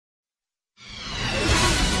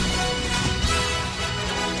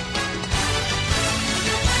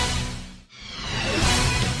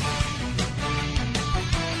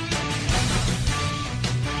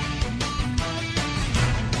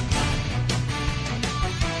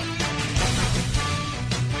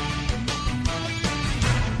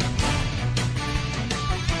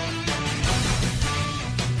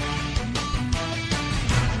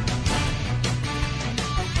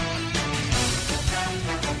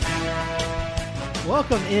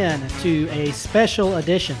Welcome in to a special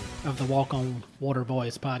edition of the Walk on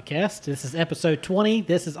Waterboys podcast. This is episode 20.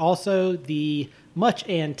 This is also the much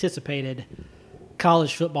anticipated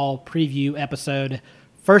college football preview episode.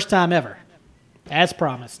 First time ever, as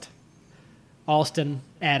promised. Austin,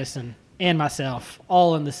 Addison, and myself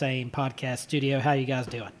all in the same podcast studio. How you guys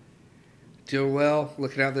doing? Doing well.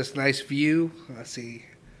 Looking out this nice view. I see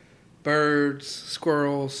birds,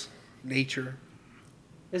 squirrels, nature.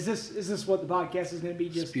 Is this what the podcast is going to be?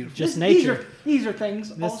 Just nature. These are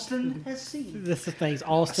things Austin has seen. This is things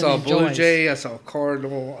Austin I saw enjoys. a blue jay. I saw a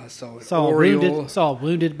cardinal. I saw an Saw oriole. a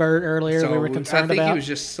wounded bird earlier. We were concerned about. I think he was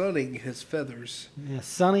just sunning his feathers. Yeah,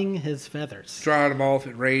 sunning his feathers. Drying them off.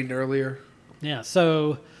 It rained earlier. Yeah.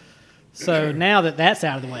 So now that that's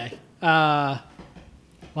out of the way,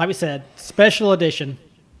 like we said, special edition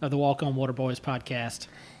of the Walk on Waterboys podcast,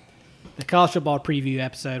 the college football preview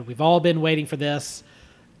episode. We've all been waiting for this.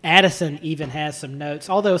 Addison even has some notes,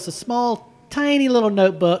 although it's a small, tiny little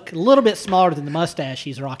notebook, a little bit smaller than the mustache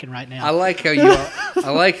he's rocking right now. I like how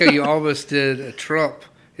you almost did a Trump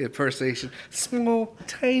impersonation. Small,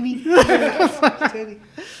 tiny, tiny.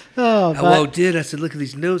 I said, look at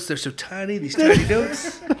these notes. They're so tiny. These tiny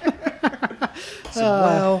notes.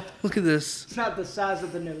 Wow, look at this. It's not the size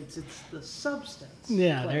of the notes; it's the substance.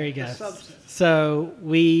 Yeah, there you go. The substance. So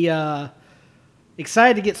we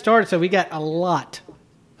excited to get started. So we got a lot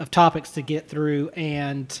of topics to get through,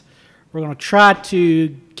 and we're going to try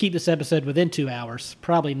to keep this episode within 2 hours.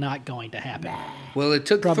 Probably not going to happen. Well, it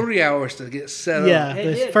took 3 hours to get set up. Yeah,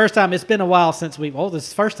 this first time. It's been a while since this is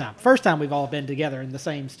the first time. First time we've all been together in the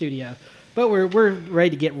same studio. But we're ready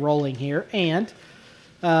to get rolling here. And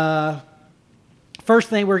first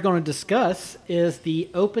thing we're going to discuss is the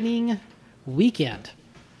opening weekend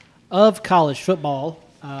of college football.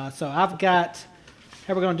 So I've got...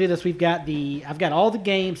 How we're going to do this, I've got all the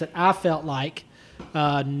games that I felt like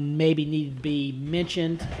maybe needed to be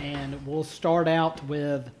mentioned, and we'll start out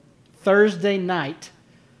with Thursday night,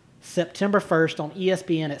 September 1st on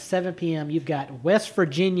ESPN at 7 p.m. You've got West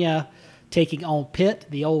Virginia taking on Pitt,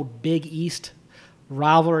 the old Big East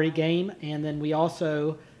rivalry game, and then we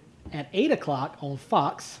also, at 8 o'clock on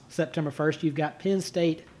Fox, September 1st, you've got Penn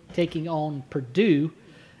State taking on Purdue,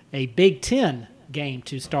 a Big Ten game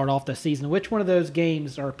to start off the season. Which one of those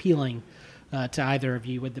games are appealing to either of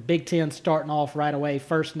you? With the Big Ten starting off right away,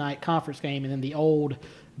 first night conference game, and then the old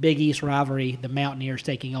Big East rivalry, the Mountaineers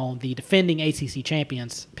taking on the defending ACC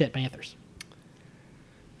champions, Pitt Panthers.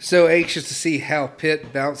 So anxious to see how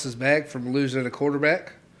Pitt bounces back from losing a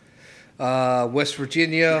quarterback. West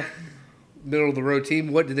Virginia, middle of the road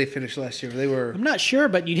team. What did they finish last year? I'm not sure,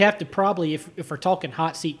 but you'd have to probably, if we're talking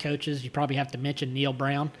hot seat coaches, you probably have to mention Neil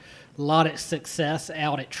Brown. A lot of success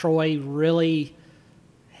out at Troy. Really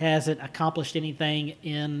hasn't accomplished anything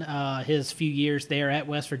in his few years there at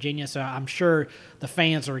West Virginia, so I'm sure the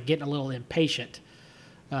fans are getting a little impatient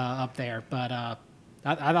up there. But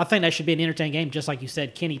I think that should be an entertaining game, just like you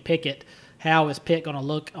said. Kenny Pickett, how is Pitt going to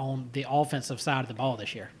look on the offensive side of the ball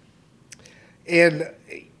this year? And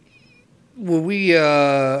when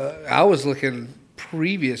I was looking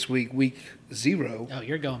previous week 0. Oh,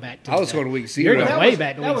 you're going back to I was going to week 0. You're going way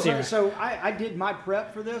back to week 0. So I did my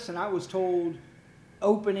prep for this, and I was told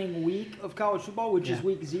opening week of college football, which is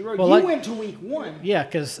week 0. Well, you went to week 1. Yeah,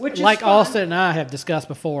 because like Austin and I have discussed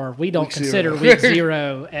before, we don't consider week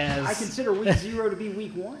 0 as... I consider week 0 to be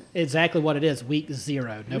week 1. Exactly what it is, week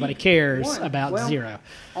 0. Nobody cares about 0.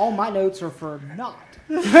 All my notes are for not.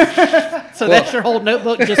 So that's your whole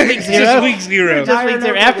notebook, just week 0? Just week 0. Just week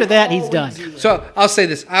 0. After that, he's done. So I'll say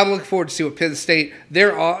this. I'm looking forward to see what Penn State...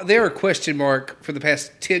 They're a question mark for the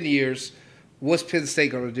past 10 years. What's Penn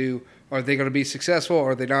State going to do? Are they going to be successful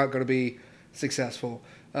or are they not going to be successful?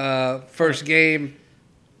 First game,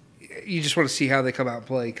 you just want to see how they come out and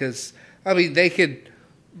play. Because, I mean, they could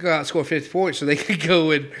go out and score 50 points, so they could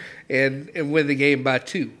go and win the game by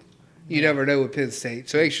 2. You never know with Penn State.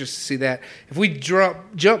 So anxious to see that. If we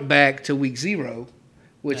jump back to week 0,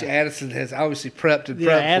 which Addison has obviously prepped and prepped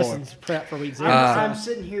for. Addison's prepped for week 0. I'm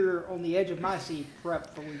sitting here on the edge of my seat prepped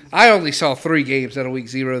for week 0. I only saw 3 games out of week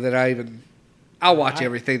 0 that I'll watch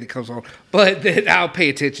everything that comes on, but that I'll pay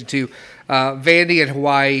attention to. Vandy and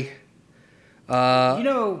Hawaii.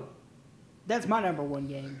 That's my number 1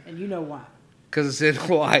 game, and you know why. Because it's in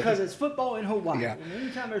Hawaii. Because it's football in Hawaii. Yeah. And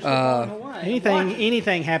anytime there's football in Hawaii.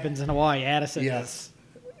 Anything happens in Hawaii, Addison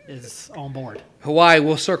is on board. Hawaii,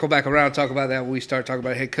 we'll circle back around and talk about that when we start talking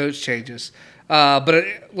about head coach changes. But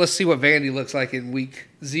let's see what Vandy looks like in week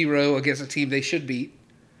 0 against a team they should beat.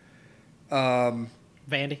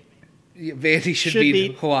 Vandy? Vandy should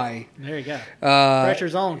beat Hawaii. There you go.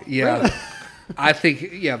 Pressure's on. Yeah. I think,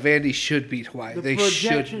 Vandy should beat Hawaii. The They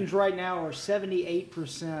projections should. right now are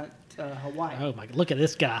 78% Hawaii. Oh my! Look at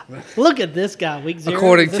this guy. Look at this guy. Week 0.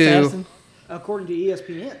 According Is this to- Addison? According to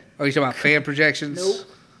ESPN. Oh, you talking about fan projections? Nope.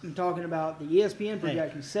 I'm talking about the ESPN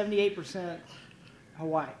projections. 78%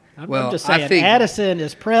 Hawaii. Well, I'm just I saying, think- Addison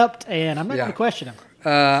is prepped, and I'm not Yeah. going to question him.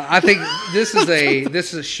 I think this is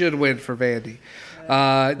a should win for Vandy.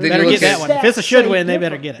 Then They better you get look that at, one. If it's a should Say win, they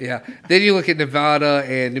better different. get it. Yeah. Then you look at Nevada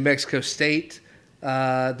and New Mexico State.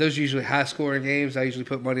 Those are usually high scoring games. I usually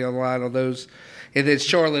put money on the line on those. And then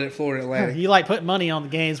Charlotte at Florida Atlantic. You like putting money on the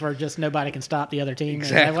games where just nobody can stop the other team. Is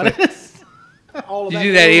that what Exactly. it is? All of You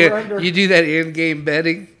that do that. over under. You do that in-game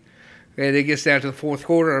betting, and it gets down to the fourth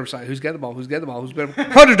quarter. I'm like, who's got the ball? Who's got the ball? Who's better?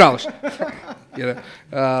 $100.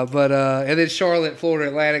 And then Charlotte, Florida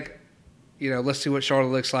Atlantic. Let's see what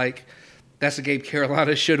Charlotte looks like. That's a game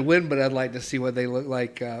Carolina should win, but I'd like to see what they look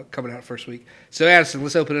like coming out first week. So Addison,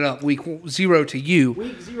 let's open it up. Week 0 to you.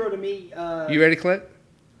 Week 0 to me. You ready, Clint?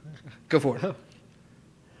 Go for it.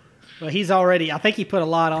 Well, he's already. I think he put a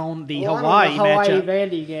lot on the I don't know Hawaii the matchup.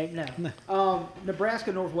 Vandy game. No.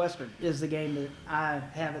 Nebraska Northwestern is the game that I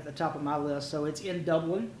have at the top of my list. So it's in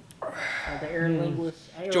Dublin, the Aer Lingus.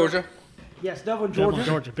 Georgia. Yes, Dublin, Dublin,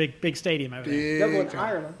 Georgia. Georgia, big stadium over there. Dublin, Big time.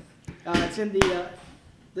 Ireland. It's in the.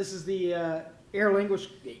 This is the Aer Lingus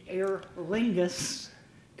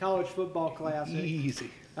College Football Classic. Easy.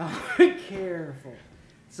 Careful.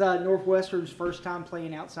 It's Northwestern's first time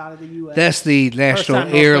playing outside of the U.S. That's the First national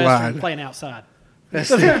time Northwestern airline. playing outside. That's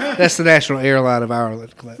the national airline of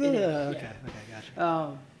Ireland, Clint. Okay,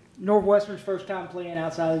 gotcha. Northwestern's first time playing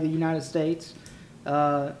outside of the United States.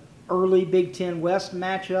 Early Big Ten West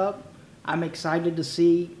matchup. I'm excited to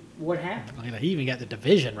see what happens. Look at that. He even got the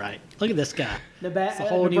division right. Look at this guy. It's a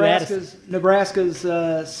whole new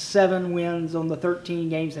Nebraska's 7 wins on the 13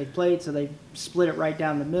 games they've played, so they split it right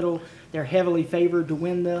down the middle. They're heavily favored to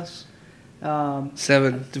win this.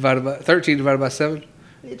 13 divided by 7.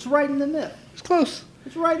 It's right in the middle. It's close.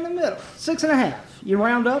 It's right in the middle. 6.5. You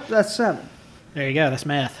round up, that's 7. There you go. That's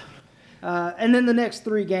math. And then the next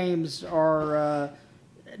 3 games are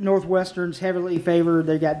Northwestern's heavily favored.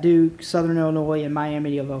 They got Duke, Southern Illinois, and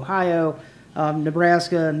Miami of Ohio.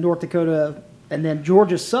 Nebraska, North Dakota, and then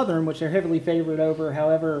Georgia Southern, which they're heavily favored over.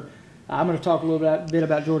 However, I'm going to talk a little bit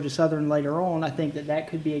about Georgia Southern later on. I think that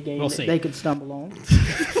could be a game that they could stumble on.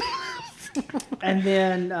 And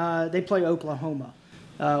then they play Oklahoma,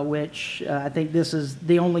 which I think this is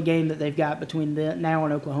the only game that they've got between now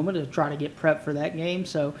and Oklahoma to try to get prepped for that game.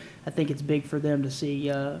 So I think it's big for them to see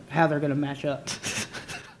how they're going to match up.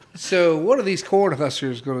 So what are these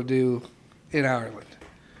Cornhuskers going to do in Ireland?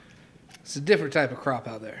 It's a different type of crop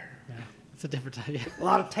out there. Yeah, it's a different type. Yeah. A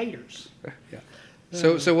lot of taters. Yeah.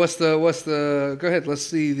 So what's the? Go ahead. Let's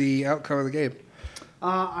see the outcome of the game.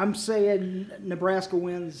 I'm saying Nebraska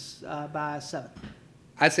wins by 7.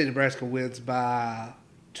 I'd say Nebraska wins by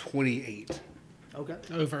 28. Okay.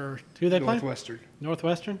 Over who they play? Northwestern.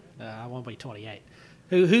 Northwestern? I won't be 28.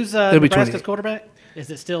 Who's It'll be Nebraska's 28. quarterback? Is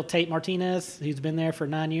it still Tate Martinez, who's been there for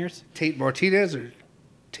 9 years? Tate Martinez or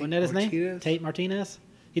Tate Wasn't that his name? Tate Martinez?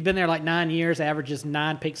 He'd been there like 9 years, averages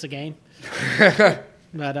 9 picks a game.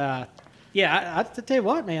 But, yeah, I tell you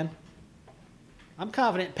what, man. I'm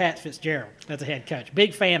confident in Pat Fitzgerald as a head coach.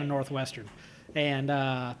 Big fan of Northwestern. And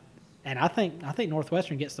I think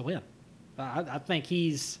Northwestern gets the win. I think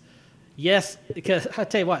he's – yes, because I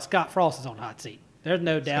tell you what, Scott Frost is on the hot seat. There's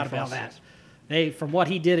no doubt about that. From what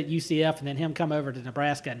he did at UCF and then him come over to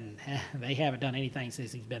Nebraska, and they haven't done anything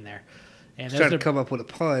since he's been there. And Trying to come up with a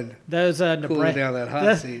pun. Those Cooling down that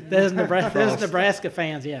hot seat. Those Nebraska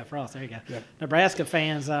fans, yeah, Frost. There you go. Yep. Nebraska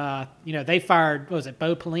fans, they fired. What was it?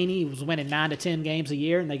 Bo Pelini he was winning 9 to 10 games a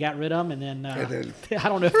year, and they got rid of him. And then, I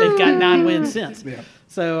don't know if they've got 9 wins since. Yeah.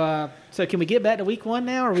 So can we get back to week 1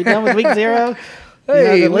 now? Are we done with week 0?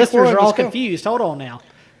 Hey, the week listeners 1, are all let's go. confused. Hold on now.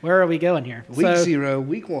 Where are we going here? Week 0,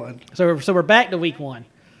 week 1. So we're back to week 1.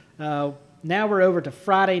 Now we're over to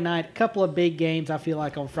Friday night. A couple of big games, I feel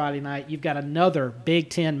like, on Friday night. You've got another Big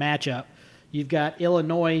Ten matchup. You've got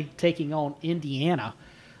Illinois taking on Indiana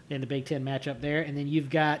in the Big Ten matchup there. And then you've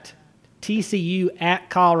got TCU at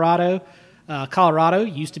Colorado. Colorado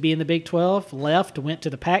used to be in the Big 12, left, went to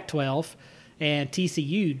the Pac-12, and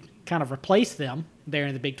TCU kind of replaced them there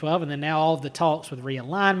in the Big 12. And then now all of the talks with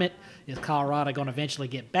realignment. Is Colorado going to eventually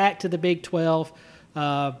get back to the Big 12?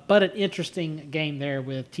 But an interesting game there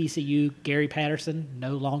with TCU. Gary Patterson,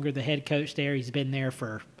 no longer the head coach there. He's been there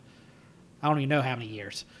for I don't even know how many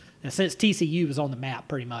years. And since TCU was on the map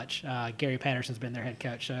pretty much, Gary Patterson's been their head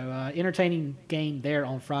coach. So entertaining game there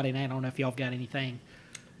on Friday night. I don't know if y'all have got anything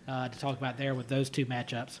to talk about there with those two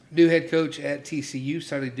matchups. New head coach at TCU,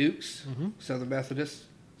 Sonny Dukes, Southern Methodist.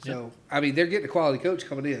 So, I mean, they're getting a quality coach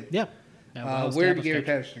coming in. Yeah. Where did Gary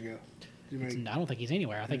Patterson go? I don't think he's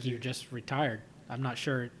anywhere. I think he just retired. I'm not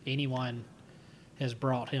sure anyone has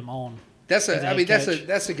brought him on. That's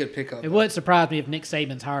a good pickup. It wouldn't surprise me if Nick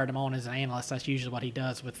Saban's hired him on as an analyst. That's usually what he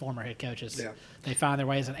does with former head coaches. Yeah. They find their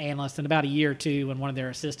way as an analyst. In about a year or two, when one of their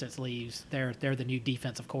assistants leaves, they're the new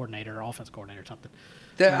defensive coordinator or offense coordinator or something.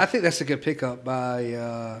 I think that's a good pickup by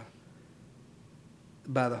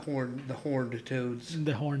the horned toads.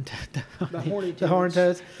 The horny toads. The horned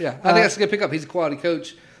toads. Yeah, I think that's a good pickup. He's a quality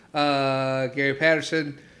coach. Gary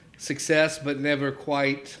Patterson, success, but never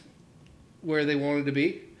quite where they wanted to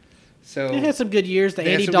be. So they had some good years. The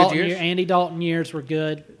Andy Dalton years were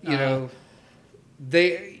good. You know,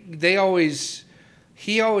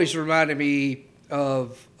 he always reminded me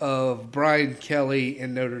of Brian Kelly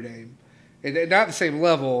in Notre Dame, and not the same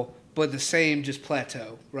level, but the same just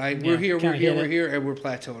plateau. Right? Yeah, we're here, and we're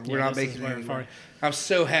plateauing. We're not making it anymore. I'm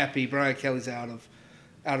so happy Brian Kelly's out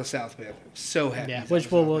of South Bend. So happy. Yeah,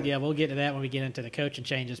 we'll get to that when we get into the coaching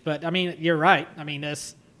changes. But I mean, you're right. I mean,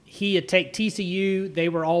 he had take TCU. They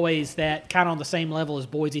were always that kind of on the same level as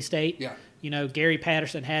Boise State. Yeah. You know, Gary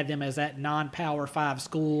Patterson had them as that non-Power 5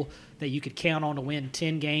 school that you could count on to win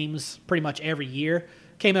 10 games pretty much every year.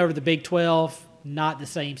 Came over to the Big 12, not the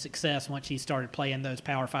same success once he started playing those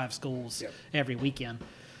Power 5 schools every weekend.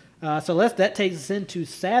 So that takes us into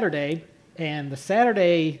Saturday. And the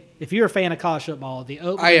Saturday, if you're a fan of college football, the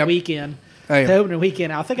opening weekend – I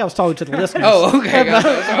think I was talking to the listeners. Oh, okay.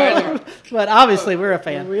 But obviously, we're a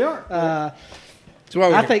fan. We are. I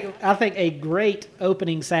think a great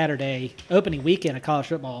opening weekend of college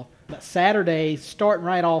football. But Saturday, starting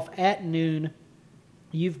right off at noon,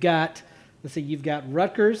 you've got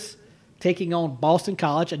Rutgers taking on Boston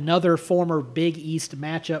College, another former Big East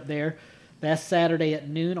matchup there. That's Saturday at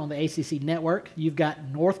noon on the ACC network. You've got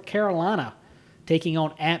North Carolina taking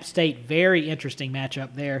on App State. Very interesting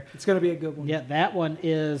matchup there. It's going to be a good one. Yeah, that one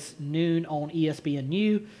is noon on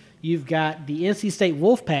ESPNU. You've got the NC State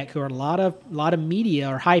Wolfpack, who are a lot of media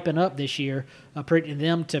are hyping up this year, predicting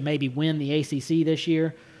them to maybe win the ACC this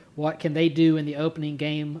year. What can they do in the opening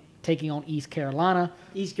game taking on East Carolina?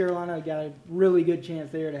 East Carolina got a really good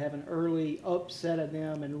chance there to have an early upset of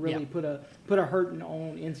them and really put a hurting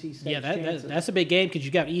on NC State. Yeah, that's a big game because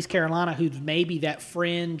you got East Carolina, who's maybe that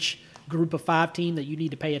fringe Group of 5 team that you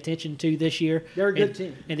need to pay attention to this year. They're a good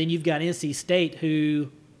team. And then you've got NC State,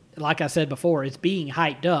 who, like I said before, is being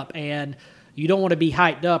hyped up, and you don't want to be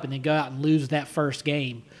hyped up and then go out and lose that first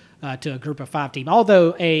game to a Group of 5 team.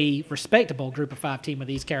 Although a respectable Group of 5 team with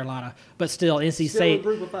East Carolina, but still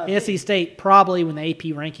NC State probably when the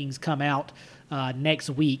AP rankings come out next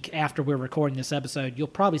week after we're recording this episode, you'll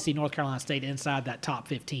probably see North Carolina State inside that top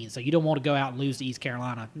 15. So you don't want to go out and lose to East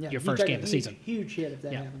Carolina your first game of the season. Huge hit if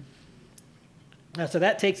that happens. So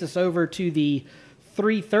that takes us over to the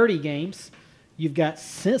 3:30 games. You've got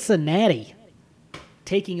Cincinnati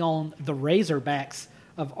taking on the Razorbacks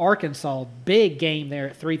of Arkansas. Big game there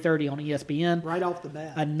at 3:30 on ESPN. Right off the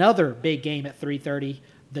bat. Another big game at 3:30.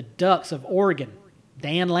 The Ducks of Oregon.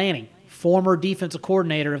 Dan Lanning, former defensive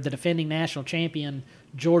coordinator of the defending national champion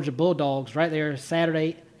Georgia Bulldogs, right there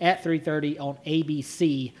Saturday at 3:30 on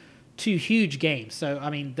ABC. Two huge games. So, I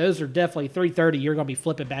mean, those are definitely 3:30. You're going to be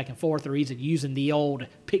flipping back and forth or using the old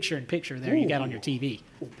picture-in-picture there you got on your TV.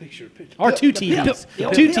 Picture-in-picture. Or two TVs.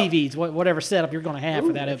 Two TVs, whatever setup you're going to have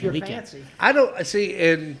for that opening weekend. Fancy. I don't see,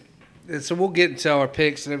 and so we'll get into our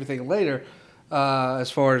picks and everything later as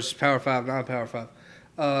far as Power 5, non-Power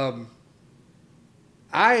 5.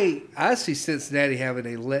 I see Cincinnati having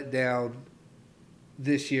a letdown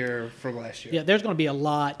this year from last year. Yeah, there's going to be a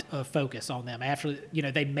lot of focus on them. After,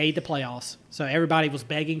 they made the playoffs. So everybody was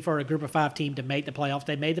begging for a Group of 5 team to make the playoffs.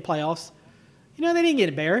 They made the playoffs. They didn't get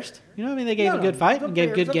embarrassed. They gave a good fight and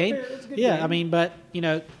gave a good game. Game. I mean, but,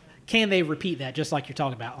 can they repeat that just like you're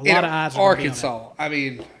talking about? A lot of eyes are Arkansas. I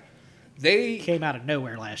mean, they came out of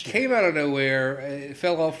nowhere last year. Came out of nowhere. It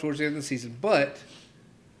fell off towards the end of the season, but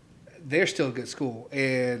they're still a good school.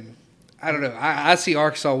 And I don't know. I see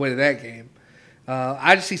Arkansas winning that game.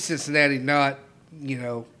 I just see Cincinnati not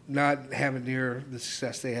having near the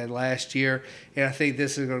success they had last year, and I think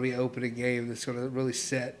this is going to be an opening game that's going to really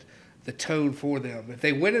set the tone for them. If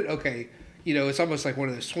they win it, okay, it's almost like one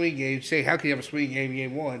of those swing games. Say, how can you have a swing game in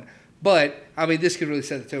game one? But, I mean, this could really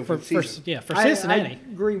set the tone for the season. For Cincinnati.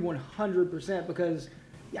 I agree 100% because,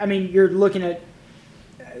 I mean, you're looking at,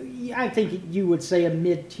 I think you would say a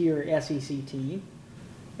mid-tier SEC team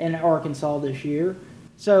in Arkansas this year.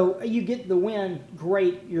 So you get the win,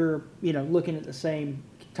 great. You're looking at the same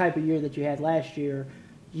type of year that you had last year,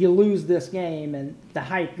 you lose this game and the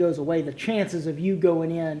hype goes away, the chances of you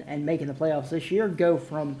going in and making the playoffs this year go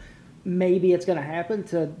from maybe it's going to happen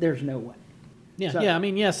to there's no way. Yeah, So- yeah. I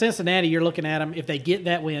mean, yeah, Cincinnati, you're looking at them. If they get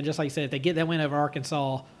that win, just like you said, if they get that win over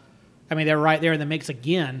Arkansas, I mean, they're right there in the mix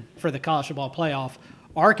again for the college football playoff.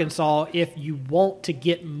 Arkansas, if you want to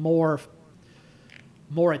get more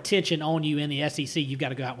attention on you in the SEC, you've got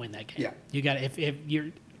to go out and win that game. Yeah. You got if you're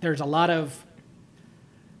there's a lot of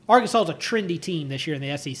Arkansas is a trendy team this year in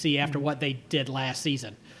the SEC after what they did last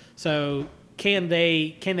season. So can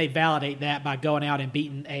they validate that by going out and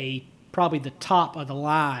beating probably the top of the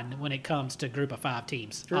line when it comes to Group of 5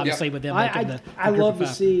 teams? Sure. Obviously, Yeah. with them making the I Group love of to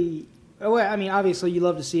 5. see. Well, I mean, obviously, you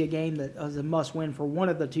love to see a game that is a must-win for one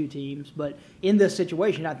of the two teams. But in this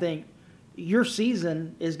situation, I think your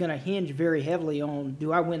season is going to hinge very heavily on,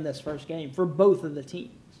 do I win this first game for both of the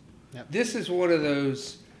teams? This is one of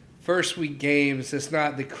those first week games that's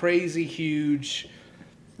not the crazy huge,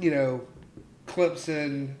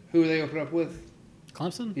 Clemson. Who are they open up with?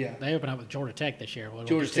 Clemson? Yeah. They open up with Georgia Tech this year.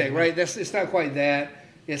 Georgia Tech, right? It's not quite that.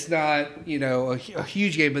 It's not a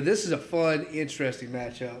huge game, but this is a fun, interesting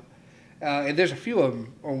matchup, and there's a few of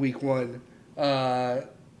them on week one to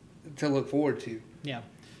look forward to. Yeah.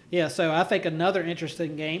 Yeah, so I think another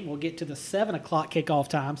interesting game, we'll get to the 7 o'clock kickoff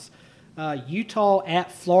times. Utah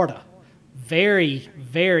at Florida. Very,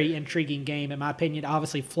 very intriguing game, in my opinion.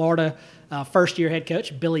 Obviously, Florida first-year head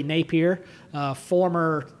coach, Billy Napier,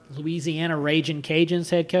 former Louisiana Ragin' Cajuns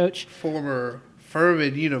head coach. Former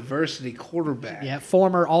Furman University quarterback. Yeah,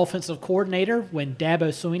 former offensive coordinator when Dabo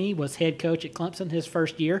Swinney was head coach at Clemson his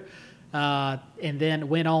first year, and then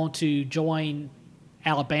went on to join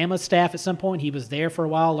Alabama's staff at some point. He was there for a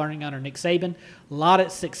while, learning under Nick Saban. A lot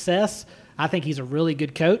of success. I think he's a really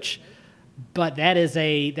good coach, but that's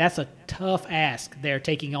a tough ask. They're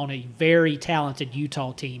taking on a very talented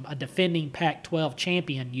Utah team, a defending Pac-12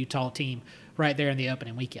 champion Utah team, right there in the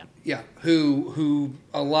opening weekend. Yeah, who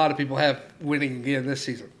a lot of people have winning again this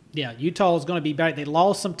season. Yeah, Utah is going to be back. They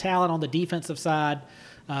lost some talent on the defensive side,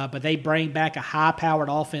 but they bring back a high-powered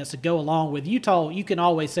offense to go along with Utah. You can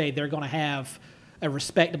always say they're going to have a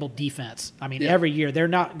respectable defense. I mean, every year they're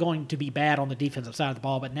not going to be bad on the defensive side of the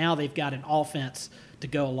ball, but now they've got an offense to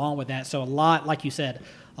go along with that. So a lot, like you said,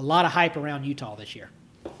 a lot of hype around Utah this year.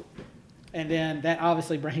 And then that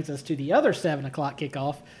obviously brings us to the other 7 o'clock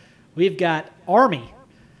kickoff. We've got Army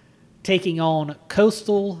taking on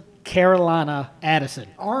Coastal Carolina Addison.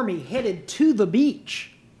 Army headed to the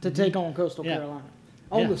beach to take on Coastal Carolina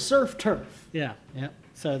on the surf turf. Yeah, yeah.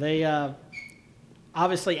 So they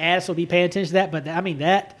obviously Addison will be paying attention to that, but I mean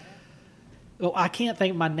that. Well, I can't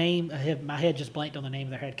think of my name. My head just blanked on the name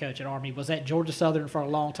of their head coach at Army. Was at Georgia Southern for a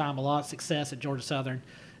long time. A lot of success at Georgia Southern.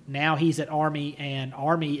 Now he's at Army, and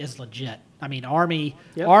Army is legit. I mean, Army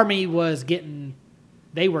was getting.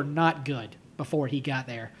 They were not good before he got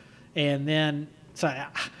there, and then so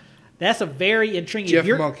that's a very intriguing.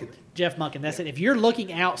 Jeff Monken. That's it. If you're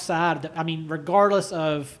looking outside, regardless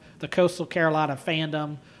of the Coastal Carolina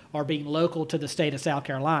fandom or being local to the state of South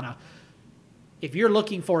Carolina, if you're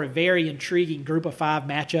looking for a very intriguing Group of 5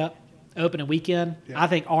 matchup, opening weekend, I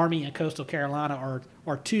think Army and Coastal Carolina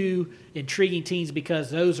are two intriguing teams because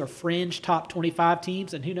those are fringe top 25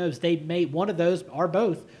 teams, and who knows, one of those or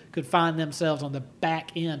both could find themselves on the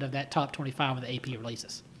back end of that top 25 when the AP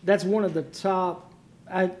releases. That's one of the top.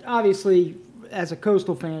 Obviously, as a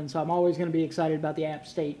Coastal fan, so I'm always going to be excited about the App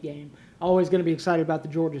State game. Always going to be excited about the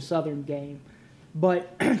Georgia Southern game.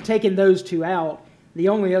 But taking those two out, the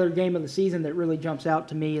only other game of the season that really jumps out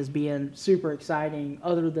to me as being super exciting,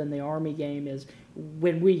 other than the Army game, is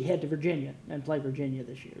when we head to Virginia and play Virginia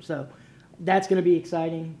this year. So that's going to be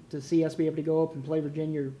exciting to see us be able to go up and play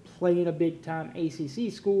Virginia, playing a big-time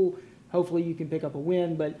ACC school. Hopefully you can pick up a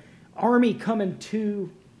win. But Army coming to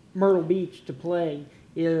Myrtle Beach to play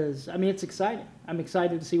it's exciting. I'm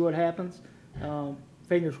excited to see what happens.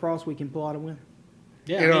 Fingers crossed we can pull out a win.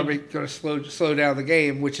 Yeah, and Army going to slow down the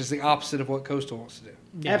game, which is the opposite of what Coastal wants to do.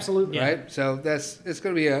 Yeah. Absolutely. Right? So it's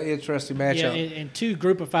going to be an interesting matchup. Yeah, and two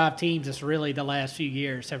Group of 5 teams that's really the last few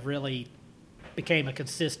years have really became a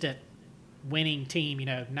consistent winning team,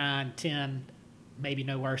 9, 10, maybe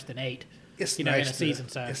no worse than 8, it's in a season.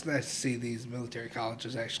 So it's nice to see these military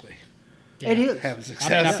colleges actually it is having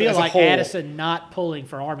success. I feel like Addison not pulling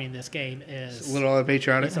for Army in this game is a little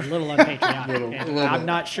unpatriotic. It's a little unpatriotic. a little I'm bit.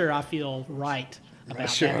 not sure I feel right about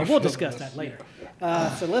Sure. that, but we'll discuss that later.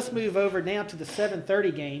 So let's move over now to the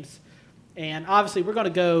 7:30 games, and obviously we're going to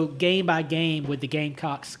go game by game with the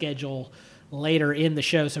Gamecocks schedule later in the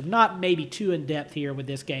show, so not maybe too in depth here with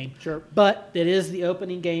this game. Sure. But it is the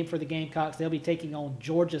opening game for the Gamecocks. They'll be taking on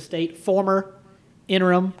Georgia State, former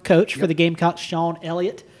interim coach for the Gamecocks, Sean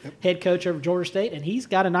Elliott, head coach over Georgia State, and he's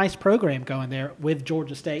got a nice program going there with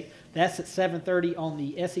Georgia State. That's at 7:30 on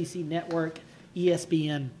the SEC Network,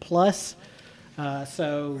 ESPN Plus.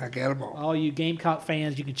 So I got them all you Gamecock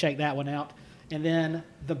fans, you can check that one out. And then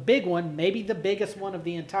the big one, maybe the biggest one of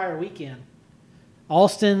the entire weekend,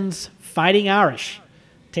 Austin's Fighting Irish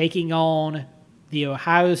taking on the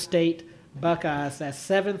Ohio State Buckeyes. That's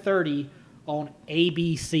 7:30 on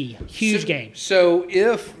ABC. Huge game. So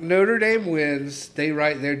if Notre Dame wins, they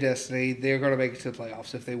write their destiny. They're going to make it to the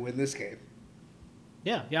playoffs if they win this game.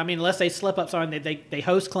 Yeah. I mean, unless they slip up something, they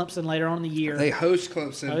host Clemson later on in the year. They host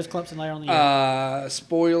Clemson. Later on in the year.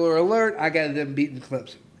 Spoiler alert, I got them beating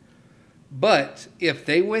Clemson. But if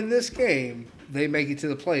they win this game, they make it to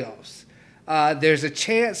the playoffs. There's a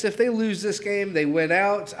chance if they lose this game, they win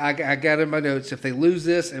out. I got in my notes, if they lose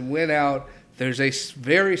this and win out, there's a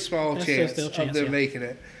very small chance of them making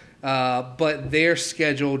it. But their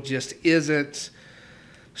schedule just isn't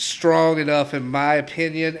strong enough, in my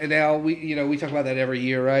opinion. And now we talk about that every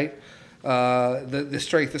year, right? The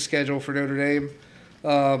strength of schedule for Notre Dame.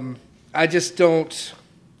 I just don't.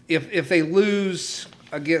 If they lose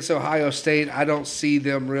against Ohio State, I don't see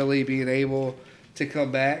them really being able to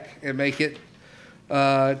come back and make it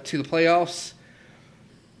to the playoffs.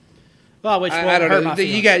 Well, which I don't hurt know. my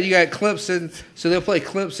You got Clemson, so they'll play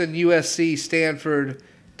Clemson, USC, Stanford,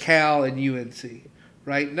 Cal, and UNC.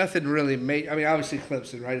 Right? Nothing really I mean, obviously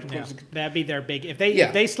Clemson, right? Yeah, that'd be their big. If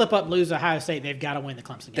they slip up and lose Ohio State, they've got to win the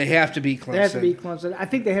Clemson game. They have to beat Clemson. They have to beat Clemson. I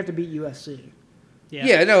think they have to beat USC.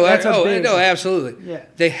 Yeah, no, absolutely. Yeah.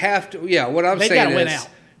 They have to. Yeah, what I'm They've saying gotta win is out.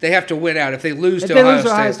 they have to win out. If they lose to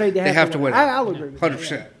Ohio State, they have to win out. I'll agree with that.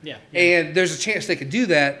 100%. Yeah. And there's a chance they could do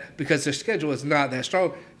that because their schedule is not that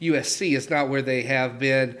strong. USC is not where they have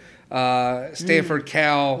been. Stanford,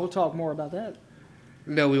 Cal. We'll talk more about that.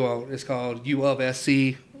 No, we won't. It's called U of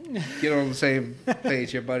SC. Get on the same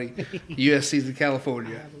page here, buddy. USC's in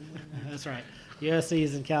California. That's right. USC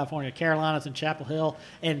is in California. Carolina's in Chapel Hill.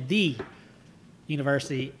 And the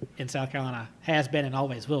university in South Carolina has been and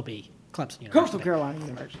always will be Clemson University. Coastal Carolina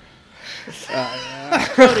University.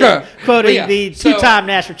 Quoting the two-time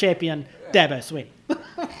national champion, Dabo Swinney.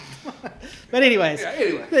 But anyways.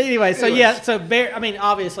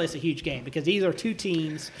 Obviously it's a huge game because these are two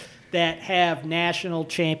teams that have national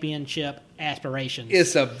championship aspirations.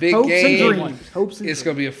 It's a big Hopes game. And dreams. Hopes and it's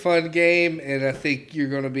going to be a fun game, and I think you're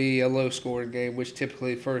going to be a low-scoring game, which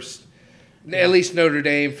typically at least Notre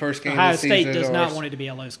Dame, first game Ohio of the season. Ohio State does not want it to be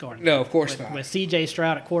a low-scoring game. No, of course not. With C.J.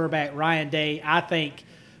 Stroud at quarterback, Ryan Day, I think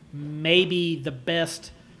maybe the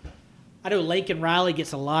best. I know Lincoln Riley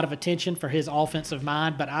gets a lot of attention for his offensive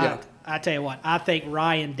mind, but I tell you what, I think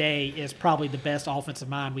Ryan Day is probably the best offensive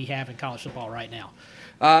mind we have in college football right now.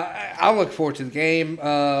 I look forward to the game.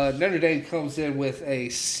 Notre Dame comes in with a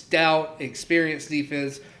stout, experienced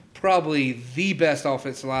defense, probably the best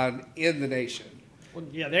offensive line in the nation. Well,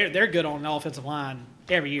 yeah, they're good on the offensive line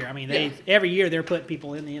every year. I mean, every year they're putting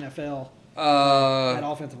people in the NFL at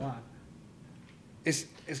offensive line. It's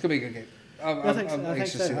going to be a good game. I think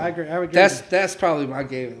so. I agree. That's probably my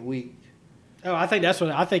game of the week. Oh, I think that's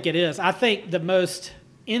what I think it is. I think the most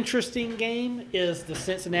interesting game is the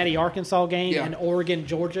Cincinnati-Arkansas game and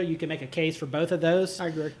Oregon-Georgia. You can make a case for both of those. I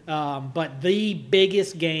agree. But the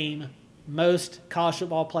biggest game, most college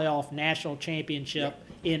football playoff national championship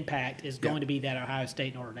impact is going to be that Ohio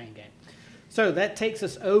State-Notre Dame game. So that takes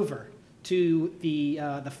us over to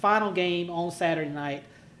the final game on Saturday night,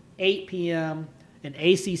 8 p.m., an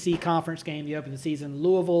ACC conference game, the open of the season.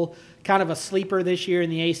 Louisville, kind of a sleeper this year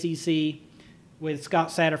in the ACC with Scott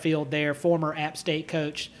Satterfield there, former App State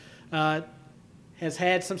coach. Has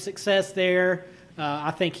had some success there.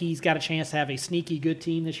 I think he's got a chance to have a sneaky good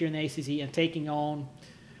team this year in the ACC and taking on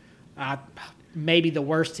maybe the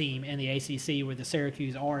worst team in the ACC with the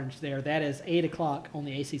Syracuse Orange there. That is 8 o'clock on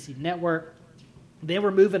the ACC network. Then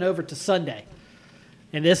we're moving over to Sunday.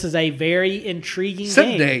 And this is a very intriguing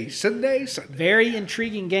game. Sunday. Very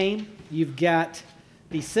intriguing game. You've got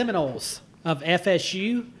the Seminoles of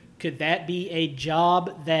FSU. Could that be a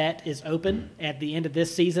job that is open at the end of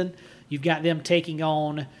this season? You've got them taking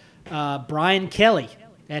on Brian Kelly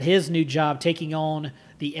at his new job, taking on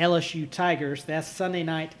the LSU Tigers. That's Sunday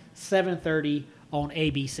night, 7:30 on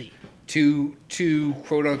ABC. Two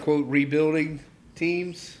quote-unquote rebuilding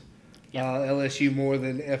teams. Yep. LSU more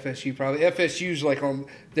than FSU probably. FSU's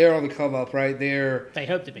they're on the come up, right? They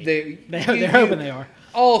hope to be. They're hoping they are.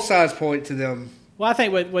 All signs point to them. Well, I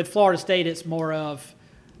think with Florida State, it's more of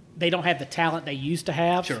they don't have the talent they used to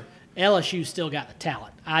have. Sure. LSU still got the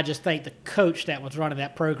talent. I just think the coach that was running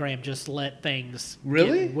that program just let things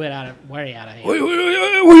get way out of hand. What do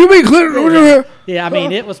you mean, Clinton? Yeah, I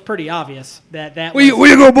mean, it was pretty obvious that Where was.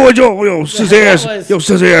 you go, boy, Joe? Yo, scissor ass, was,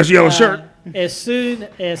 scissor ass, yellow shirt. As soon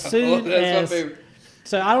That's my as favorite.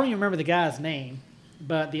 so I don't even remember the guy's name,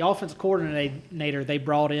 but the offensive coordinator they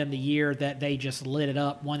brought in the year that they just lit it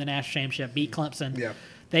up, won the national championship, beat Clemson. Yeah.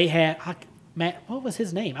 They had Matt. What was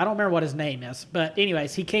his name? I don't remember what his name is, but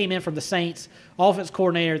anyways, he came in from the Saints, offense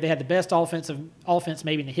coordinator. They had the best offense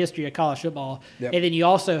maybe in the history of college football, Yep. and then you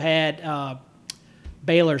also had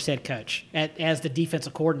Baylor's head coach as the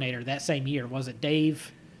defensive coordinator that same year. Was it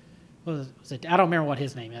Dave? Was it? I don't remember what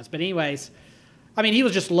his name is, but anyways, I mean, he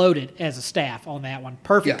was just loaded as a staff on that one.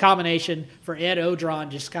 Perfect combination for Ed Odron,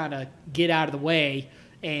 just kind of get out of the way,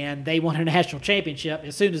 and they won a national championship.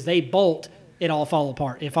 As soon as they bolt, it all falls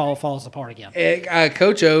apart. It all falls apart again.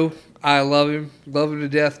 Coach O, I love him to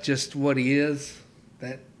death. Just what he is,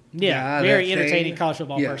 that guy, very that entertaining thing. college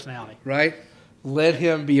football personality. Right? Let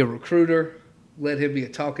him be a recruiter. Let him be a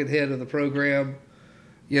talking head of the program.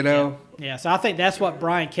 You know. Yeah. So I think that's what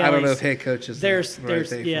Brian Kelly. I don't know if head coach is there's the right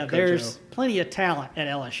thing for Coach there's O. plenty of talent at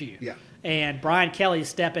LSU. Yeah. And Brian Kelly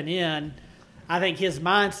stepping in, I think his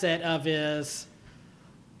mindset of is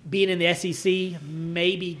being in the SEC,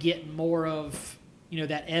 maybe getting more of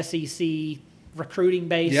that SEC recruiting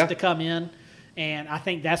base to come in, and I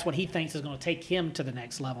think that's what he thinks is going to take him to the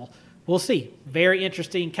next level. We'll see. Very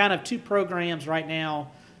interesting. Kind of two programs right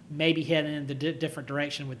now, maybe heading in the different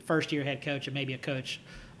direction with first-year head coach and maybe a coach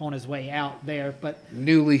on his way out there. But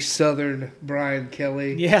newly Southern Brian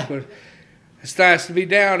Kelly. Yeah. But it's nice to be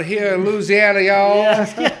down here in Louisiana, y'all.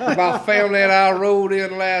 My family and I rode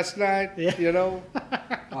in last night. Yeah.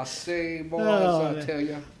 I say, boys, I tell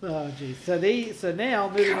you. Oh, geez. So now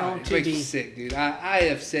moving on it to makes the. me sick, dude. I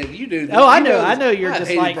have said you do. Oh, I know you're I've just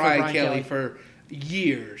hated like Brian Kelly for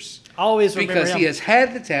years. Always remember because him. he has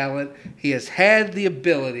had the talent, he has had the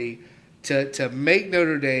ability to make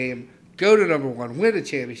Notre Dame go to number one, win a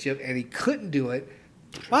championship, and he couldn't do it.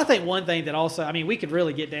 Well, I think one thing that also, I mean, we could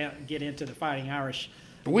really get into the Fighting Irish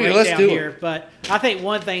Let's down do here, it. but I think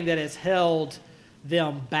one thing that has held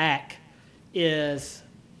them back is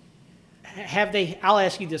I'll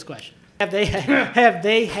ask you this question. Have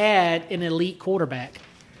they had an elite quarterback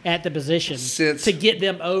at the position Since to get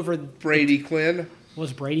them over Brady Quinn?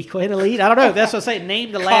 Was Brady Quinn elite? I don't know. That's what I say.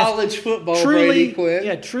 Name the last College football Brady Quinn.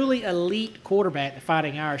 Yeah, truly elite quarterback the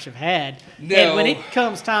Fighting Irish have had. No. And when it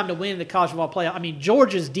comes time to win the college football playoff, I mean,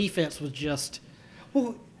 Georgia's defense was just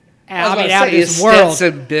out of this world.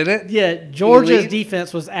 Stetson Bennett. Yeah, Georgia's elite?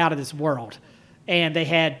 defense was out of this world. And they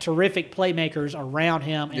had terrific playmakers around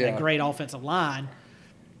him and a great offensive line.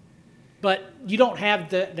 But you don't have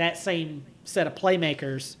that same set of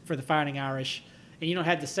playmakers for the Fighting Irish, and you don't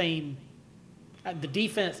have the same the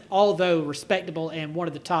defense, although respectable and one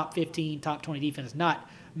of the top 15, top 20 defenses, not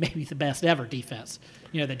maybe the best ever defense,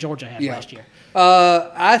 that Georgia had last year.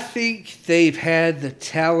 I think they've had the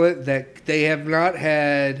talent that they have not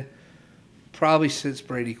had probably since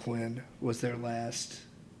Brady Quinn was their last.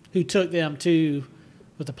 Who took them to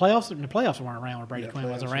the playoffs? The playoffs weren't around when Brady Quinn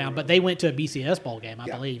was around, but they went to a BCS bowl game, I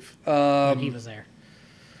believe, when he was there.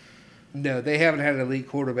 No, they haven't had an elite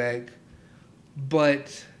quarterback,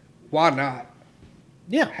 but why not?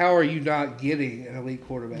 Yeah. How are you not getting an elite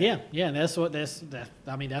quarterback? Yeah, and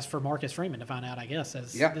that's for Marcus Freeman to find out, I guess,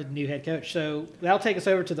 as the new head coach. So that'll take us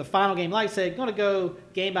over to the final game. Like I said, going to go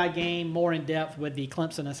game by game, more in depth with the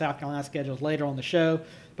Clemson and South Carolina schedules later on the show.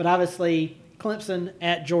 But obviously, Clemson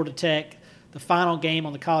at Georgia Tech, the final game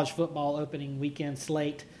on the college football opening weekend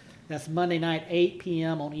slate. That's Monday night, 8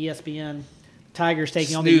 p.m. on ESPN. Tigers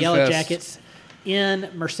taking on the Yellow Jackets in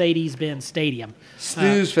Mercedes-Benz Stadium.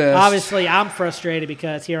 Snooze fest. Obviously, I'm frustrated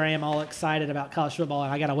because here I am all excited about college football,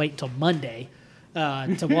 and I got to wait until Monday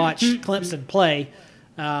to watch Clemson play.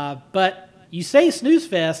 But you say snooze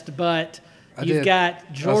fest, but you've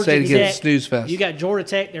got Georgia Tech. Snooze fest. You got Georgia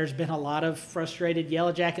Tech. There's been a lot of frustrated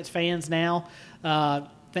Yellow Jackets fans now,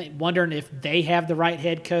 wondering if they have the right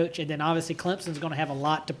head coach. And then obviously Clemson's going to have a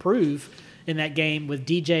lot to prove in that game with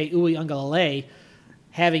DJ Uiagalelei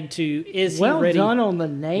having to. Is he ready? Well done on the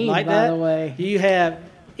name, like by that? the way.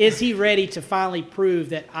 Is he ready to finally prove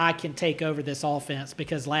that I can take over this offense?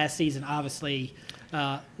 Because last season, obviously,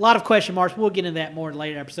 a lot of question marks. We'll get into that more in a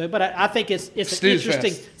later episode. But I think it's an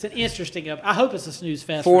interesting. Fest. It's an interesting. I hope it's a snooze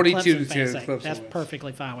fest. 42-10. That's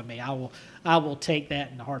perfectly fine with me. I will take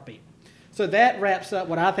that in a heartbeat. So that wraps up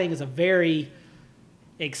what I think is a very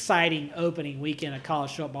exciting opening weekend of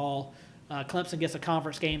college football. Clemson gets a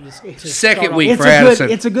conference game to second week it's for Addison.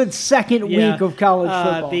 It's a good second week of college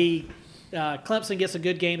football. Clemson gets a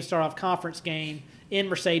good game to start off conference game in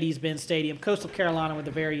Mercedes-Benz Stadium. Coastal Carolina with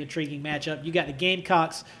a very intriguing matchup. You got the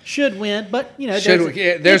Gamecocks should win, but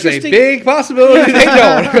there's a big possibility they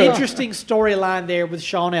don't. Interesting storyline there with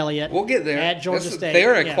Sean Elliott. We'll get there at Georgia State.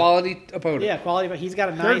 They're a quality opponent. Yeah, quality. But he's got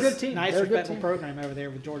a nice, respectful team. program over there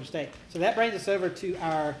with Georgia State. So that brings us over to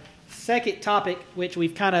our second topic, which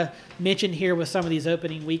we've kind of mentioned here with some of these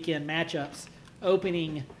opening weekend matchups.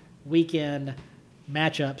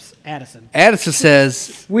 Addison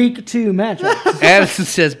says week 2 matchup. Addison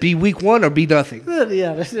says be week 1 or be nothing.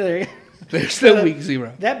 Yeah, there's no week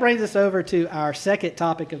 0. That brings us over to our second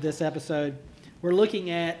topic of this episode. We're looking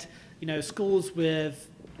at schools with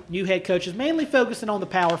new head coaches, mainly focusing on the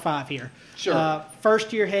Power 5 here. Sure.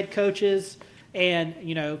 First year head coaches and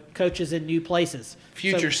coaches in new places.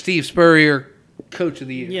 Future Steve Spurrier Coach of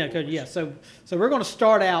the Year. Yeah. So we're going to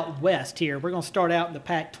start out west here. We're going to start out in the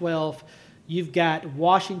Pac-12. You've got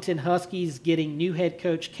Washington Huskies getting new head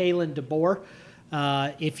coach Kalen DeBoer.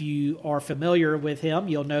 If you are familiar with him,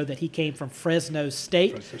 you'll know that he came from Fresno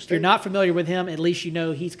State. If you're not familiar with him, at least you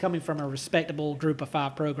know he's coming from a respectable Group of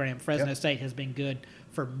 5 program. Fresno State has been good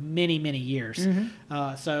for many, many years.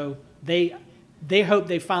 Mm-hmm. So they hope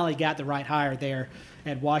they finally got the right hire there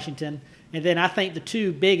at Washington. And then I think the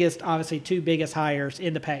two biggest hires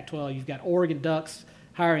in the Pac-12, you've got Oregon Ducks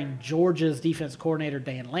hiring Georgia's defensive coordinator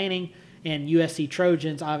Dan Lanning, and USC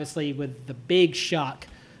Trojans, obviously, with the big shock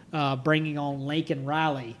bringing on Lincoln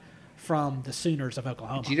Riley from the Sooners of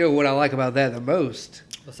Oklahoma. Do you know what I like about that the most?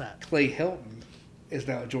 What's that? Clay Helton is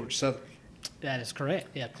now at Georgia Southern. That is correct.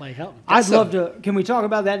 Yeah, Clay Helton. I'd love to. Can we talk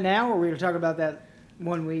about that now, or are we going to talk about that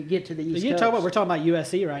when we get to the East Coast? We're talking about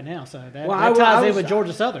USC right now, so that ties in with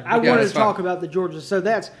Georgia Southern. I wanted to talk about the Georgia. So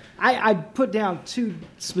I put down 2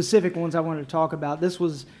 specific ones I wanted to talk about. This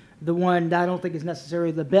was the one that I don't think is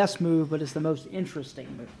necessarily the best move, but it's the most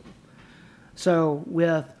interesting move. So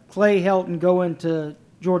with Clay Helton going to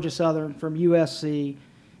Georgia Southern from USC,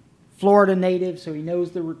 Florida native, so he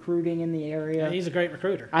knows the recruiting in the area. Yeah, he's a great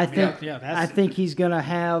recruiter. I think he's going to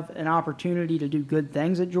have an opportunity to do good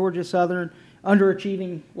things at Georgia Southern.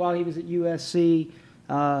 Underachieving while he was at USC,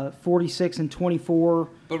 46-24.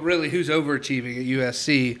 But really, who's overachieving at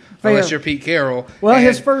USC unless you're Pete Carroll? Well,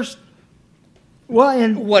 his first. Well,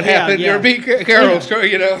 and what happened? You're Pete Carroll,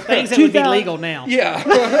 things that would be legal now. Yeah,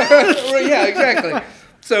 yeah, exactly.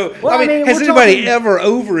 So, has anybody ever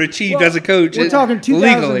overachieved as a coach? We're talking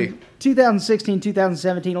legally. 2016,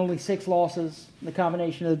 2017, only 6 losses in the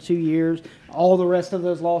combination of the 2 years. All the rest of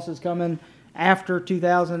those losses coming after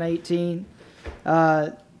 2018.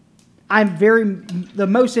 I'm the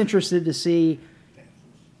most interested to see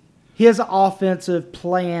his offensive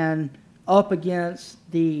plan up against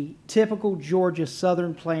the typical Georgia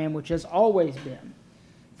Southern plan, which has always been,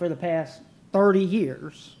 for the past 30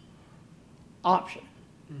 years, option.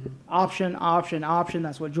 Mm-hmm. Option.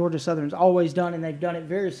 That's what Georgia Southern's always done, and they've done it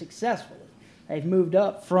very successfully. They've moved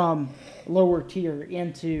up from lower tier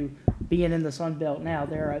into being in the Sun Belt now.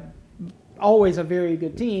 They're always a very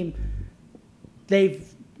good team. They've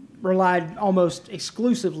relied almost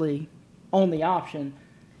exclusively on the option.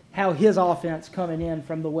 How his offense coming in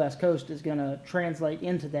from the West Coast is going to translate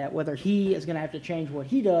into that, whether he is going to have to change what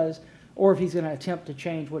he does or if he's going to attempt to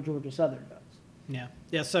change what Georgia Southern does.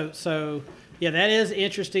 Yeah. So that is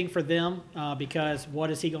interesting for them because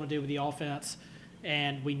what is he going to do with the offense?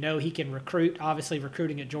 And we know he can recruit. Obviously,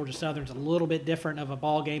 recruiting at Georgia Southern is a little bit different of a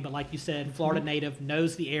ball game, but like you said, Florida native,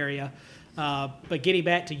 knows the area. But getting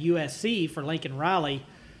back to USC for Lincoln Riley,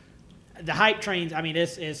 the hype trains,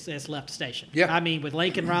 it's left the station. Yeah. With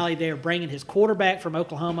Lincoln Riley, they're bringing his quarterback from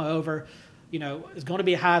Oklahoma over. Is going to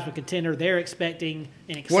be a Heisman contender. They're expecting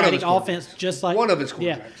an exciting offense, just like one of his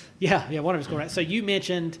quarterbacks. Yeah, one of his quarterbacks. So you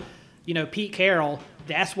mentioned, Pete Carroll.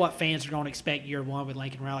 That's what fans are going to expect year one with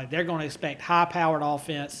Lincoln Riley. They're going to expect high-powered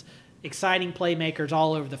offense, exciting playmakers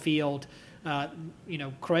all over the field.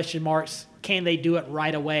 Question marks. Can they do it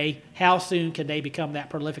right away? How soon can they become that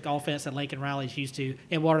prolific offense that Lincoln Riley's used to?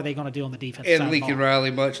 And what are they going to do on the defense side? And Lincoln Riley,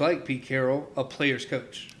 much like Pete Carroll, a player's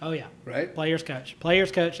coach. Oh yeah, right. Player's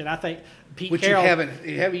coach, and I think Pete Which Carroll,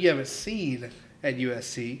 you haven't seen at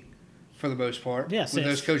USC for the most part. Yes, when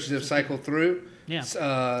those coaches have cycled through. Yeah.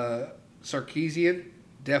 Sarkisian,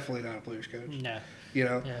 definitely not a player's coach. No.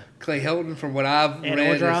 Clay Helton, from what I've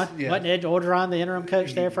read, wasn't Ed Orgeron the interim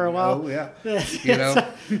coach there for a while? Oh yeah. I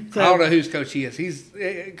don't know whose coach he is. He's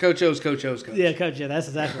Coach O's coach. Yeah, Coach. Yeah, that's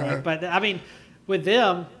exactly right. But with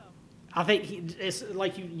them, I think it's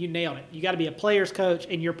like you nailed it. You got to be a player's coach,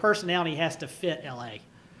 and your personality has to fit LA.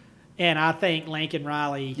 And I think Lincoln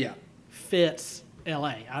Riley fits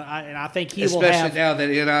LA. I think he will have, especially now that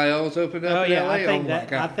NIL's opened up.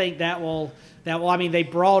 I think that will. They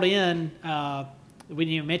brought in we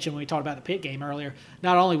didn't even mention when we talked about the Pitt game earlier.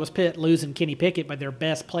 Not only was Pitt losing Kenny Pickett, but their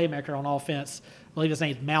best playmaker on offense, I believe his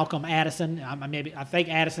name is Malcolm Addison. I think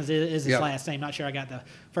Addison is his last name. Not sure I got the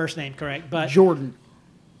first name correct, but Jordan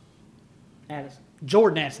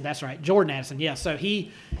Addison. That's right. Jordan Addison. Yeah. So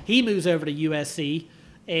he moves over to USC,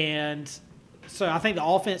 and so I think the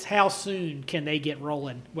offense. How soon can they get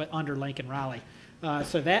rolling under Lincoln Riley?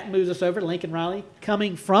 So that moves us over to Lincoln Riley,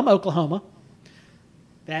 coming from Oklahoma.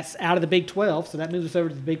 That's out of the Big 12, so that moves us over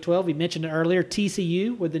to the Big 12. We mentioned it earlier,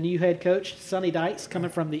 TCU with the new head coach, Sonny Dykes,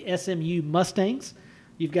 coming from the SMU Mustangs.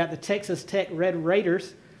 You've got the Texas Tech Red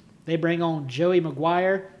Raiders. They bring on Joey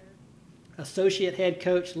McGuire, associate head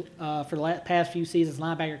coach for the past few seasons,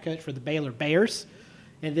 linebacker coach for the Baylor Bears.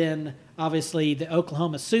 And then, obviously, the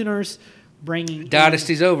Oklahoma Sooners bringing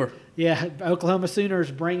Dynasty's over. Yeah, Oklahoma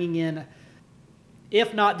Sooners bringing in,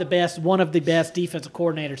 if not the best, one of the best defensive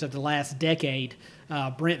coordinators of the last decade,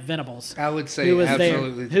 Brent Venables. I would say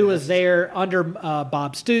who was there under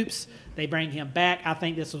Bob Stoops. They bring him back. I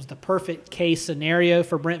think this was the perfect case scenario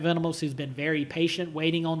for Brent Venables, who's been very patient,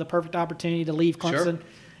 waiting on the perfect opportunity to leave Clemson,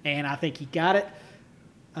 and I think he got it.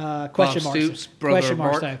 Question mark. Stoops, brother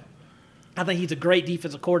Mark. So I think he's a great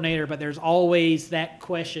defensive coordinator, but there's always that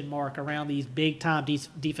question mark around these big-time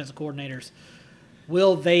defensive coordinators.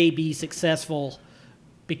 Will they be successful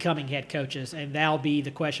becoming head coaches? And that'll be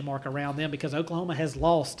the question mark around them, because Oklahoma has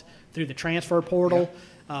lost through the transfer portal,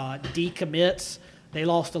 decommits. They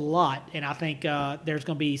lost a lot, and I think there's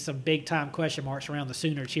going to be some big-time question marks around the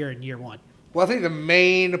Sooners here in year one. Well, I think the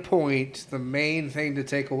main thing to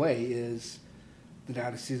take away is the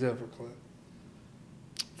dynasty's over, Clint.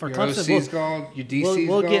 For your Clemson, OC's gone, your DC's gone.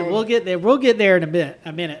 We'll get there. We'll get there in a minute. I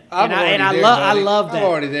love that. I'm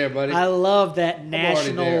already there, buddy. I love that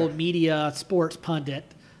national media sports pundit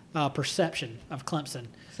perception of Clemson.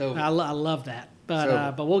 So I love that.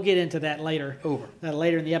 But we'll get into that later.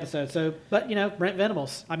 Later in the episode. So, but Brent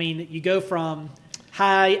Venables. I mean, you go from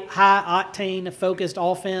high octane focused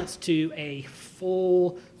offense to a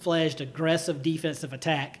full-fledged aggressive defensive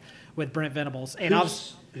attack with Brent Venables. And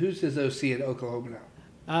who's his OC at Oklahoma now?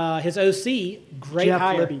 His OC, great Jeff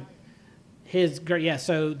hire. Libby.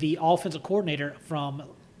 So the offensive coordinator from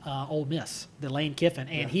Ole Miss, the Lane Kiffin,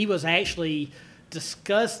 and he was actually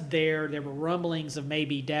discussed there. There were rumblings of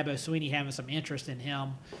maybe Dabo Swinney having some interest in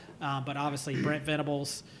him, but obviously Brent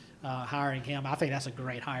Venables hiring him. I think that's a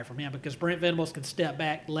great hire from him, because Brent Venables can step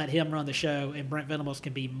back, let him run the show, and Brent Venables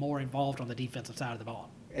can be more involved on the defensive side of the ball.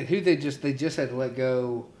 And who they just had to let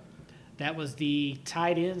go. That was the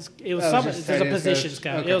tight ends. It was a positions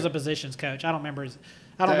coach. Okay. It was a positions coach. I don't remember his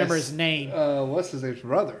name. What's his name's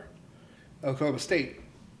brother? Oklahoma State.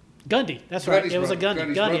 Gundy. That's right. It was a Gundy.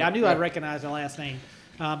 Gundy's Gundy. brother. I knew I'd recognize the last name.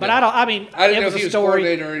 But I didn't know if he was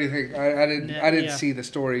coordinator or anything. I didn't see the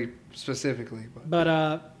story specifically.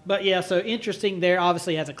 But yeah. So interesting there.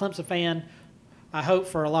 Obviously, as a Clemson fan, I hope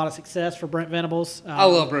for a lot of success for Brent Venables. I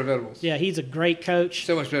love Brent Venables. Yeah, he's a great coach.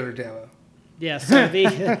 So much better than Dabo. Yeah, he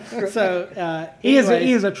is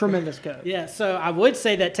a tremendous coach. Yeah, so I would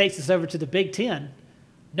say that takes us over to the Big Ten.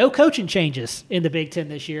 No coaching changes in the Big Ten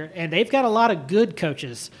this year, and they've got a lot of good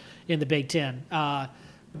coaches in the Big Ten.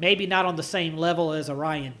 Maybe not on the same level as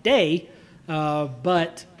Orion Day,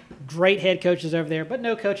 but great head coaches over there, but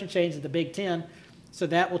no coaching change in the Big Ten. So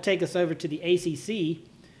that will take us over to the ACC,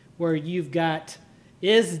 where you've got,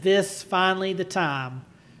 is this finally the time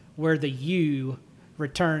where the U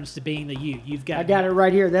returns to being the U? I got it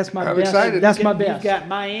right here. That's my I'm best. excited. That's my best. You've got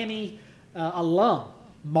Miami alum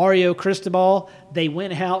Mario Cristobal. They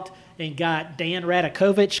went out and got Dan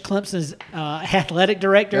Radakovich, Clemson's athletic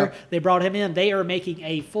director. Yep. They brought him in. They are making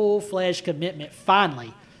a full-fledged commitment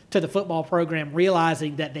finally to the football program,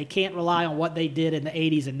 realizing that they can't rely on what they did in the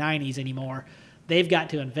 80s and 90s anymore. They've got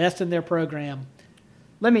to invest in their program.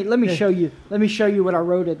 Let me show you. Let me show you what I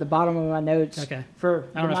wrote at the bottom of my notes. Okay. For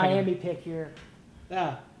the Miami pick here.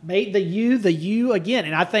 Made the U again,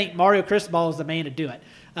 and I think Mario Cristobal is the man to do it.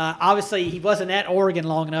 Obviously, he wasn't at Oregon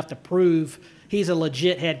long enough to prove he's a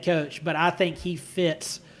legit head coach, but I think he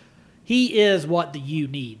fits. He is what the U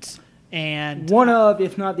needs. And one of,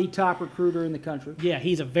 if not the top recruiter in the country. Yeah,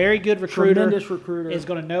 he's a very good recruiter. Tremendous recruiter. Is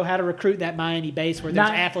going to know how to recruit that Miami base where there's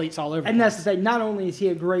athletes all over. And that's to say, not only is he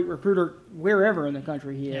a great recruiter wherever in the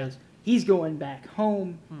country he is, he's going back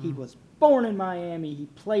home. Mm-hmm. He was born in Miami. He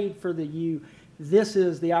played for the U. This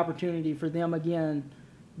is the opportunity for them again,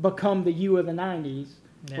 become the U of the 90s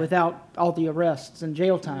without all the arrests and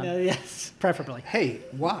jail time. Yes, preferably. Hey,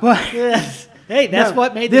 why? Yes. Hey, that's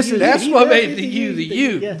what made the U. That's what made the U the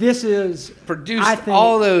U. This is produced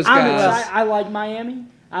all those guys. I like Miami.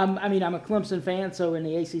 I'm a Clemson fan, so in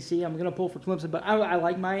the ACC, I'm going to pull for Clemson. But I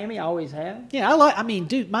like Miami. I always have. Yeah,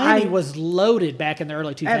 Miami was loaded back in the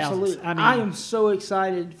early 2000s. Absolutely. I am so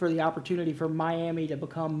excited for the opportunity for Miami to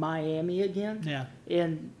become Miami again. Yeah.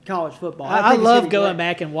 In college football. I love going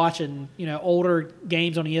back and watching, older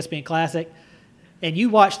games on ESPN Classic. And you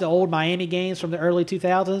watch the old Miami games from the early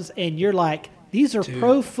 2000s, and you're like, these are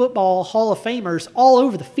Pro Football Hall of Famers all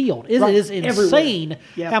over the field. It is insane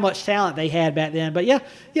how much talent they had back then. But I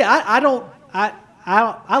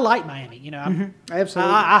like Miami.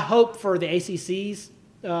 Absolutely. I hope for the ACC's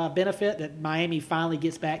benefit that Miami finally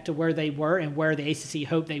gets back to where they were and where the ACC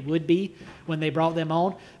hoped they would be when they brought them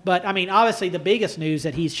on. But obviously the biggest news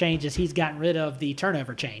that he's changed is he's gotten rid of the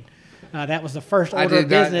turnover chain. That was the first order of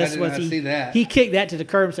business. He kicked that to the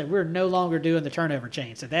curb and said, we're no longer doing the turnover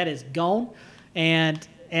chain. So that is gone. And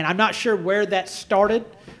I'm not sure where that started,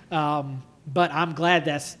 but I'm glad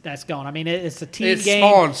that's gone. It's a team game. It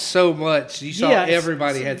spawned so much. You saw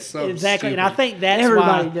everybody had something exactly, stupid. and I think that's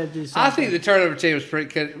everybody why. did do something. I think the turnover chain was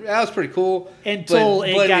pretty cool Until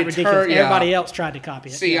it got ridiculous. Everybody else tried to copy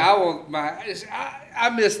it. See, I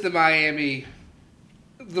miss the Miami.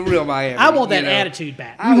 The real Miami. I want that attitude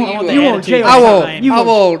back. I want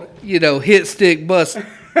hit stick bust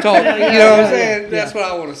talk. You know what I'm saying? That's what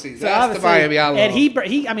I want to see. So that's the Miami I love. And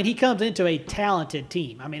he comes into a talented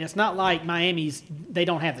team. It's not like they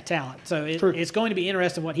don't have the talent. So it's going to be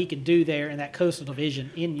interesting what he can do there in that Coastal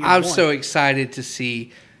Division in year I'm one. so excited to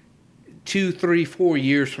see 2, 3, 4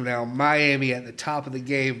 years from now, Miami at the top of the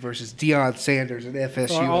game versus Deion Sanders and FSU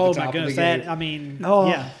at the top of the game.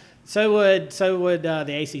 Yeah. So would the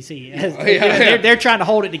ACC. They're trying to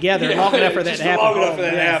hold it together long enough for that to happen. Long enough for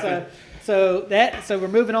that to happen. So we're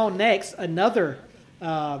moving on next. Another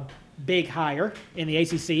big hire in the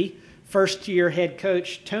ACC. First-year head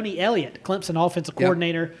coach Tony Elliott, Clemson offensive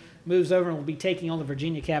coordinator, moves over and will be taking on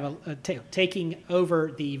the taking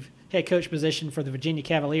over the head coach position for the Virginia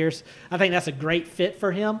Cavaliers. I think that's a great fit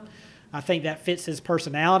for him. I think that fits his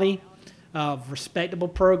personality. Respectable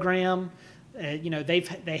program.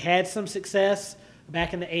 They had some success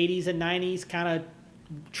back in the 80s and 90s, kind of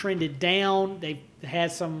trended down. They've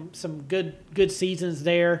had some good seasons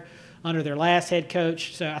there under their last head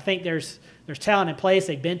coach. So I think there's talent in place.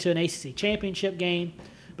 They've been to an ACC championship game,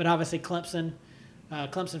 but obviously Clemson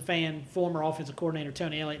fan, former offensive coordinator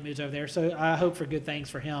Tony Elliott moves over there. So I hope for good things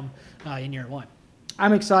for him in year one.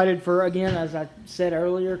 I'm excited for, again, as I said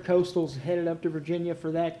earlier, Coastal's headed up to Virginia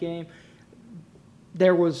for that game.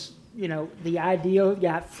 There was, the idea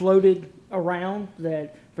got floated around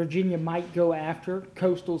that Virginia might go after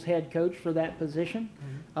Coastal's head coach for that position.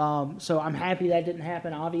 Mm-hmm. So I'm happy that didn't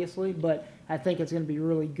happen, obviously, but I think it's going to be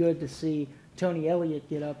really good to see Tony Elliott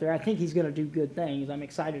get up there. I think he's going to do good things. I'm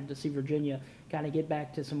excited to see Virginia kind of get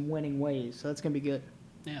back to some winning ways. So that's going to be good.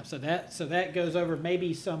 Yeah, so that goes over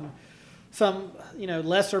maybe some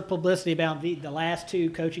lesser publicity about the last two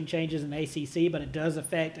coaching changes in the ACC, but it does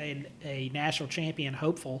affect a national champion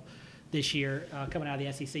hopeful this year coming out of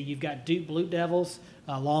the SEC. You've got Duke Blue Devils,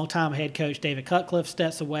 longtime head coach David Cutcliffe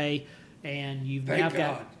steps away, and you've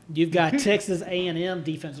got Texas A&M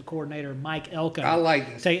defensive coordinator Mike Elko. I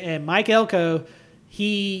like this. And Mike Elko,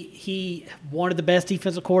 he one of the best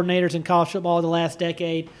defensive coordinators in college football the last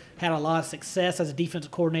decade. Had a lot of success as a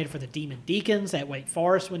defensive coordinator for the Demon Deacons at Wake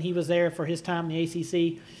Forest when he was there for his time in the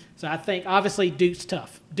ACC. So I think, obviously, Duke's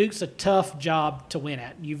tough. Duke's a tough job to win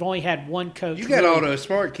at. You've only had one coach. You got all those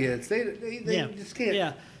smart kids. They just can't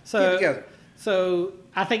get together. So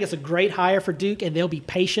I think it's a great hire for Duke, and they'll be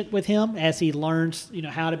patient with him as he learns,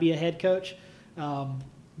 how to be a head coach.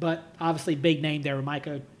 But obviously, big name there with Mike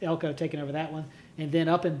Elko taking over that one. And then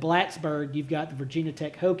up in Blacksburg, you've got the Virginia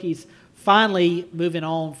Tech Hokies finally moving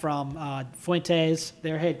on from Fuentes,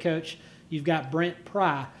 their head coach. You've got Brent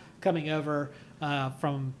Pry coming over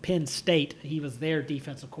from Penn State. He was their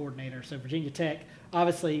defensive coordinator. So Virginia Tech,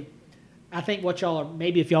 obviously, I think what y'all are,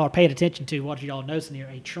 maybe if y'all are paying attention to, what y'all are noticing here,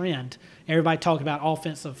 a trend. Everybody talking about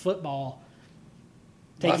offensive football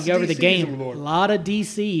taking over the game. A lot of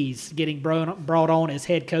DCs getting brought on as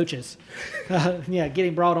head coaches.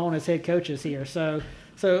 Getting brought on as head coaches here. So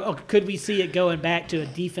could we see it going back to a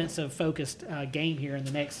defensive-focused game here in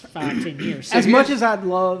the next 5-10 years? As much as I'd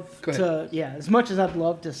love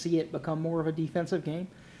to see it become more of a defensive game,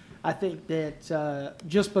 I think that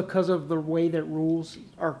just because of the way that rules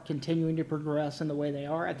are continuing to progress and the way they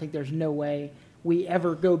are, I think there's no way we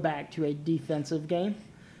ever go back to a defensive game.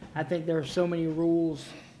 I think there are so many rules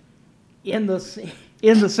in the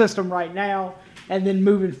system right now, and then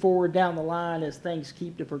moving forward down the line as things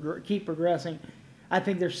keep progressing. I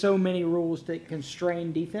think there's so many rules that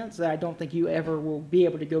constrain defense that I don't think you ever will be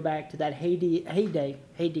able to go back to that heyday the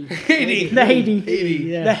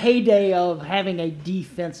heyday of having a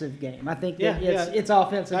defensive game. I think that it's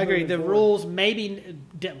offensive. I agree. The forward. rules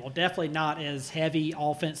definitely not as heavy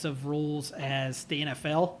offensive rules as the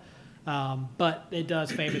NFL, but it does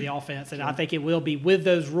favor the offense, and I think it will be with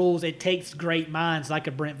those rules. It takes great minds like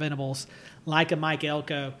a Brent Venables, like a Mike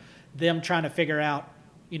Elko, them trying to figure out.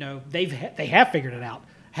 They have figured it out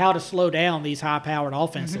how to slow down these high-powered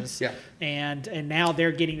offenses, and now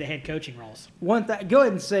they're getting the head coaching roles. One thing, go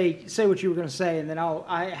ahead and say what you were going to say, and then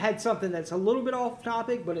I had something that's a little bit off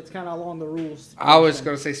topic, but it's kind of along the rules. I was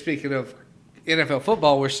going to say, speaking of NFL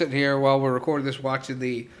football, we're sitting here while we're recording this, watching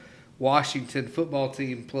the Washington football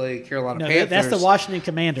team play Carolina Panthers. That's the Washington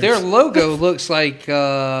Commanders. Their logo looks like one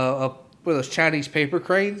of those Chinese paper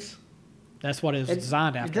cranes. That's what it was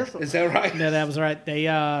designed after. Is that right? No, that was right.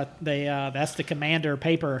 That's the Commander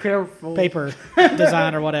paper Careful.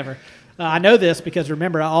 design or whatever. I know this because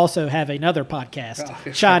remember I also have another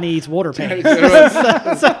podcast, Chinese Water Paint.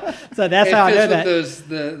 so that's how I know that.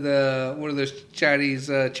 The one of those Chinese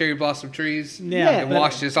cherry blossom trees. Yeah, and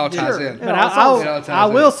Washington all ties in. But I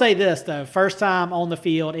will say this though: first time on the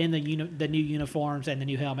field in the new uniforms and the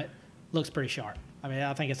new helmet looks pretty sharp. I mean,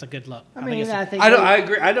 I think it's a good look. I agree.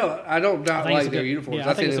 I don't like their uniforms.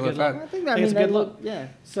 Yeah, I think it's a good look. I think they look. Yeah.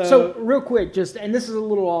 So real quick, and this is a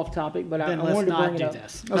little off topic, but I wanted to bring it up.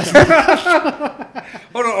 This. Okay.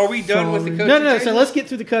 Hold on, are we done with the coaching? No. So let's get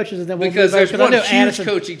through the coaches and then we'll because there's one huge Addison.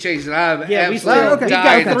 coaching change that I'm absolutely we've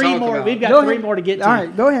got three more. About. We've got three more to get to. All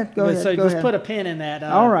right, go ahead. So just put a pin in that.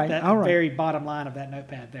 All right. Very bottom line of that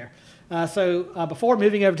notepad there. So before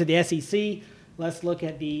moving over to the SEC, let's look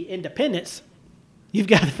at the independents. You've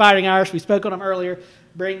got the Fighting Irish. We spoke on them earlier.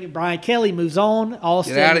 Brian Kelly moves on.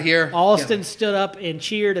 Austin, get out of here. Austin stood up and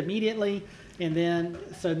cheered immediately. And then,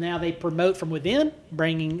 so now they promote from within,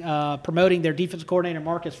 promoting their defensive coordinator,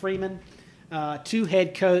 Marcus Freeman, to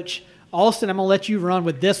head coach. Austin, I'm going to let you run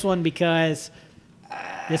with this one because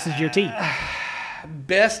this is your team.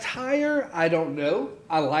 Best hire? I don't know.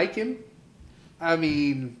 I like him. I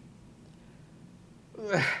mean,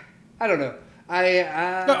 I don't know.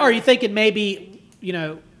 Are you thinking maybe,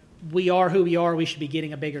 we are who we are, we should be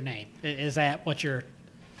getting a bigger name? Is that what you're...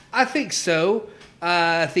 I think so.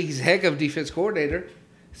 I think he's a heck of a defense coordinator.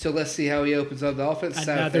 So let's see how he opens up the offense side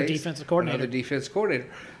of things. Another defensive coordinator.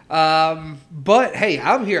 But, hey,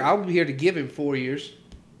 I'm here to give him 4 years.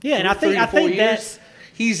 Yeah, and I think that's...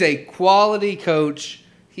 He's a quality coach.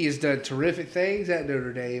 He has done terrific things at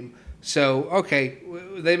Notre Dame. So, okay,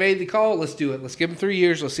 they made the call. Let's do it. Let's give him 3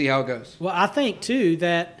 years. Let's see how it goes. Well, I think, too,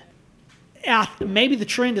 that maybe the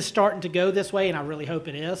trend is starting to go this way, and I really hope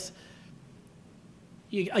it is.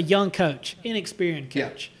 A young coach, inexperienced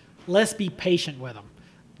coach. Yeah. Let's be patient with him.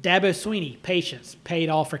 Dabo Swinney, patience, paid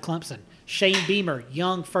off for Clemson. Shane Beamer,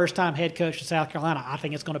 young first-time head coach of South Carolina. I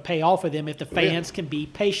think it's going to pay off for them if the fans can be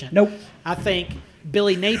patient. Nope. I think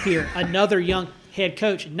Billy Napier, another young head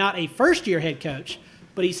coach, not a first-year head coach,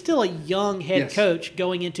 but he's still a young head coach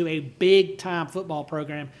going into a big-time football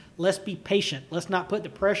program. Let's be patient. Let's not put the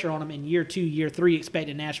pressure on him in year 2, year 3,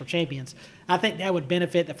 expecting national champions. I think that would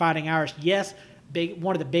benefit the Fighting Irish. Yes,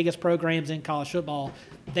 one of the biggest programs in college football.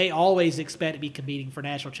 They always expect to be competing for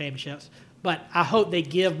national championships. But I hope they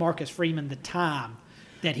give Marcus Freeman the time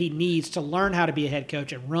that he needs to learn how to be a head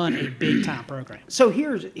coach and run a big-time program. So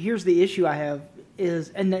here's the issue I have is,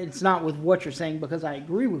 and it's not with what you're saying because I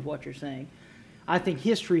agree with what you're saying. I think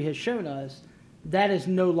history has shown us that is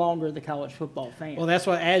no longer the college football fan. Well, that's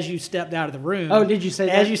why as you stepped out of the room. Oh, did you say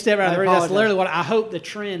that? As you stepped out of the room, that's literally what I hope the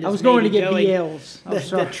trend is. I was going to get BLs.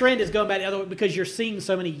 The trend is going back the other way because you're seeing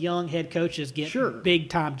so many young head coaches get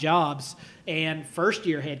big-time jobs and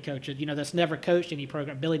first-year head coaches, that's never coached any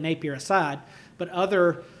program, Billy Napier aside. But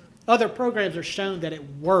other programs are shown that it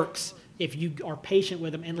works if you are patient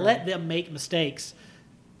with them and let them make mistakes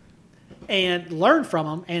and learn from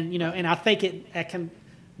them. And I think it can,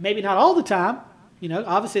 maybe not all the time,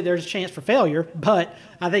 obviously there's a chance for failure, but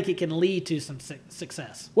I think it can lead to some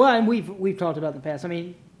success. Well, and we've talked about in the past. I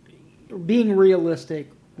mean, being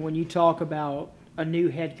realistic when you talk about a new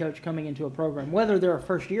head coach coming into a program, whether they're a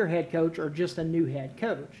first-year head coach or just a new head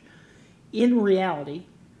coach, in reality,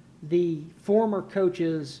 the former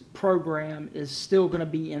coach's program is still going to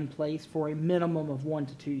be in place for a minimum of 1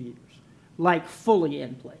 to 2 years, like fully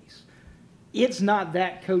in place. It's not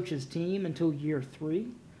that coach's team until year 3.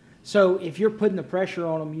 So if you're putting the pressure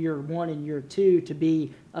on them year 1 and year 2 to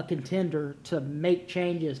be a contender, to make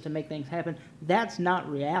changes, to make things happen, that's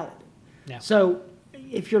not reality. Yeah. So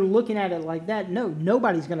if you're looking at it like that,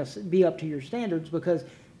 nobody's going to be up to your standards because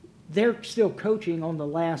they're still coaching on the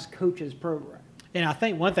last coach's program. And I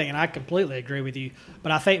think one thing, and I completely agree with you,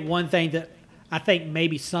 but I think one thing that I think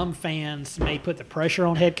maybe some fans may put the pressure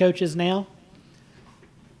on head coaches now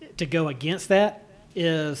to go against that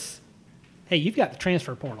is, hey, you've got the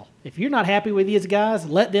transfer portal. If you're not happy with these guys,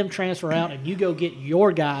 let them transfer out and you go get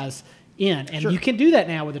your guys in. And you can do that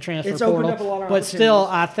now with the transfer portal. Opened up a lot of but still,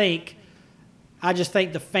 I just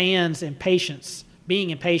think the fans' being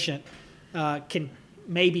impatient, can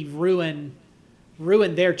maybe ruin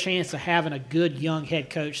their chance of having a good young head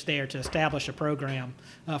coach there to establish a program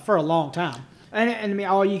for a long time. And I mean,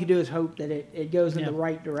 all you can do is hope that it goes in the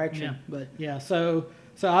right direction. But so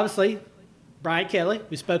obviously, Brian Kelly,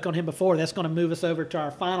 we spoke on him before. That's going to move us over to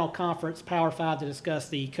our final conference, Power 5, to discuss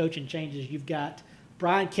the coaching changes. You've got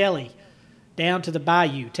Brian Kelly down to the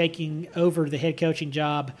Bayou, taking over the head coaching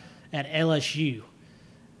job at LSU.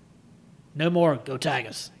 No more Go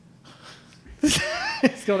Tigers.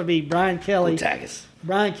 It's going to be Brian Kelly. Go Tigers.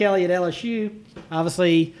 Brian Kelly at LSU.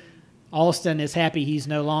 Obviously, Austin is happy he's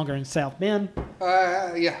no longer in South Bend.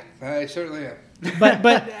 Yeah, I certainly am.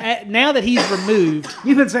 But now that he's removed,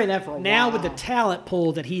 You've been saying that for a while. now with the talent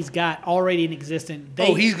pool that he's got already in existence,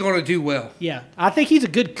 He's going to do well. Yeah, I think he's a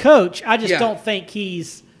good coach. I just don't think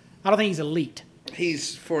he's elite.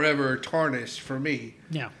 He's forever tarnished for me.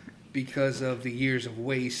 Yeah, because of the years of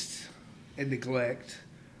waste and neglect.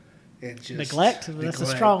 And just neglect? That's a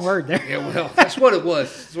strong word there. Yeah, well, that's what it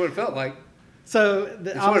was. That's what it felt like. So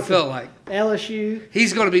that's what it felt like. LSU.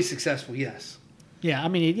 He's going to be successful, yes. Yeah, I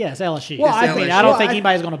mean, it's LSU. Well, I don't think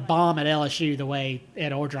anybody's going to bomb at LSU the way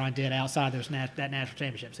Ed Orgeron did outside that national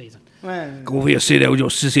championship season. Go over here and sit there with your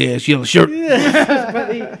sissy ass yellow shirt.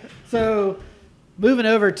 So moving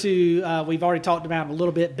over to, we've already talked about him a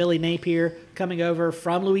little bit, Billy Napier coming over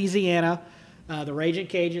from Louisiana, the Raging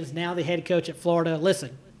Cajuns, now the head coach at Florida.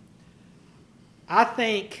 Listen, I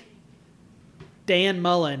think Dan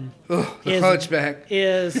Mullen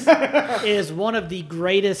is one of the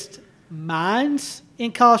greatest minds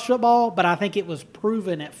in college football, but I think it was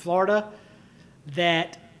proven at Florida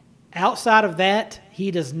that outside of that,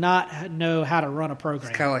 he does not know how to run a program.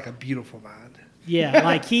 It's kind of like a beautiful mind. Yeah,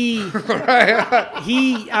 like he,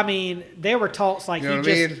 I mean, there were talks like he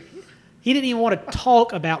didn't even want to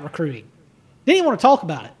talk about recruiting. Didn't even want to talk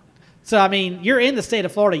about it. So, I mean, you're in the state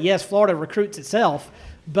of Florida. Yes, Florida recruits itself,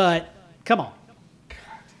 but come on.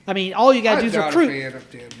 I mean, all you got to do is recruit.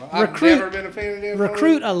 I've never been a fan of Dan.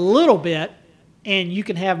 Recruit a little bit, and you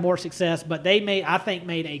can have more success. But I think,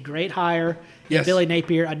 made a great hire in Billy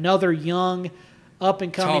Napier, another young,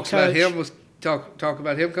 up-and-coming coach. Talk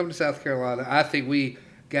about him coming to South Carolina. I think we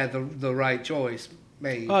got the right choice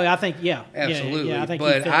made. Oh, I think, absolutely. Yeah,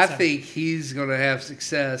 I think he's going to have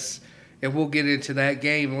success, and we'll get into that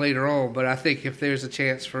game later on. But I think if there's a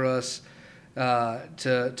chance for us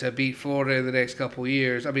to beat Florida in the next couple of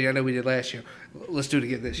years, I mean, I know we did last year. Let's do it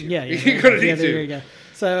again this year. Yeah, you're going to need to. There you go.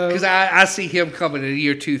 So, because I see him coming in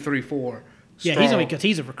year 2, 3, 4. Yeah, he's going to because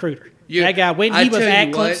he's a recruiter. That guy, when he was at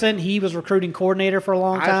Clemson, he was recruiting coordinator for a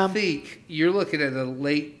long time. I think you're looking at the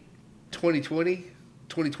late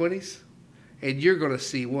 2020s, and you're going to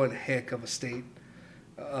see one heck of a state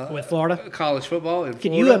with Florida college football. In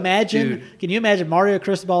Can Florida. you imagine Mario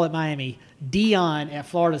Cristobal at Miami, Dion at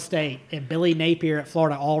Florida State, and Billy Napier at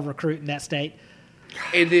Florida all recruiting that state?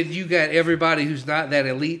 And then you got everybody who's not that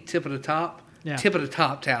elite tip of the top. Yeah. Tip of the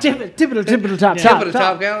top talent. Tip of the top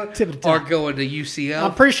talent are going to UCL.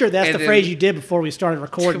 I'm pretty sure that's the phrase you did before we started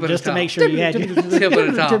recording, just to make sure you had tip of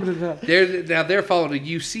the top. They're following a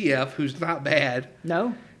UCF who's not bad.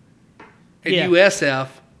 No. And USF.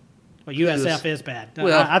 Well, USF is bad.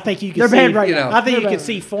 Well, I think you can they're see. Bad right now. I think you can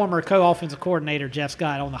see former co-offensive coordinator Jeff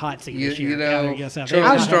Scott on the hot seat this year. You know,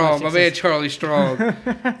 Charlie Strong, my man Charlie Strong,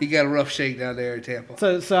 he got a rough shake down there in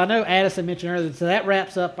Tampa. So I know Addison mentioned earlier. So that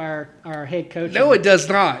wraps up our head coach. No, it does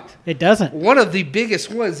not. It doesn't. One of the biggest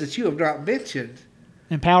ones that you have not mentioned.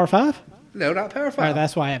 In Power 5? No, not Power 5. Right,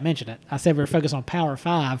 that's why I mentioned it. I said we were focused on Power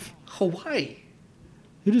 5. Hawaii.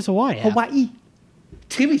 Who does Hawaii have? Hawaii.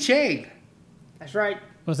 Timmy Chang. That's right.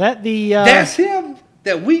 Was that the... That's him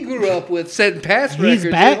that we grew up with setting pass records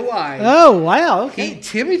in Hawaii. Oh, wow. Okay.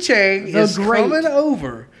 Timmy Chang is coming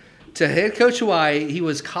over to head coach Hawaii. He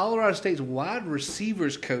was Colorado State's wide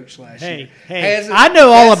receivers coach last year. Hey, I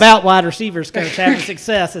know all about wide receivers coach having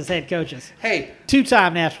success as head coaches. Hey.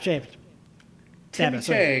 2-time national champion. Timmy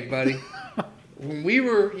Chang, buddy. When we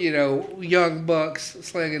were, young bucks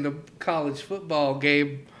slanging the college football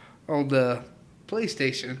game on the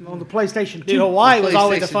PlayStation. On the PlayStation 2. Dude, Hawaii was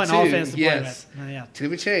always a fun offense to play with. Yeah.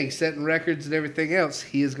 Timmy Chang setting records and everything else.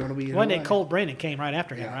 He is going to be in Wasn't it Colt Brennan came right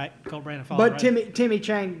after him, right? Colt Brennan followed. But Timmy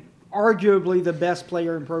Chang arguably the best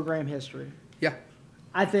player in program history. Yeah.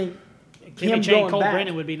 I think Timmy him Jane going Cole back,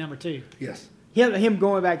 Brennan would be number 2. Yes. him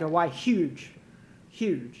going back to Hawaii, huge.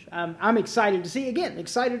 I'm excited to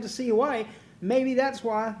see Hawaii. Maybe that's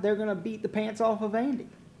why they're going to beat the pants off of Andy.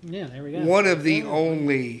 Yeah, there we go. One of the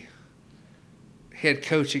only head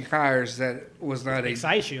coaching hires that was not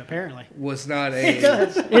Excites you, apparently. was not a It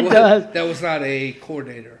does. It does. That was not a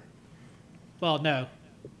coordinator. Well, no.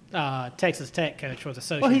 Texas Tech coach was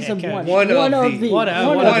associate Well, he's head coach. One of the. One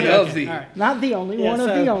of the. All right. Not the only. Yeah, One of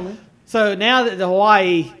the only. So now that the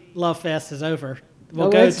Hawaii Love Fest is over,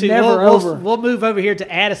 It's never over. We'll move over here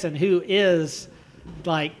to Addison, who is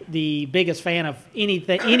like the biggest fan of any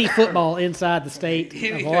football inside the state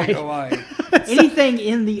of Hawaii. Hawaii. Anything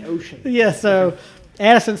in the ocean. Yeah, so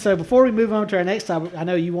Addison, so before we move on to our next topic, I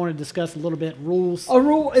know you want to discuss a little bit rules. A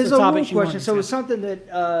rule is a rule topics you wanna question. So it's discuss. something that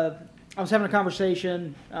I was having a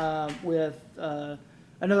conversation with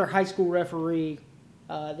another high school referee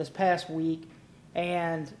this past week,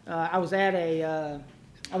 and I was at a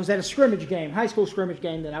scrimmage game, high school scrimmage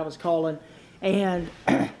game that I was calling, and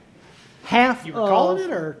half You were calling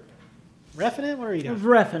it or reffing it? What are you doing?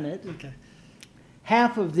 reffing it. Okay.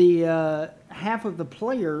 Half of the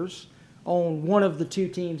players on one of the two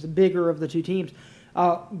teams, the bigger of the two teams,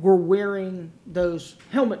 were wearing those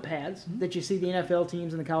helmet pads that you see the NFL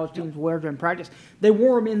teams and the college teams wear during practice. They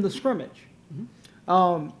wore them in the scrimmage,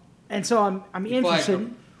 and so I'm interested.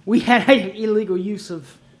 them. We had illegal use of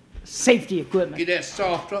safety equipment. Get that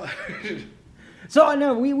soft. So I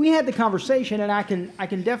know we had the conversation, and I can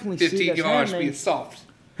definitely see 15 this yards happening. being soft.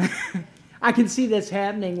 I can see this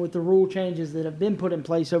happening with the rule changes that have been put in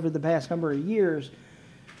place over the past number of years,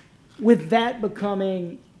 with that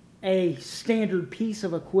becoming a standard piece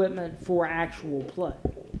of equipment for actual play.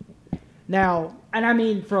 Now, and I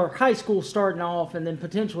mean for high school starting off and then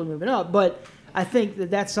potentially moving up, but I think that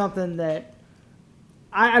that's something that,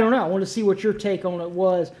 I don't know, I want to see what your take on it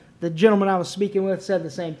was. The gentleman I was speaking with said the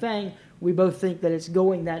same thing. We both think that it's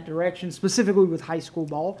going that direction, specifically with high school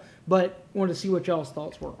ball, but wanted to see what y'all's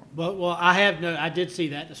thoughts were. Well, I did see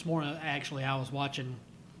that this morning. Actually, I was watching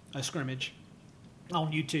a scrimmage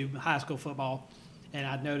on YouTube, high school football, and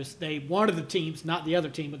I noticed one of the teams, not the other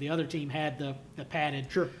team, but the other team had the padded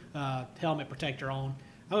helmet protector on.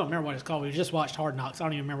 I don't remember what it's called. We just watched Hard Knocks. I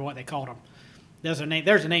don't even remember what they called them. There's a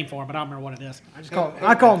name for them, but I don't remember what it is.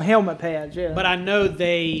 I call them helmet pads, yeah. But I know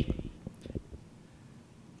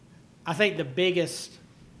I think the biggest,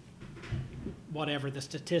 whatever the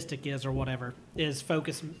statistic is or whatever, is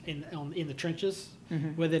focus in the trenches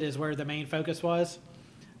with it is where the main focus was.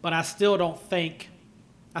 But I still don't think,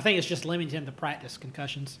 I think it's just limiting to practice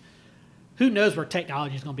concussions. Who knows where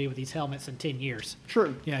technology is going to be with these helmets in 10 years?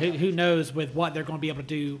 True. Yeah, who knows with what they're going to be able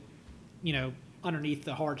to do, underneath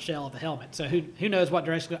the hard shell of the helmet. So who knows what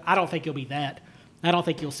direction. I don't think it'll be that. I don't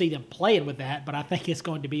think you'll see them playing with that, but I think it's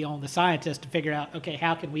going to be on the scientists to figure out, okay,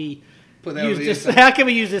 how can we use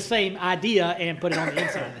this same idea and put it on the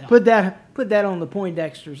inside of the helmet? Put that on the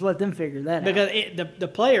Poindexters. Let them figure that out. Because the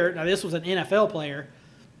player, now this was an NFL player,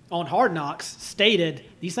 on Hard Knocks stated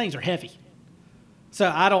these things are heavy.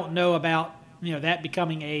 So I don't know about that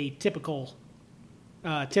becoming a typical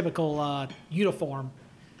uniform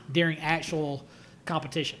during actual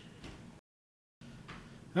competition.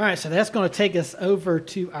 All right, so that's going to take us over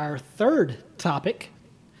to our third topic.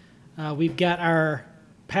 We've got our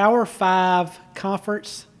Power 5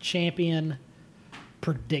 Conference Champion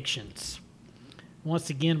predictions. Once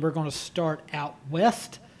again, we're going to start out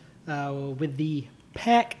west with the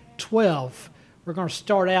Pac-12. We're going to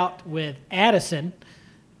start out with Addison.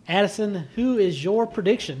 Addison, who is your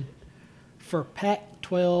prediction for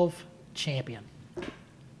Pac-12 champion?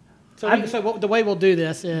 So the way we'll do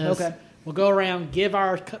this is we'll go around, give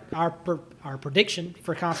our prediction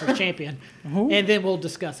for conference champion, and then we'll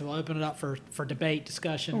discuss it. We'll open it up for debate,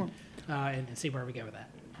 discussion, and see where we go with that.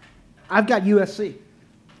 I've got USC.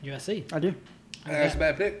 USC. I do. That's a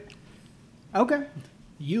bad pick. Okay.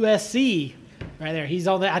 USC, right there. He's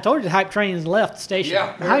on that. I told you the hype train's left the station.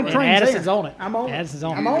 Yeah. The hype And train's Addison's there. on it. I'm on it. Addison's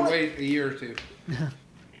on I'm it. on it. Wait a year or two.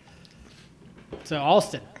 So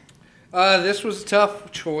Austin. This was a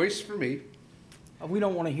tough choice for me. We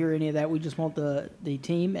don't want to hear any of that. We just want the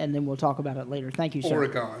team, and then we'll talk about it later. Thank you, sir.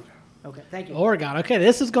 Oregon. Okay, thank you. Oregon. Okay,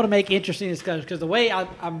 this is going to make interesting discussion because the way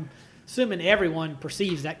I'm assuming everyone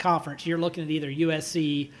perceives that conference, you're looking at either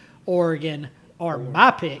USC, Oregon, or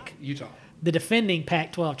my pick, Utah. the defending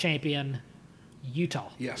Pac-12 champion, Utah.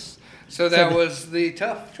 Yes. So that was the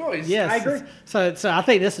tough choice. Yes, I agree. So I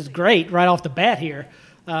think this is great right off the bat here.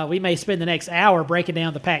 We may spend the next hour breaking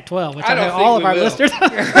down the Pac-12, which I know all of our listeners.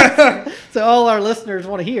 So all our listeners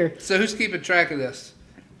want to hear. So who's keeping track of this?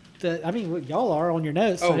 y'all are on your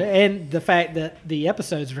notes, and the fact that the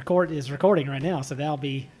episode is recording right now, so that'll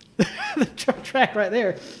be the track right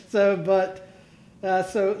there. So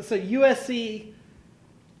USC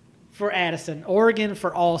for Addison, Oregon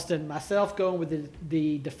for Austin, myself going with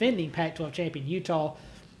the defending Pac-12 champion Utah.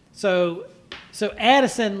 So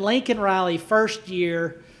Addison, Lincoln Riley, first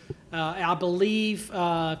year, I believe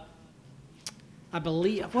what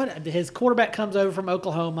his quarterback comes over from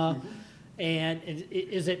Oklahoma. Mm-hmm. And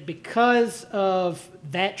is it because of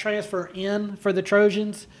that transfer in for the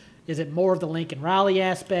Trojans? Is it more of the Lincoln Riley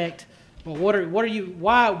aspect? Well, why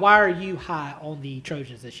are you high on the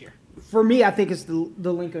Trojans this year? For me, I think it's the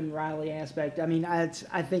Lincoln Riley aspect. I mean, I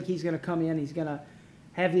think he's going to come in. He's going to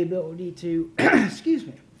have the ability to excuse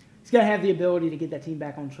me. He's going to have the ability to get that team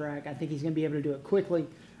back on track. I think he's going to be able to do it quickly.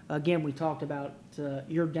 Again, we talked about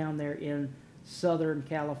you're down there in Southern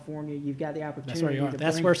California. You've got the opportunity. That's where you are.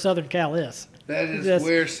 That's where Southern Cal is. That is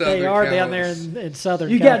where Southern Cal is. They are down there in Southern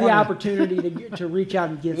California. You got the opportunity to reach out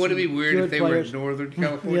and get. Wouldn't it be weird if they players. were in Northern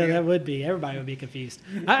California? Yeah, that would be. Everybody would be confused.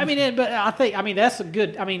 But I think that's a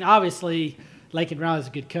good. I mean, obviously, Lincoln Riley's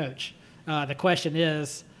a good coach. The question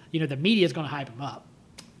is, the media is going to hype him up.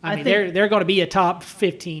 I mean, they're going to be a top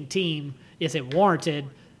 15 team. Is it warranted?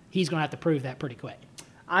 He's going to have to prove that pretty quick.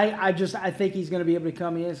 I think he's going to be able to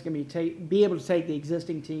come in. It's going to be able to take the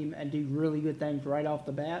existing team and do really good things right off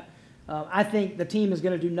the bat. I think the team is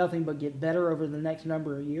going to do nothing but get better over the next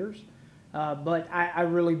number of years. But I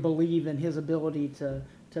really believe in his ability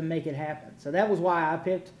to make it happen. So that was why I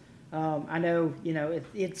picked. I know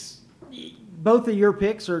it's both of your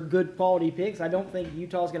picks are good quality picks. I don't think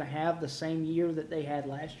Utah's going to have the same year that they had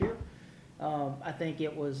last year. I think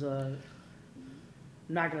it was.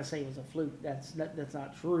 I'm not going to say it was a fluke. That's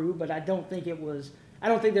not true. But I don't think it was. I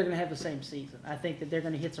don't think they're going to have the same season. I think that they're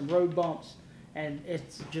going to hit some road bumps, and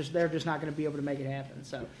they're just not going to be able to make it happen.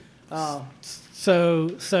 So I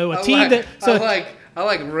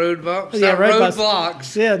like road bumps. Yeah, road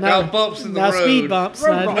blocks. Yeah, not bumps in the road. Speed bumps.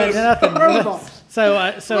 Road bumps. Nothing. Road bumps. So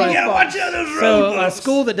you gotta watch out those road bumps. A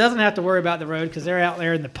school that doesn't have to worry about the road because they're out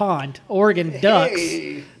there in the pond. Oregon Ducks.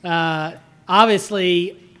 Hey.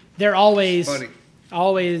 Obviously, they're always. Funny.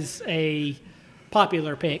 Always a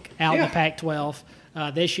popular pick out in the Pac-12.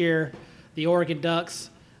 This year, the Oregon Ducks,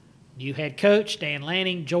 new head coach, Dan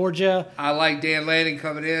Lanning, Georgia. I like Dan Lanning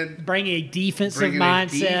coming in. Bringing a defensive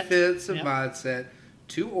mindset. Mindset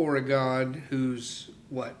to Oregon, who's,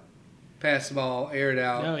 pass the ball, air it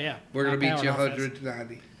out. Oh, yeah. We're going to beat you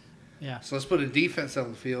 100-90. Yeah. So let's put a defense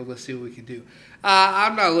on the field. Let's see what we can do.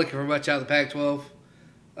 I'm not looking for much out of the Pac-12.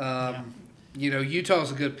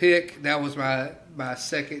 Utah's a good pick. That was my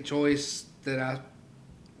second choice that I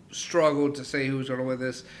struggled to say who was going to win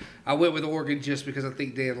this. I went with Oregon just because I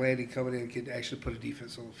think Dan Lanning coming in could actually put a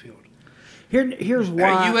defense on the field. Here's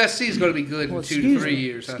why USC is going to be good in 2 to 3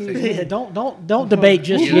 years. I think. Yeah, don't debate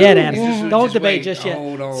just yet, Adam. Don't debate just yet.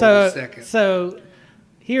 Hold on a second. So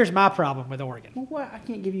here's my problem with Oregon. Well, I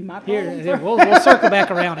can't give you my problem. We'll circle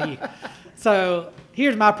back around to you. So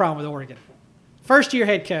here's my problem with Oregon. First year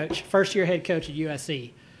head coach at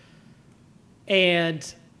USC.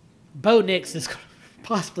 And Bo Nix is going to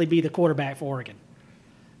possibly be the quarterback for Oregon.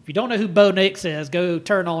 If you don't know who Bo Nix is, go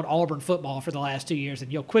turn on Auburn football for the last 2 years,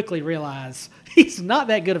 and you'll quickly realize he's not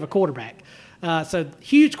that good of a quarterback. So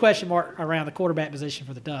huge question mark around the quarterback position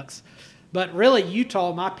for the Ducks. But really,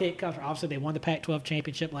 Utah, my pick, obviously they won the Pac-12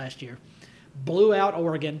 championship last year, blew out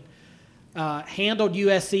Oregon, handled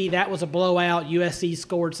USC. That was a blowout. USC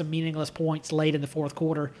scored some meaningless points late in the fourth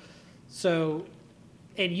quarter. So,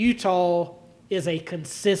 and Utah is a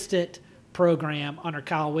consistent program under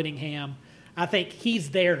Kyle Whittingham. I think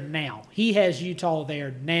he's there now. He has Utah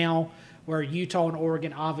there now, where Utah and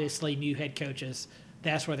Oregon obviously new head coaches.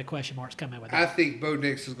 That's where the question marks come in with that. I think Bo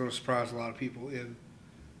Nix is going to surprise a lot of people in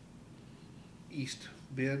East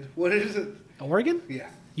Bend. What is it? Oregon? Yeah.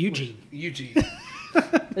 Eugene.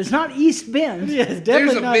 It's not East Bend. Yeah, it's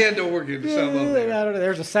There's definitely a Bend, Oregon, some of there. I don't know.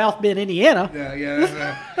 There's a South Bend, Indiana.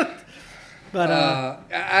 Yeah. But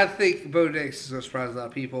I think Bo Nix is going to surprise a lot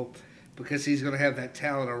of people because he's going to have that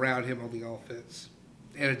talent around him on the offense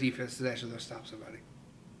and a defense that actually going to stop somebody.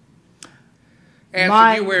 And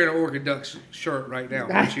you're wearing an Oregon Ducks shirt right now,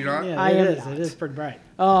 aren't you not? Yeah, it is pretty bright.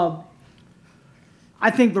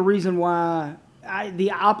 I think the reason why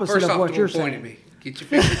the opposite First of off, what don't you're point saying. at me. Get your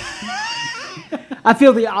finger. I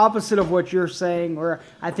feel the opposite of what you're saying, where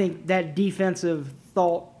I think that defensive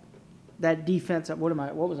thought, what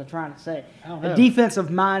was I trying to say? I don't know. A defensive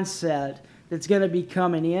mindset that's going to be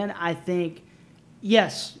coming in, I think,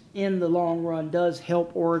 yes, in the long run does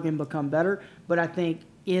help Oregon become better, but I think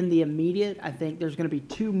in the immediate, I think there's going to be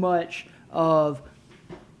too much of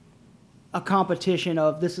a competition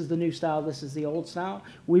of this is the new style, this is the old style.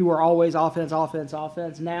 We were always offense, offense,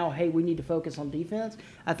 offense. Now, hey, we need to focus on defense.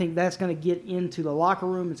 I think that's going to get into the locker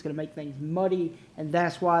room. It's going to make things muddy, and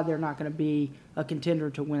that's why they're not going to be a contender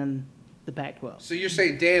to win the Pac-12. So you're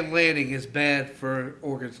saying Dan Lanning is bad for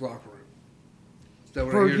Oregon's locker room? Is that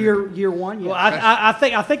what For I hear? year one, yeah. Well, I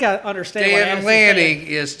think I understand. what Dan Addison's Lanning saying.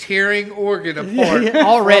 is tearing Oregon apart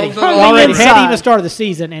already from the locker already room. heading the start of the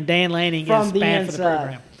season, and Dan Lanning From is the bad for the inside.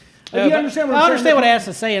 program. If you But understand what I I'm saying, understand what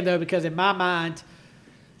Addison's saying though, because in my mind,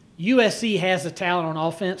 USC has the talent on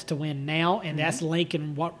offense to win now, and that's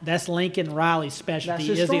Lincoln. That's Lincoln Riley's specialty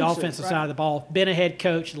That's his is the strong suit, offensive right. side of the ball. Been a head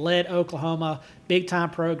coach, led Oklahoma big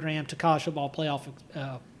time program to college football playoff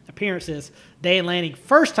appearances. Dan Lanning,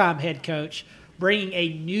 first time head coach, bringing a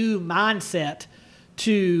new mindset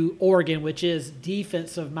to Oregon, which is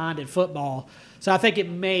defensive minded football. So I think it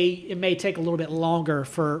may take a little bit longer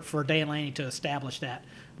for Dan Lanning to establish that.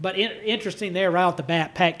 But interesting there right off the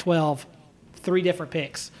bat, Pac-12, 3 different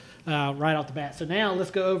picks right off the bat. So now let's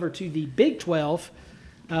go over to the Big 12.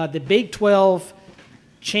 The Big 12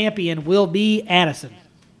 champion will be Addison.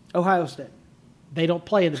 Ohio State. They don't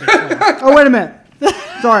play in the Big 12. Oh, wait a minute.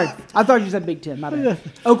 Sorry. I thought you said Big Ten. My bad.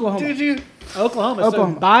 Oklahoma. Did you? Oklahoma. So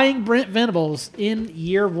buying Brent Venables in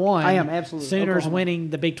year 1. I am, absolutely. Sooners Oklahoma. winning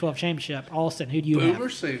the Big 12 championship. Austin, who do you have? Boomer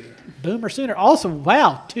Sooner. Boomer Sooner. Also,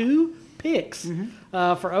 wow, 2 picks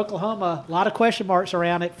for Oklahoma. A lot of question marks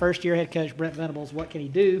around it. First-year head coach Brent Venables. What can he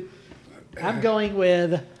do? I'm going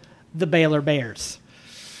with the Baylor Bears.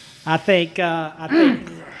 I think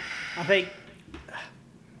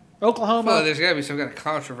Oklahoma. Oh, there's got to be some kind of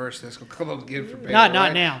controversy that's going to come up again for Baylor. Not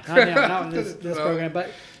right? now. Not in this program.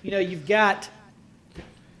 But you've got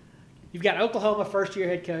Oklahoma first-year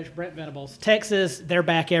head coach Brent Venables. Texas, they're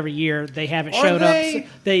back every year. They haven't shown up.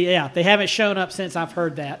 They haven't shown up since I've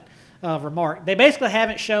heard that remark. They basically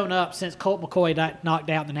haven't shown up since Colt McCoy knocked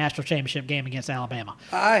out in the national championship game against Alabama.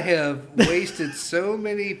 I have wasted so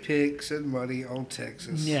many picks and money on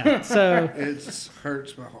Texas. Yeah, so It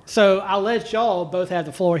hurts my heart. So I'll let y'all both have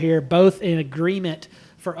the floor here, both in agreement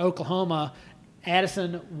for Oklahoma.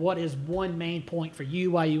 Addison, what is one main point for you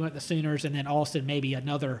why you went the Sooners, and then Austin, maybe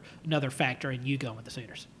another factor in you going with the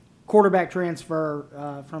Sooners? Quarterback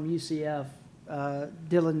transfer from UCF,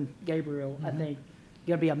 Dylan Gabriel, I think,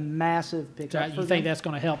 going to be a massive pickup. So you think that's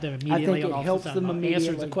going to help them immediately? I think it helps them immediately.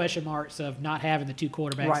 Answers the question marks of not having the 2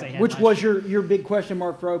 quarterbacks they Right, had. which last was year. your big question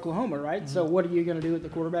mark for Oklahoma, right? So what are you going to do at the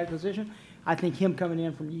quarterback position? I think him coming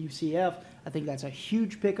in from UCF, I think that's a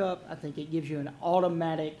huge pickup. I think it gives you an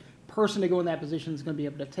automatic person to go in that position is going to be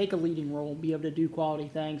able to take a leading role, be able to do quality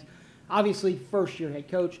things. Obviously, first-year head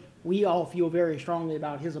coach, we all feel very strongly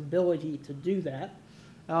about his ability to do that.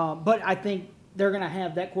 But I think they're going to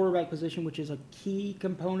have that quarterback position, which is a key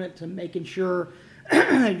component to making sure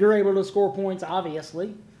you're able to score points,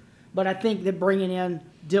 obviously. But I think that bringing in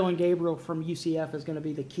Dylan Gabriel from UCF is going to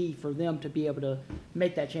be the key for them to be able to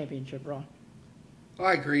make that championship run.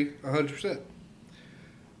 I agree 100%.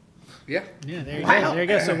 Yeah. Yeah, there you go. There you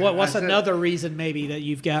go. So what's That's it. another reason maybe that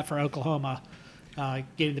you've got for Oklahoma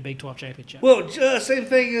getting the Big 12 championship? Well, same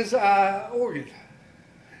thing as Oregon.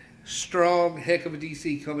 Strong, heck of a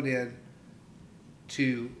DC coming in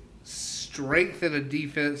to strengthen a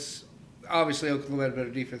defense. Obviously, Oklahoma had a better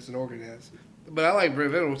defense than Oregon has. But I like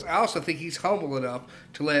Brent Venables. I also think he's humble enough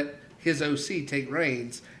to let his OC take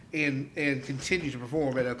reins and continue to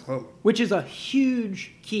perform at Oklahoma. Which is a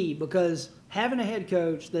huge key because having a head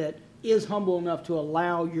coach that is humble enough to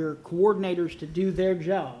allow your coordinators to do their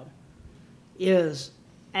job is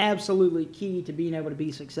absolutely key to being able to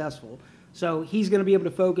be successful. So he's going to be able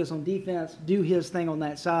to focus on defense, do his thing on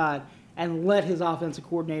that side, and let his offensive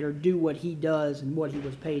coordinator do what he does and what he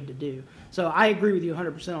was paid to do. So I agree with you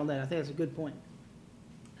 100% on that. I think that's a good point.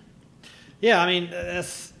 Yeah, I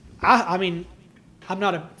mean, I'm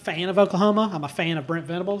not a fan of Oklahoma. I'm a fan of Brent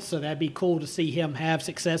Venables, so that'd be cool to see him have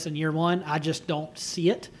success in year 1. I just don't see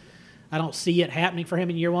it. I don't see it happening for him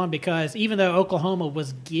in year 1 because even though Oklahoma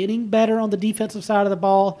was getting better on the defensive side of the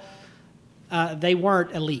ball, they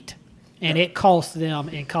weren't elite, and it cost them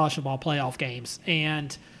in college football playoff games.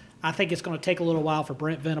 And I think it's going to take a little while for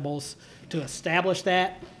Brent Venables to establish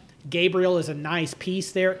that. Gabriel is a nice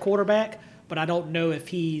piece there at quarterback, but I don't know if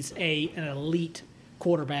he's an elite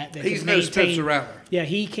quarterback that He's can no maintain. Spencer Rattler. Yeah,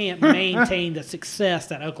 he can't maintain the success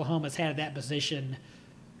that Oklahoma's had at that position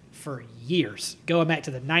for years, going back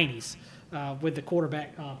to the 90s with the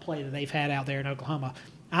quarterback play that they've had out there in Oklahoma.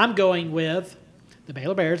 I'm going with the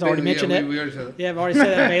Baylor Bears. I already mentioned it. We already said it. Yeah, I've already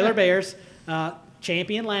said that. Baylor Bears,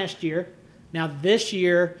 champion last year. Now this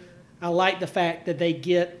year, I like the fact that they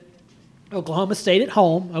get Oklahoma State at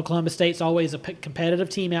home. Oklahoma State's always a competitive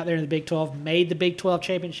team out there in the Big 12. Made the Big 12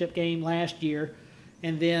 championship game last year.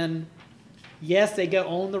 And then, yes, they go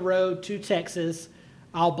on the road to Texas.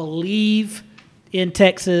 I'll believe in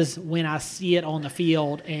Texas when I see it on the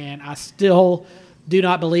field, and I still do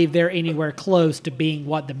not believe they're anywhere close to being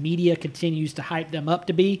what the media continues to hype them up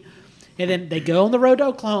to be. And then they go on the road to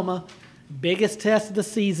Oklahoma, biggest test of the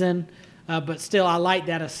season, but still I like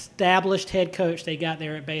that established head coach they got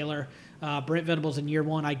there at Baylor. Brent Venables in year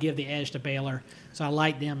one, I give the edge to Baylor. So I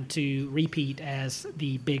like them to repeat as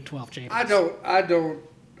the Big 12 champions.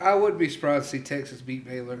 I wouldn't be surprised to see Texas beat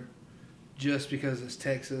Baylor just because it's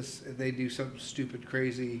Texas and they do something stupid,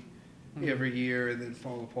 crazy every year and then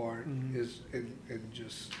fall apart.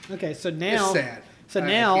 Okay, so now, it's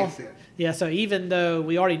sad. So even though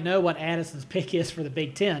we already know what Addison's pick is for the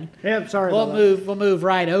Big Ten, we'll move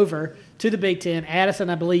right over to the Big Ten. Addison,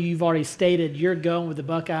 I believe you've already stated you're going with the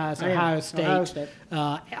Buckeyes, Ohio State.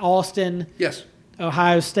 Austin, yes,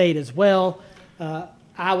 Ohio State as well.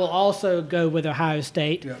 I will also go with Ohio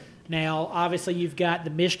State. Yeah. Now, obviously, you've got the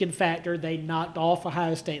Michigan factor. They knocked off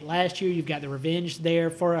Ohio State last year. You've got the revenge there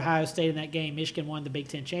for Ohio State in that game. Michigan won the Big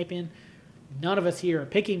Ten champion. None of us here are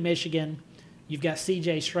picking Michigan. You've got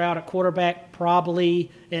C.J. Stroud at quarterback,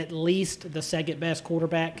 probably at least the second-best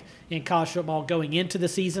quarterback in college football going into the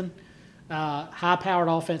season. High-powered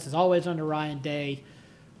offense is always under Ryan Day.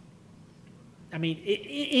 I mean,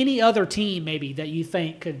 any other team maybe that you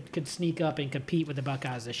think could sneak up and compete with the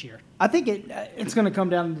Buckeyes this year? I think it's going to come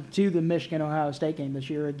down to the Michigan-Ohio State game this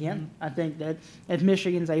year again. Mm-hmm. I think that if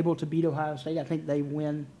Michigan's able to beat Ohio State, I think they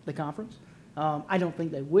win the conference. I don't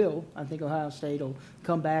think they will. I think Ohio State will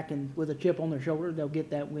come back and with a chip on their shoulder, they'll get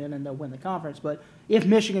that win and they'll win the conference. But if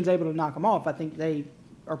Michigan's able to knock them off, I think they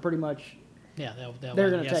are pretty much they're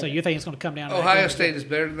going to take So you think it's going to come down to Ohio State is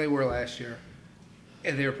better than they were last year,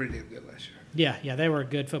 and they were pretty damn good last year. Yeah, they were a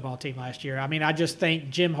good football team last year. I mean, I just think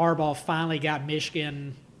Jim Harbaugh finally got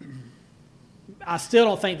Michigan. I still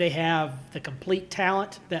don't think they have the complete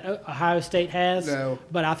talent that Ohio State has,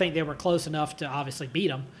 but I think they were close enough to obviously beat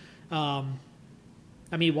them.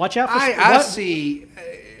 I mean, watch out for I see,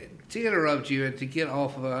 to interrupt you and to get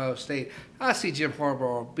off of Ohio State, I see Jim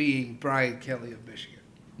Harbaugh being Brian Kelly of Michigan.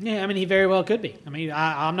 Yeah, I mean, he very well could be. I mean,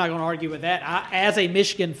 I'm not going to argue with that. As a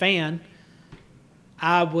Michigan fan,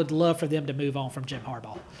 I would love for them to move on from Jim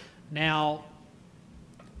Harbaugh. Now,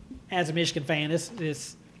 as a Michigan fan,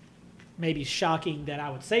 this may be shocking that I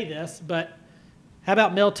would say this, but how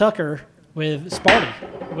about Mel Tucker with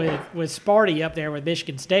Sparty? With Sparty up there with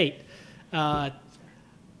Michigan State.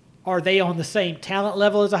 Are they on the same talent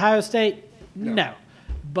level as Ohio State? No.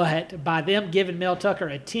 But by them giving Mel Tucker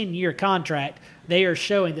a 10-year contract, they are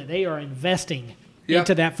showing that they are investing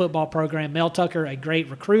into that football program. Mel Tucker, a great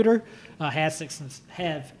recruiter, has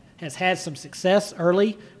had some success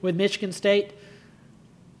early with Michigan State.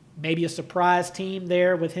 Maybe a surprise team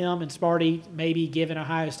there with him and Sparty, maybe giving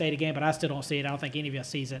Ohio State a game, but I still don't see it. I don't think any of us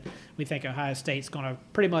sees it. We think Ohio State's going to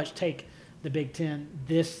pretty much take the Big Ten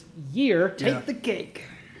this year. Take the cake.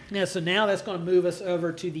 Yeah, so now that's going to move us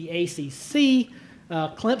over to the ACC.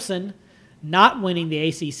 Clemson not winning the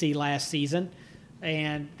ACC last season,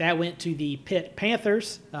 and that went to the Pitt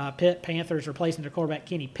Panthers. Pitt Panthers replacing their quarterback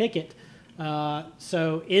Kenny Pickett.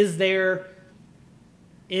 So is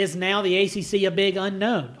now the ACC a big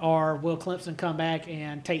unknown, or will Clemson come back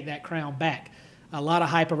and take that crown back? A lot of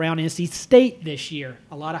hype around NC State this year.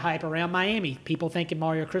 A lot of hype around Miami. People thinking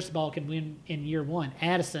Mario Cristobal can win in year one.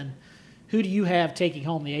 Addison, who do you have taking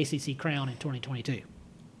home the ACC crown in 2022?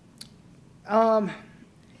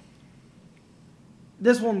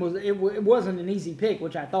 This one it wasn't an easy pick,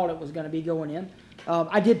 which I thought it was going to be going in.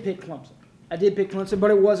 I did pick Clemson.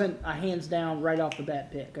 But it wasn't a hands down right off the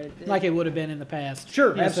bat pick. Like it would have been in the past.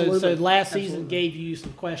 Sure, absolutely. So last season gave you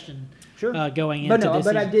some question going into this but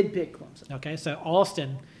season. I did pick Clemson. Okay, so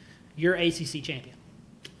Austin, you're ACC champion.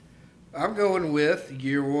 I'm going with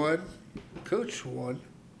year one, coach one.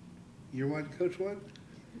 Year one, coach one.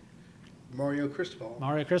 Mario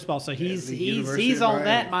Cristobal. So he's on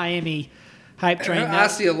that Miami hype train. I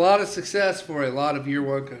see a lot of success for a lot of year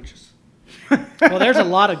one coaches. Well, there's a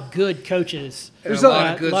lot of good coaches. There's a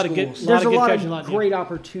lot of good schools. There's a lot of great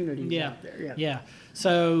opportunities out there. Yeah.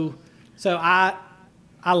 So I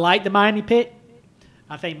like the Miami pick.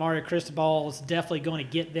 I think Mario Cristobal is definitely going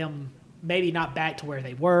to get them maybe not back to where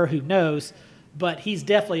they were. Who knows? But he's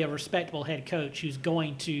definitely a respectable head coach who's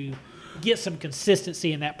going to get some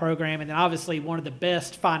consistency in that program. And then obviously one of the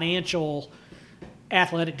best financial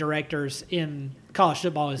athletic directors in college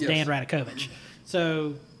football is Dan Radakovich.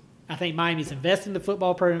 So I think Miami's invested in the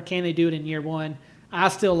football program. Can they do it in year one? I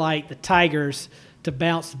still like the Tigers to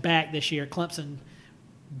bounce back this year. Clemson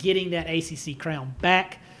getting that ACC crown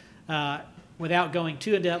back without going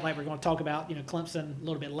too in depth, like we're going to talk about, Clemson a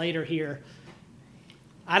little bit later here.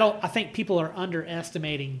 I think people are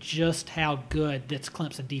underestimating just how good this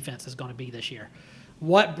Clemson defense is going to be this year.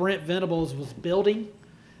 What Brent Venables was building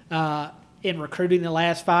in recruiting the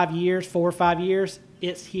last 4 or 5 years,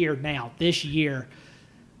 it's here now. This year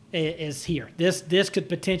is here. This could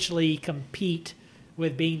potentially compete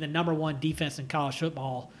with being the number one defense in college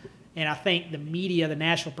football. And I think the media, the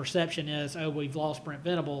national perception is, we've lost Brent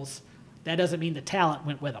Venables. That doesn't mean the talent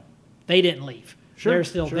went with them. They didn't leave. Sure, They're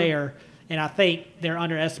still there. And I think they're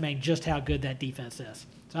underestimating just how good that defense is.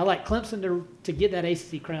 So I like Clemson to get that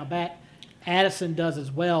ACC crown back. Addison does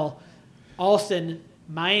as well. Austin,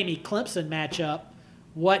 Miami, Clemson matchup.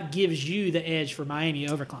 What gives you the edge for Miami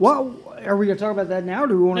over Clemson? Well, are we going to talk about that now, or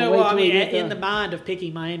do we want to wait till we get in the mind of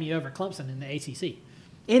picking Miami over Clemson in the ACC.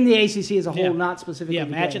 In the ACC as a whole, not specifically. Yeah,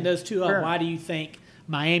 matching those two up. Sure. Why do you think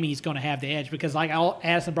Miami's going to have the edge? Because like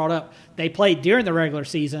Addison brought up, they played during the regular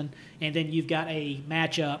season, and then you've got a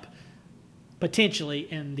matchup potentially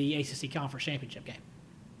in the ACC Conference Championship game.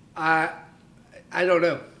 I don't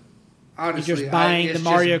know. Honestly, you're just buying the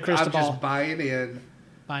Mario Cristobal. I'm just buying in.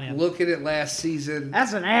 Looking at last season.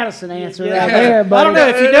 That's an Addison answer yeah. right there, buddy. I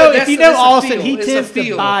don't know. If you know Austin, he tends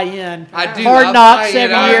to buy in. I do. Hard Knocks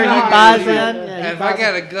every year, he buys in. Yeah, if I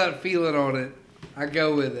got a gut feeling on it, I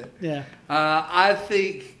go with it. Yeah. I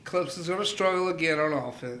think Clemson's going to struggle again on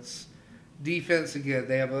offense. Defense, again,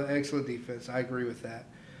 they have an excellent defense. I agree with that.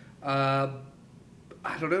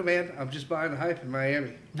 I don't know, man. I'm just buying the hype in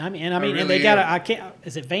Miami. And they got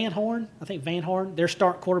is it Van Horn? I think Van Horn, their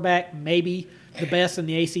start quarterback, maybe the best in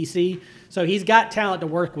the ACC. So he's got talent to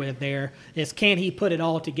work with there. Can he put it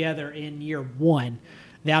all together in year one?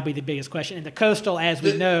 That'll be the biggest question. And the Coastal, as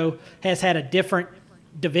we know, has had a different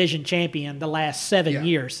division champion the last 7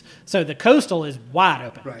 years. So the Coastal is wide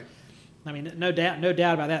open. Right. I mean, no doubt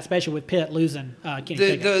about that, especially with Pitt losing Kenny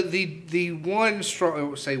Pickett. The one strong, I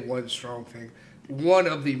would say one strong thing, one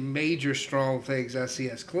of the major strong things I see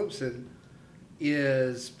as Clemson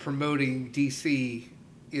is promoting DC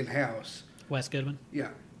in-house. Wes Goodwin. Yeah,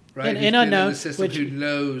 right. And unknown. In the system who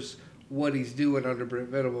knows what he's doing under Brent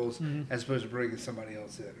Venables as opposed to bringing somebody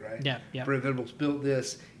else in, right? Yeah. Brent Venables built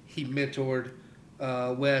this. He mentored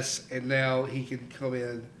Wes, and now he can come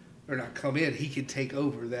in, or not come in, he can take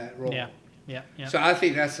over that role. Yeah. So I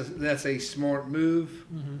think that's a smart move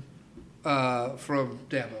from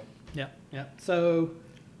Dabo. Yeah. So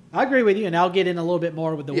I agree with you, and I'll get in a little bit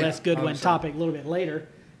more with the Wes Goodwin topic a little bit later.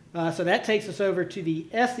 So that takes us over to the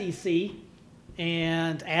SEC.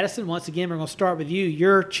 And Addison, once again, we're going to start with you.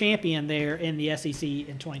 You're champion there in the SEC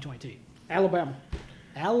in 2022. Alabama.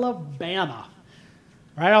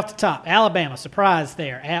 Right off the top, Alabama, surprise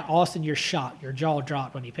there. Austin, you're shocked. Your jaw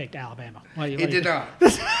dropped when you picked Alabama. It did not.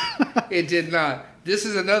 It did not. This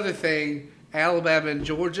is another thing. Alabama and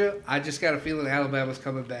Georgia, I just got a feeling Alabama's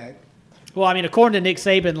coming back. Well, I mean, according to Nick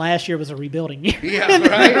Saban, last year was a rebuilding year. Yeah,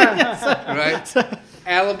 right?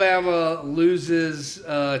 Alabama loses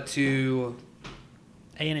to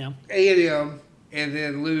A&M, and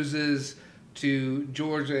then loses to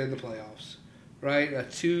Georgia in the playoffs. Right? A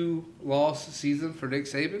 2-loss season for Nick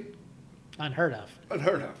Saban. Unheard of.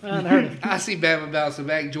 I see Bama bouncing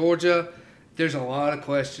back. Georgia, there's a lot of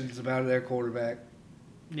questions about their quarterback.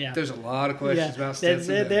 Yeah. There's a lot of questions about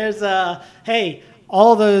Stetson. There's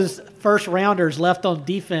all those first rounders left on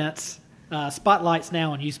defense. Spotlight's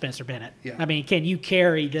now on you, Spencer Bennett. Yeah. I mean, can you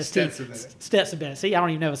carry this Stetson team? Bennett. Stetson Bennett. See, I don't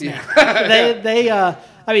even know his name. I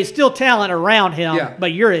mean, still talent around him,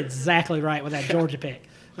 but you're exactly right with that Georgia pick.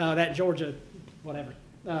 That Georgia, whatever,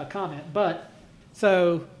 comment. But,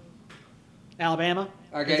 so, Alabama?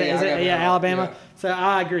 Okay, Alabama. Yeah. So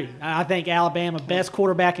I agree. I think Alabama, best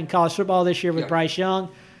quarterback in college football this year with Bryce Young.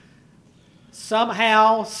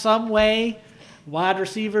 Somehow, some way, wide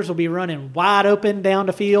receivers will be running wide open down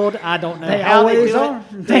the field. I don't know how they do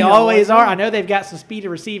it. They always are. I know they've got some speedy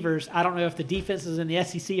receivers. I don't know if the defenses in the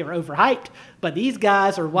SEC are overhyped, but these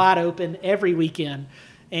guys are wide open every weekend.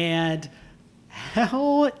 And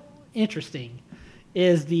how interesting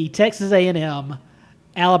is the Texas A&M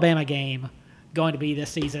Alabama game going to be this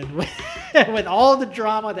season with all the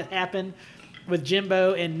drama that happened with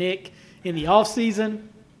Jimbo and Nick in the offseason?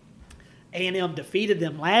 A&M defeated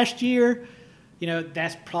them last year. You know,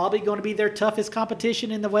 that's probably going to be their toughest competition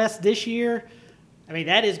in the West this year. I mean,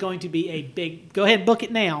 that is going to be a big – go ahead and book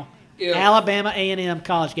it now. Yeah. Alabama A&M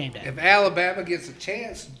College game day. If Alabama gets a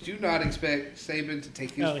chance, do not expect Saban to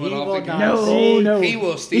take his foot off the gas. No. He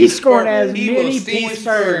will He's scored as many points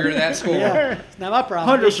that score. Yeah. It's not my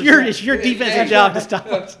problem. It's your defensive job to stop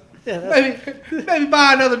us. maybe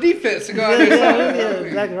buy another defense to go out there. Yeah,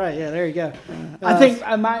 exactly right. Yeah, there you go. I think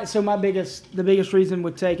the biggest reason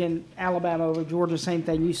with taking Alabama over Georgia, same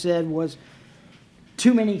thing you said, was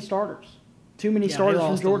too many starters. Too many starters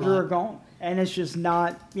from Georgia are gone, and it's just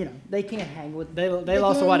not. They can't hang with. They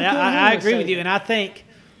lost a lot. I agree with you, and I think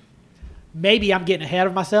maybe I'm getting ahead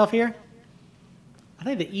of myself here. I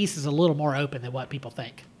think the East is a little more open than what people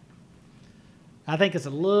think. I think it's a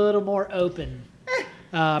little more open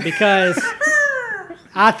because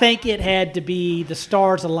I think it had to be the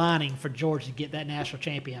stars aligning for Georgia to get that national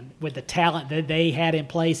champion with the talent that they had in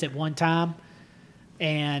place at one time,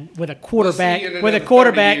 and with a quarterback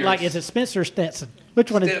like is it Spencer or Stetson? Which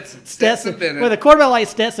one is Stetson Bennett? With a quarterback like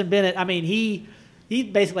Stetson Bennett, I mean he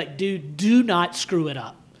basically like do not screw it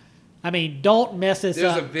up. I mean, don't mess this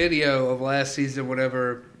up. There's a video of last season,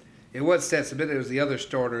 whatever. It wasn't Stetson Bennett. It was the other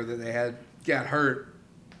starter that they had got hurt.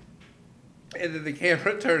 And then the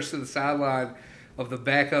camera turns to the sideline of the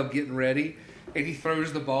backup getting ready, and he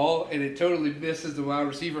throws the ball, and it totally misses the wide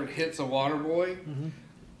receiver and hits a water boy. Mm-hmm.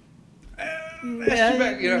 That's too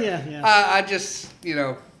bad, Yeah. I just,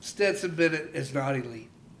 Stetson Bennett is not elite.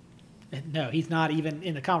 No, he's not even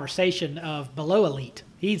in the conversation of below elite.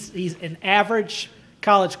 He's an average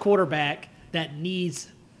college quarterback that needs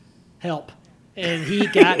help, and he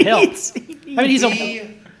got help. What was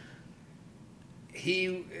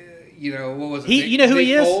it? You know who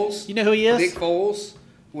he is? Foles, you know who he is? Nick Foles.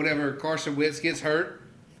 Whenever Carson Wentz gets hurt,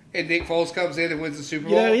 and Nick Foles comes in and wins the Super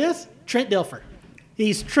Bowl. You know who he is? Trent Dilfer.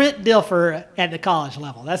 He's Trent Dilfer at the college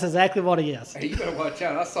level. That's exactly what he is. Hey, you better watch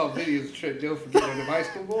out. I saw videos of Trent Dilfer getting into high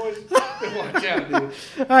school boys. Watch out, dude.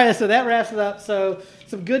 All right, so that wraps it up. So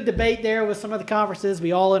some good debate there with some of the conferences.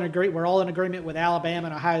 We're all in agreement with Alabama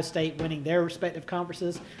and Ohio State winning their respective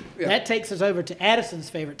conferences. Yeah. That takes us over to Addison's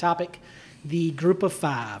favorite topic, the Group of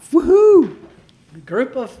Five. Woohoo!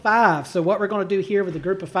 Group of Five. So what we're going to do here with the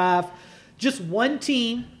Group of Five, just one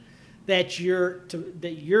team is your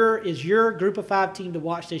Group of Five team to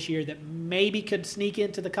watch this year that maybe could sneak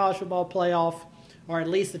into the college football playoff, or at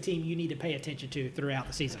least the team you need to pay attention to throughout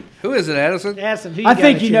the season. Who is it, Addison? Addison, who you I got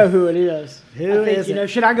think you know who it is. Who is it?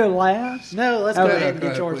 Should I go last? No, let's go ahead and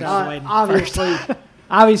get yours out of the way.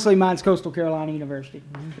 Obviously, mine's Coastal Carolina University.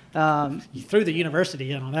 You threw the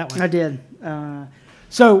university in on that one. I did.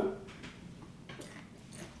 So.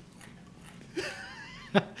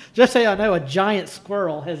 Just so y'all know, a giant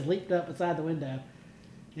squirrel has leaped up beside the window,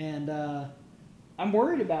 and I'm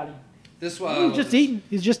worried about him. He's just eating.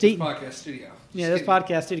 He's just eating. Podcast studio. Yeah, this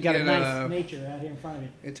podcast studio got a nice nature out here in front of you.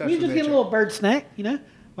 You just get a little bird snack,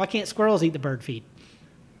 Why can't squirrels eat the bird feed?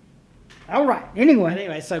 All right.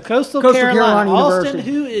 Anyway, so Coastal Carolina Austin,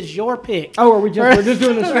 University. Who is your pick? Oh, we're just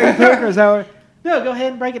doing the straight pick, or is that? No, go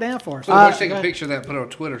ahead and break it down for us. So let's take a picture of that and put it on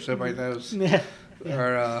Twitter so everybody knows. Yeah.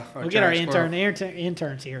 We'll get our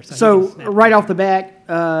interns here. So right off the bat,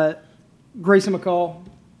 Grayson McCall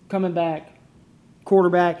coming back,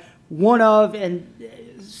 quarterback, one of, and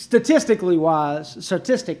statistic wise,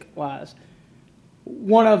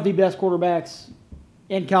 one of the best quarterbacks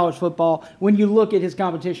in college football. When you look at his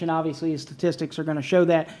competition, obviously his statistics are going to show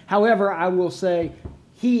that. However, I will say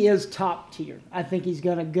he is top tier. I think he's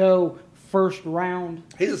going to go first round.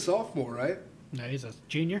 He's a sophomore, right? No, he's a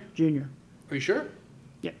junior. Are you sure?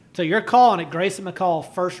 Yeah. So you're calling it Grayson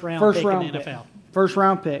McCall first round pick in the NFL. First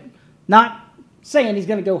round pick. Not saying he's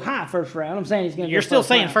going to go high first round. I'm saying he's going to. You're still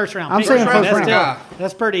saying first round. I'm saying first round.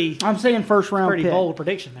 That's pretty. I'm saying first round. Pretty pick. Bold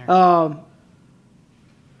prediction there.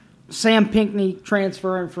 Sam Pinckney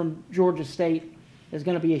transferring from Georgia State is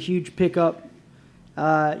going to be a huge pickup.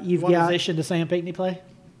 What position does Sam Pinckney play?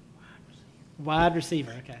 Wide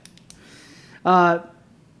receiver. Okay.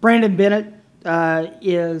 Brandon Bennett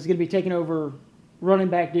is going to be taking over running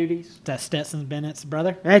back duties. That's Stetson Bennett's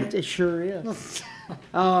brother? It sure is.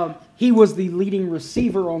 He was the leading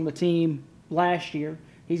receiver on the team last year.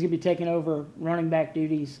 He's going to be taking over running back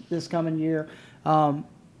duties this coming year.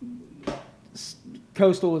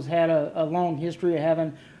 Coastal has had a long history of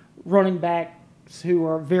having running backs who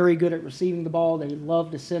are very good at receiving the ball. They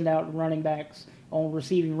love to send out running backs on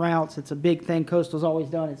receiving routes. It's a big thing Coastal's always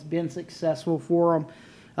done. It's been successful for them.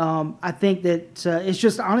 I think that it's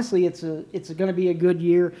just honestly, it's going to be a good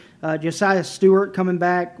year. Josiah Stewart coming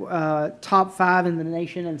back, top 5 in the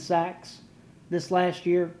nation in sacks this last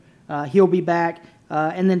year. He'll be back,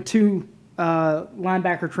 and then 2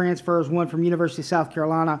 linebacker transfers, one from University of South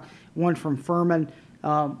Carolina, one from Furman.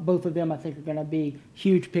 Both of them, I think, are going to be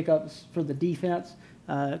huge pickups for the defense.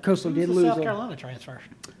 Coastal did lose South Carolina transfer.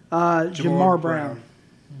 Jamar Brown.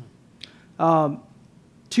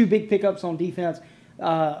 2 big pickups on defense.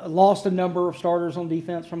 Lost a number of starters on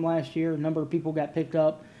defense from last year. A number of people got picked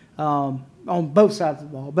up. on both sides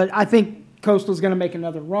of the ball. But I think Coastal's going to make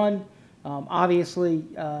another run. Obviously,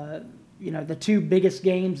 the two biggest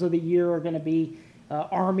games of the year are going to be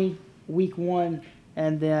Army week 1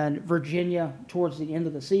 and then Virginia towards the end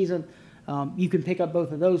of the season. You can pick up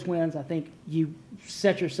both of those wins. I think you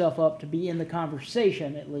set yourself up to be in the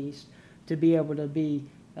conversation at least to be able to be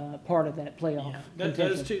part of that playoff. Yeah.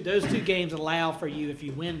 Those two games allow for you, if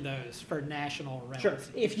you win those, for national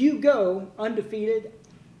relevancy. Sure. If you go undefeated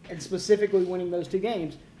and specifically winning those two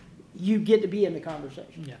games, you get to be in the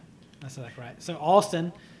conversation. Yeah, that's exactly right. So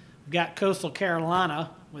Austin, we've got Coastal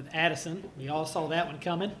Carolina with Addison. We all saw that one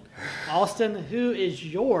coming. Austin, who is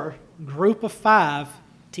your group of 5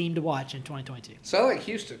 team to watch in 2022? So I like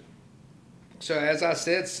Houston. So as I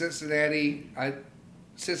said, Cincinnati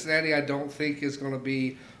I don't think is going to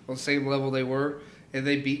be on the same level they were. And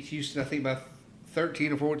they beat Houston, I think, by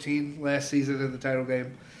 13 or 14 last season in the title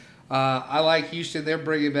game. I like Houston. They're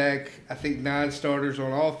bringing back, I think, 9 starters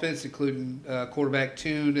on offense, including quarterback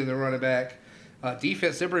Tune and the running back.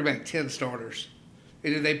 Defense, they're bringing back 10 starters.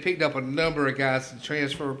 And then they picked up a number of guys in the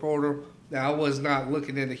transfer portal. Now, I was not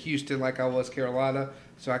looking into Houston like I was Carolina,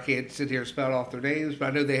 so I can't sit here and spout off their names, but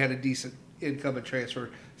I know they had a decent incoming transfer,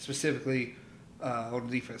 specifically on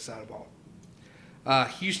the defense side of the ball.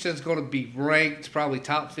 Houston's going to be ranked probably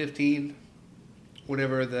top 15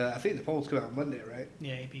 whenever I think the polls come out Monday, right?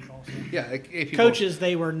 Yeah, AP polls. Yeah, AP coaches, polls.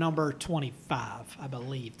 they were number 25, I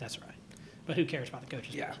believe. That's right. But who cares about the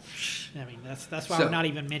coaches? Yeah. I mean, that's why we're not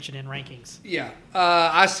even mentioning rankings. Yeah.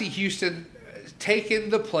 I see Houston taking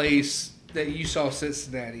the place that you saw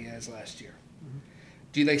Cincinnati as last year. Mm-hmm.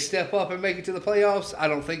 Do they step up and make it to the playoffs? I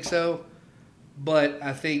don't think so. But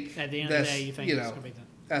I think at the end of the day, you think it's going to be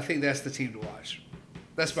I think that's the team to watch.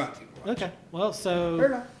 That's my team to watch. Okay. Well,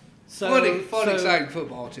 fun, exciting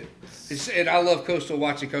football too. And I love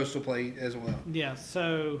Watching Coastal play as well. Yeah.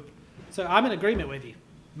 So I'm in agreement with you.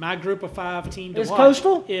 My group of 5 team to watch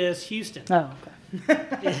Coastal? is Houston. Oh, okay.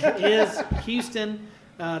 It is Houston.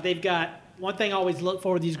 They've got one thing I always look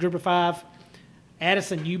for with these group of 5.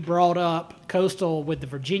 Addison, you brought up Coastal with the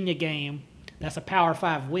Virginia game. That's a Power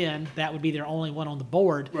 5 win. That would be their only one on the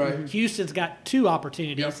board. Right. Houston's got 2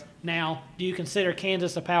 opportunities. Yep. Now, do you consider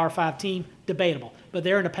Kansas a Power 5 team? Debatable. But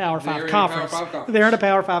they're in a Power 5 They're conference. in a Power 5 conference. They're in a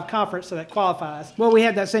Power 5 conference, so that qualifies. Well, we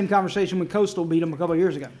had that same conversation when Coastal beat them a couple of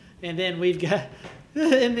years ago. And then we've got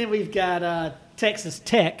Texas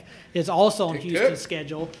Tech is also on Houston's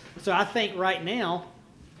schedule. So I think right now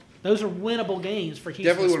those are winnable games for Houston,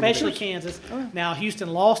 Definitely especially winnable. Kansas. Now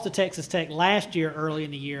Houston lost to Texas Tech last year early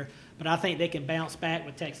in the year, but I think they can bounce back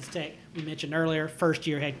with Texas Tech. We mentioned earlier,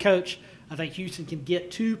 first-year head coach. I think Houston can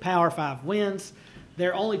get 2 Power 5 wins.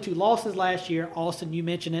 Their only 2 losses last year, Austin, you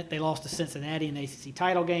mentioned it, they lost to Cincinnati in the ACC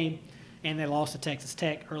title game, and they lost to Texas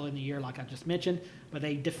Tech early in the year, like I just mentioned. But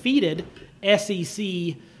they defeated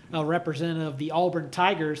SEC representative the Auburn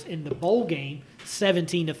Tigers in the bowl game,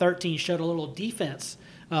 17-13. Showed a little defense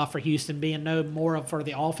for Houston, being known more for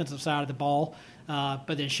the offensive side of the ball,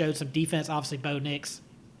 but then showed some defense. Obviously, Bo Nix,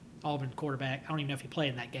 Auburn quarterback. I don't even know if he played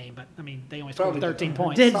in that game, but I mean they only scored 13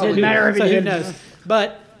 points. Didn't matter if he so who did. knows?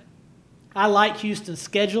 But I like Houston's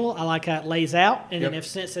schedule. I like how it lays out, and then if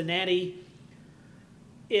Cincinnati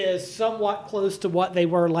is somewhat close to what they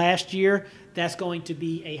were last year, that's going to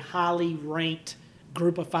be a highly ranked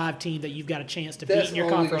group of 5 team that you've got a chance to beat in your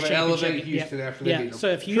conference championship. Elevate Houston after they beat them. So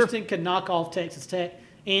if Houston can knock off Texas Tech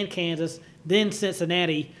and Kansas, then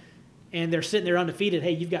Cincinnati, and they're sitting there undefeated,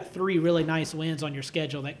 hey, you've got 3 really nice wins on your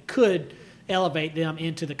schedule that could elevate them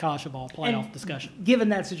into the college football playoff discussion. Given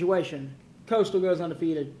that situation, Coastal goes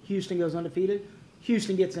undefeated, Houston goes undefeated,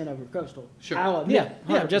 Houston gets in over Coastal. Sure. I'll admit,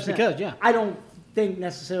 Yeah, just 100%. because, I don't think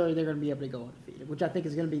necessarily they're going to be able to go undefeated, which I think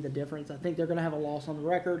is going to be the difference. I think they're going to have a loss on the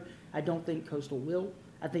record. I don't think Coastal will.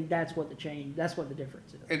 I think that's what the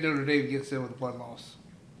difference is. And Notre Dame gets in with 1 loss.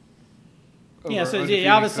 Yeah, so Undefeated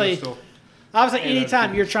obviously, Coastal.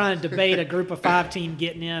 anytime you're trying to debate a group of 5 team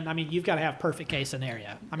getting in, I mean, you've got to have perfect case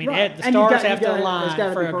scenario. I mean, Right. the And you've stars got- have you've to got- align it's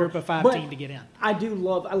gotta for be a group of 5 But team to get in. I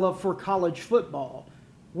love for college football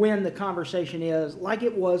when the conversation is like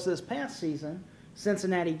it was this past season.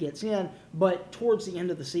 Cincinnati gets in, but towards the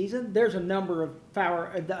end of the season, there's a number of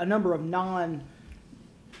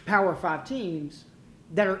non-Power 5 teams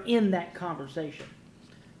that are in that conversation.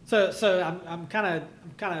 So I'm kind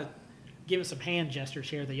of giving some hand gestures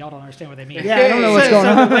here that y'all don't understand what they mean. Yeah, I don't know what's going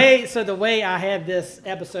on. The way I had this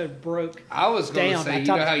episode broke. I was going to down, say, I you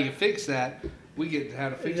know talked- how you fix that? We get how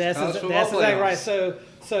to fix That's college football exactly playoffs. right.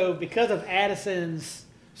 So because of Addison's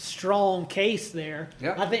strong case there,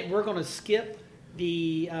 Yep. I think we're going to skip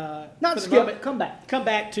Not for the skip moment, it. Come back. come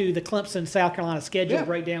back to the Clemson South Carolina schedule Yeah,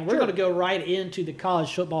 breakdown. We're sure. going to go right into the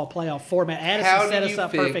college football playoff format. Addison How set do us you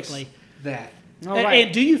up fix perfectly. that? All And, right.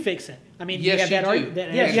 and do you fix it? I mean, Yes, you have you that do.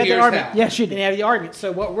 argument. Yes, you have here's the argument. how. Yes, you And do. you have the argument.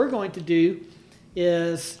 So what we're going to do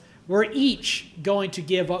is we're each going to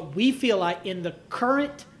give what we feel like in the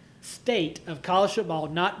current state of college football,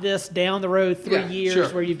 not this down the road 3 Yeah, years sure.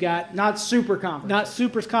 where you've got Not super conference. not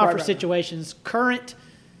supers conference right. situations, current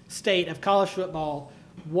state of college football.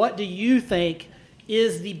 What do you think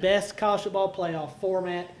is the best college football playoff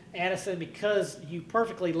format? Addison, because you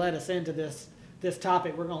perfectly led us into this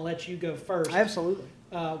topic, we're going to let you go first. Absolutely.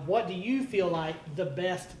 What do you feel like the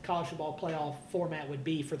best college football playoff format would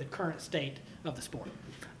be for the current state of the sport?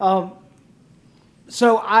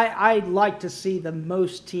 So I'd like to see the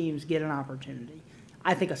most teams get an opportunity.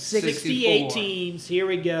 I think a 68 64. teams. Here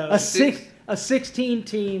we go. a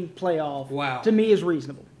 16-team playoff. Wow. To me is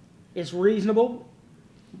reasonable. It's reasonable.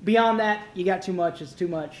 Beyond that, you got too much. It's too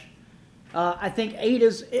much. I think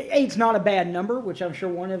eight's not a bad number, which I'm sure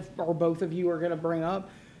one of or both of you are going to bring up.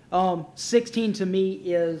 16 to me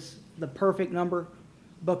is the perfect number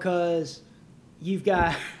because you've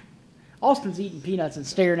got Austin's eating peanuts and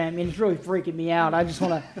staring at me, and it's really freaking me out. I just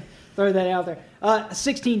want to throw that out there. A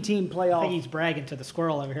 16-team I playoff. think he's bragging to the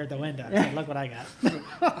squirrel over here at the window. Saying, look what I got.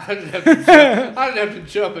 I didn't have to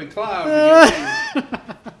jump and climb. To get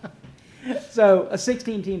you. So a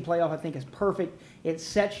 16-team playoff, I think, is perfect. It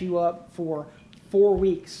sets you up for 4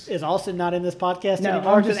 weeks. Is Austin not in this podcast No,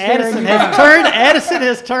 anymore? I'm just Addison staring has turned. Addison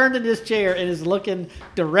has turned in his chair and is looking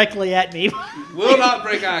directly at me. Will not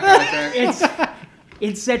break eye contact.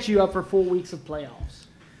 It sets you up for 4 weeks of playoffs.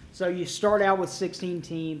 So you start out with 16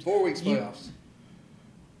 teams. 4 weeks You- playoffs.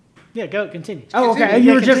 Yeah, go continue. Oh, okay. Continue.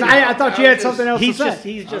 You were Yeah, just. continue. I thought you had something else He's to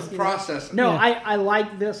say. just I'm you know, processing. No, Yeah. I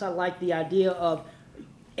like this. I like the idea of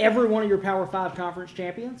every one of your Power 5 conference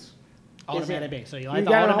champions. automatic is it- bid. So you you like the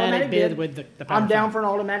got an automatic automatic bid bid. with the Power I'm down Five. for an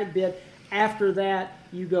automatic bid. After that,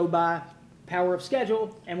 you go by power of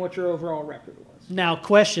schedule and what your overall record was. Now,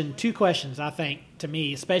 two questions, I think, to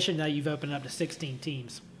me, especially now you've opened up to 16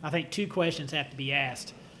 teams. I think 2 questions have to be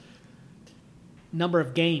asked. Number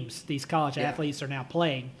of games these college athletes are now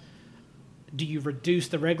playing. Do you reduce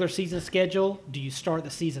the regular season schedule? Do you start the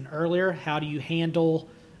season earlier? How do you handle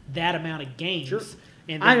that amount of games? Sure.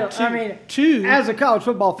 And I then know. I mean, two, as a college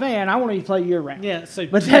football fan, I want to play year round. yeah. So,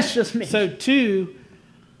 But that's just me. So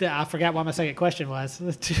I forgot what my second question was.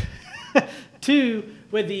 Two,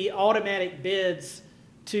 with the automatic bids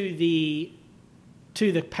to the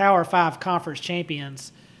Power 5 conference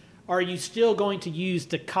champions, are you still going to use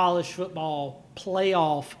the college football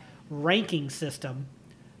playoff ranking system?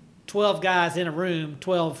 12 guys in a room,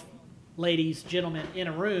 12 ladies, gentlemen in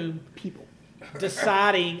a room, People.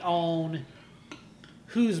 deciding on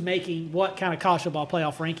who's making what kind of college football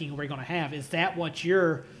playoff ranking we're going to have. Is that what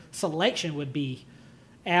your selection would be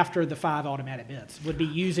after the 5 automatic bids? Would be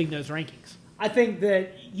using those rankings? I think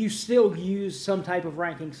that you still use some type of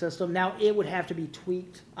ranking system. Now, it would have to be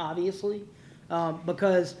tweaked, obviously,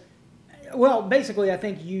 because, well, basically, I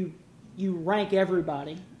think you rank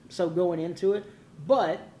everybody, so going into it,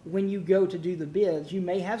 but when you go to do the bids, you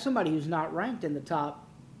may have somebody who's not ranked in the top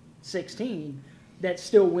 16 that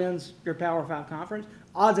still wins your Power 5 conference.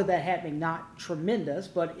 Odds of that happening, not tremendous,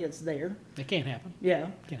 but it's there. It can't happen. Yeah.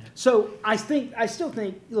 Can't happen. So I still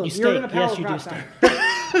think, look, You you're in a stink. Power Yes, you 5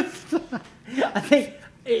 do conference. I think,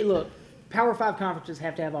 hey, look, Power 5 conferences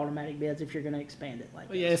have to have automatic bids if you're going to expand it like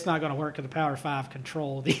Well, yeah, it's not going to work because the Power 5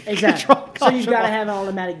 control the Exactly. control So college you've got to football. have an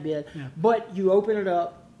automatic bid. Yeah. But you open it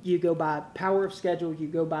up, you go by power of schedule, you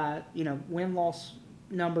go by, win-loss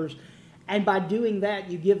numbers. And by doing that,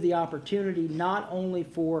 you give the opportunity not only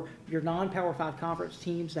for your non-Power 5 conference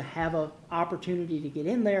teams to have an opportunity to get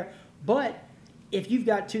in there, but if you've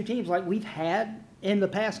got 2 teams like we've had in the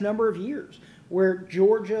past number of years, where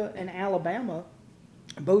Georgia and Alabama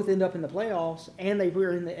both end up in the playoffs, and they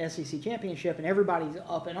were in the SEC championship, and everybody's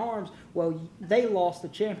up in arms. Well, they lost the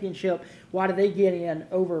championship. Why did they get in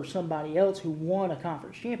over somebody else who won a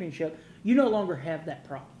conference championship? You no longer have that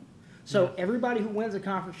problem. So everybody who wins a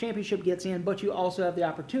conference championship gets in, but you also have the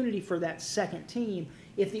opportunity for that second team.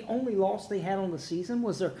 If the only loss they had on the season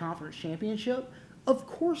was their conference championship, of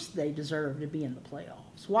course they deserve to be in the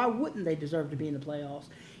playoffs. Why wouldn't they deserve to be in the playoffs?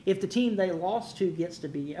 If the team they lost to gets to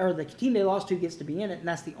be, or the team they lost to gets to be in it, and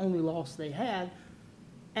that's the only loss they had,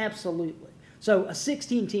 absolutely. So a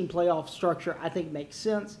 16-team playoff structure, I think, makes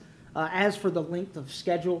sense. As for the length of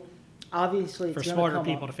schedule, obviously it's For going to smarter come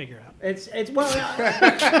people up. to figure out.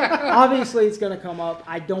 Obviously it's going to come up.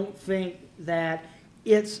 I don't think that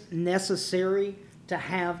it's necessary to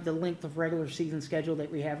have the length of regular season schedule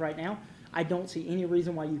that we have right now. I don't see any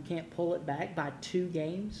reason why you can't pull it back by 2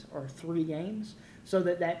 games or 3 games so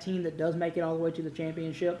that team that does make it all the way to the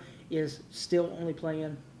championship is still only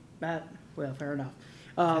playing that. Well, fair enough.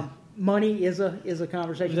 Money is a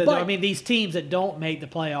conversation. But, I mean, these teams that don't make the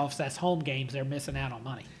playoffs, that's home games. They're missing out on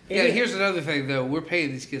money. Yeah, here's another thing, though. We're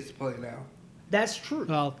paying these kids to play now. That's true.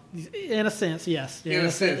 Well, in a sense, yes. In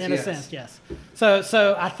a sense, yes.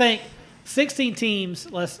 So I think 16 teams.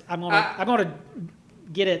 I'm gonna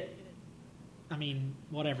get it. I mean,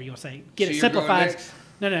 whatever you want to say. Get so it you're simplified. going next?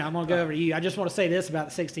 No, I'm going to go over to you. I just want to say this about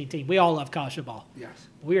the 16 team. We all love college football. Yes.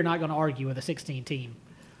 We are not going to argue with a 16 team.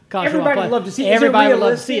 College Everybody football would love to see it. Everybody would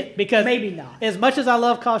love to see it because maybe not. As much as I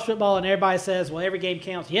love college football and everybody says, well, every game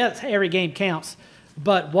counts. Yes, every game counts.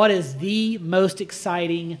 But what is the most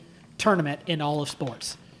exciting tournament in all of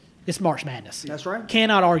sports? It's March Madness. That's right.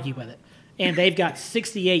 Cannot argue with it. And they've got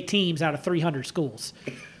 68 teams out of 300 schools.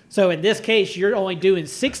 So in this case, you're only doing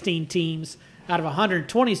 16 teams out of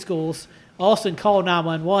 120 schools. Austin, call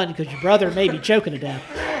 911 because your brother may be choking to death.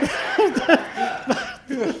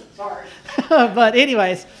 Sorry. But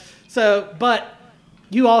anyways, but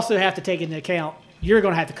you also have to take into account you're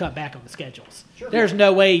going to have to cut back on the schedules. Sure. There's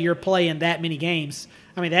no way you're playing that many games.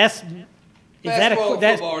 I mean, Basketball and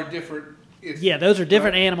football are different. Yeah, those are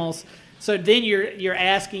different animals. So then you're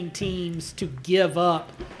asking teams to give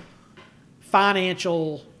up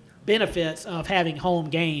financial benefits of having home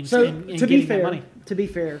games So and to getting be fair, that money. to be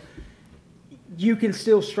fair, you can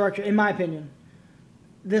still structure, in my opinion,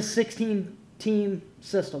 this 16-team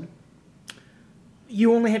system.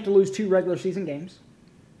 You only have to lose 2 regular season games.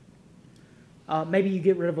 Maybe you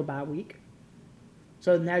get rid of a bye week.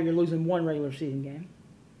 So now you're losing 1 regular season game.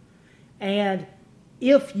 And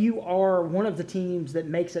if you are one of the teams that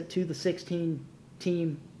makes it to the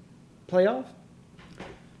 16-team playoff,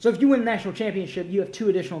 so if you win the national championship, you have 2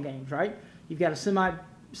 additional games, right? You've got a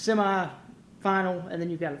semi-final, and then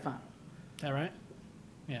you've got a final. Is that right?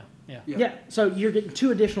 Yeah. Yeah, so you're getting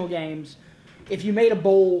 2 additional games. If you made a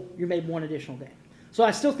bowl, you made 1 additional game. So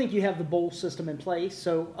I still think you have the bowl system in place,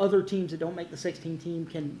 so other teams that don't make the 16-team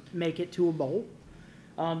can make it to a bowl.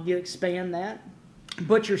 You expand that.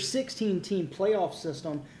 But your 16-team playoff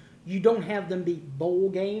system, you don't have them be bowl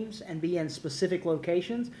games and be in specific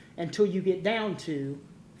locations until you get down to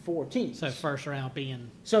 4 teams. So first round being...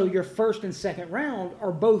 So your first and second round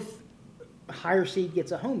are both higher seed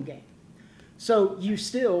gets a home game. So you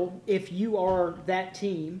still, if you are that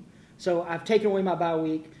team, so I've taken away my bye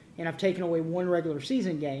week and I've taken away 1 regular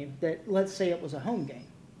season game that, let's say it was a home game.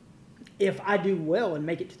 If I do well and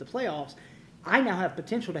make it to the playoffs, I now have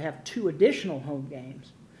potential to have 2 additional home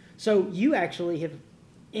games. So you actually have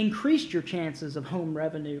increased your chances of home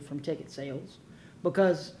revenue from ticket sales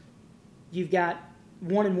because you've got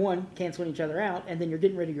 1 and 1 canceling each other out, and then you're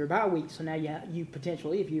getting rid of your bye week. So now you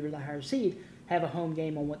potentially, if you were the higher seed, have a home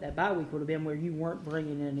game on what that bye week would have been where you weren't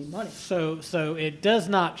bringing in any money. So it does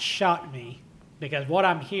not shock me because what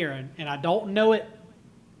I'm hearing, and I don't know it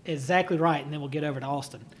exactly right, and then we'll get over to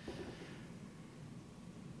Austin.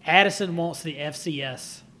 Addison wants the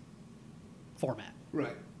FCS format.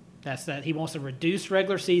 Right. That's that. He wants a reduced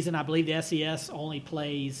regular season. I believe the SES only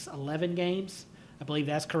plays 11 games. I believe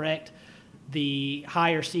that's correct. The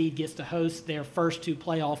higher seed gets to host their first 2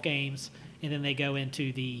 playoff games, and then they go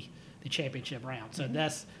into the championship round. So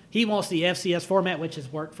he wants the FCS format, which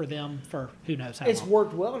has worked for them for who knows how long. It's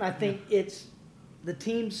worked well, and I think it's the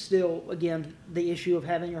teams still, again, the issue of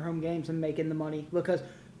having your home games and making the money because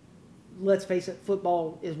 – let's face it,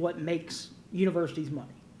 football is what makes universities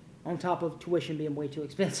money. On top of tuition being way too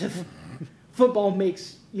expensive, football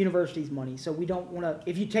makes universities money. So we don't want to,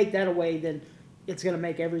 if you take that away, then it's going to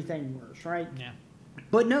make everything worse, right? Yeah.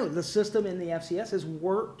 But no, the system in the FCS has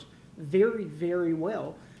worked very, very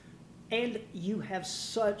well. And you have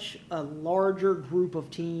such a larger group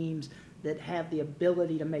of teams that have the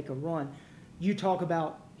ability to make a run. You talk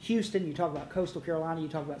about Houston, you talk about Coastal Carolina, you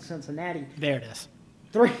talk about Cincinnati. There it is.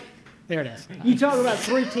 3. There it is. You talk about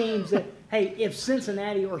 3 teams that, hey, if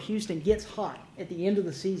Cincinnati or Houston gets hot at the end of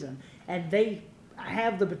the season and they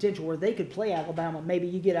have the potential where they could play Alabama, maybe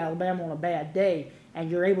you get Alabama on a bad day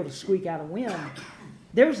and you're able to squeak out a win,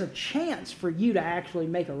 there's a chance for you to actually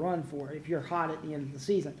make a run for it if you're hot at the end of the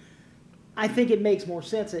season. I think it makes more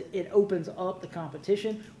sense. It opens up the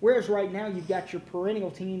competition, whereas right now you've got your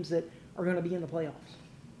perennial teams that are going to be in the playoffs.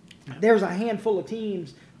 There's a handful of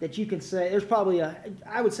teams that you can say, there's probably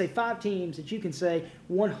I would say 5 teams that you can say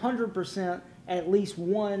 100% at least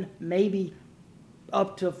 1, maybe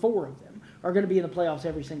up to 4 of them are going to be in the playoffs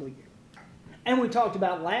every single year. And we talked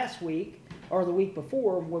about last week or the week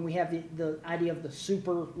before when we have the idea of the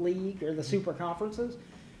super league or the super conferences.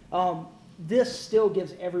 this still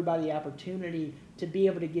gives everybody the opportunity to be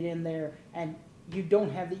able to get in there, and you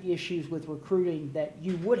don't have the issues with recruiting that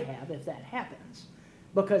you would have if that happens.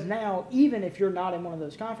 Because now, even if you're not in one of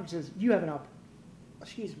those conferences, you have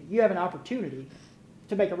an opportunity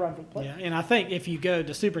to make a run for the playoffs. Yeah, and I think if you go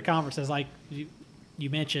to super conferences, like you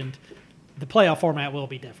mentioned, the playoff format will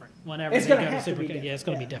be different whenever It's they gonna go to have to super. be different, Yeah, it's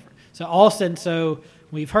going to yeah. be different. So Austin. So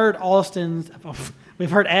we've heard Addison's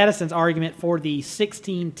argument for the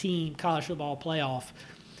 16-team college football playoff.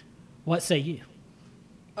 What say you?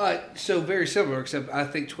 So very similar, except I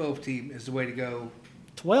think 12-team is the way to go.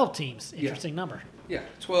 12 teams. Interesting number. Yeah,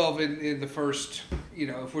 12 in the first,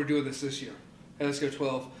 if we're doing this year. Okay, let's go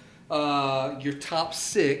 12. Your top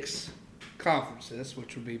 6 conferences,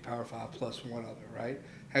 which would be Power 5 plus one other, right?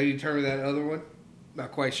 How do you determine that other one?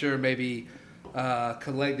 Not quite sure. Maybe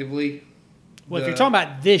collectively. Well, if you're talking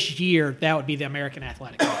about this year, that would be the American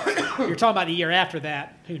Athletic Conference. If you're talking about the year after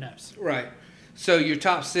that, who knows? Right. So your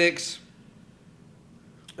top 6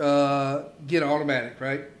 get automatic,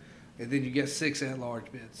 right? And then you get 6 at-large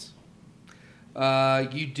bids.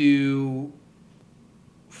 You do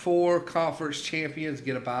 4 conference champions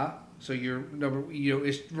get a bye. So your number,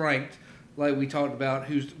 it's ranked like we talked about.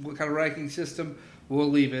 What kind of ranking system? We'll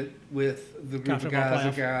leave it with the group of guys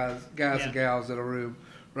and gals in a room,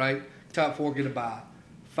 right? Top 4 get a bye.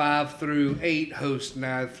 5 through 8 host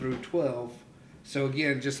 9 through 12. So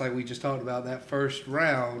again, just like we just talked about, that first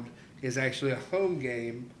round is actually a home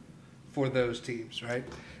game for those teams, right?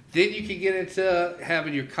 Then you can get into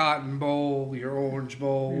having your Cotton Bowl, your Orange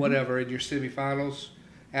Bowl, whatever, in your semifinals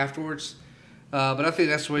afterwards. But I think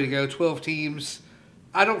that's the way to go. 12 teams.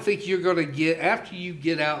 I don't think you're going to get, after you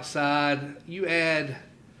get outside, you add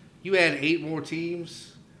 8 more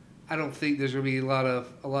teams. I don't think there's going to be a lot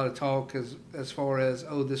of talk as far as,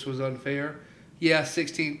 this was unfair. Yeah,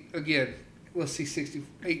 16, again, let's see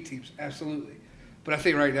 68 teams, absolutely. But I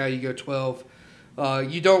think right now you go 12.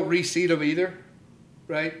 You don't reseed them either,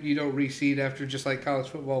 right? You don't reseed after, just like college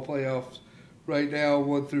football playoffs. Right now,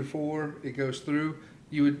 1 through 4, it goes through.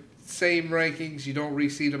 Same rankings. You don't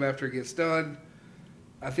reseed them after it gets done.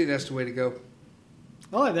 I think that's the way to go.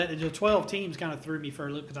 Well, the 12 teams kind of threw me for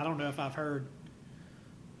a loop because I don't know if I've heard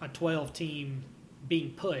a 12-team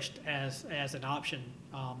being pushed as an option.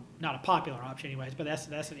 Not a popular option anyways, but that's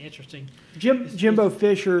an interesting. Jimbo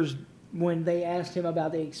Fisher's, when they asked him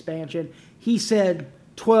about the expansion, he said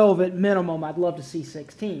 12 at minimum. I'd love to see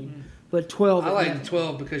 16, but 12 I at like minimum. the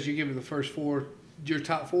 12 because you give me the first 4. Your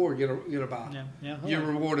top 4 get a bye. Yeah. You're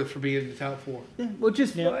rewarded for being in the top 4. Yeah, well,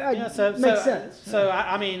 just So makes sense. So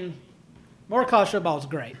I mean, more college football is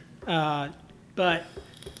great, but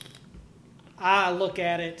I look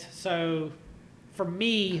at it. So for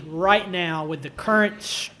me, right now, with the current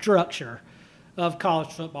structure of college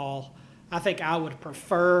football, I think I would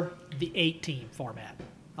prefer the 8-team format.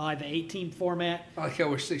 I like the 8-team format. I like how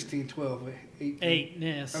we're 16, 12, 18. 8,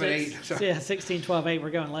 yeah. I mean 8, sorry. Yeah, 16, 12, 8.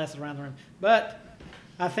 We're going less around the room. But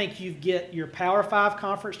I think you get your Power 5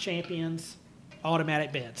 conference champions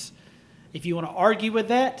automatic bids. If you want to argue with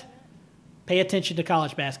that, pay attention to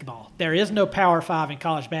college basketball. There is no Power 5 in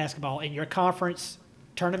college basketball, and your conference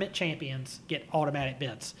tournament champions get automatic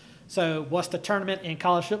bids. So what's the tournament in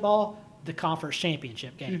college football? The conference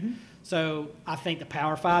championship game. Mm-hmm. So I think the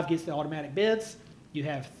Power 5 gets the automatic bids. You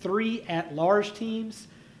have 3 at-large teams,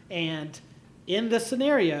 and in this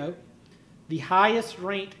scenario, the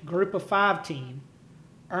highest-ranked Group of 5 team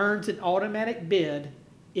earns an automatic bid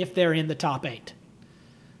if they're in the top 8.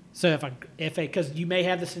 So because you may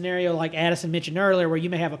have the scenario like Addison mentioned earlier, where you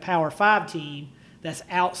may have a Power 5 team that's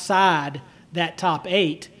outside that top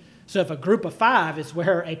 8. So if a Group of 5 is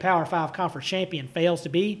where a Power 5 conference champion fails to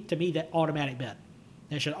be, to me, that automatic bid.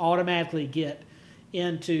 They should automatically get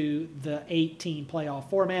into the 8-team playoff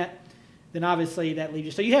format. Then obviously that leaves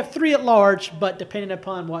you. So you have 3 at large, but depending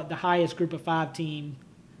upon what the highest Group of 5 team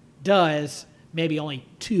does, maybe only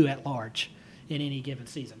 2 at large in any given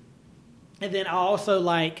season. And then I also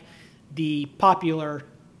like the popular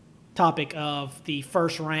topic of the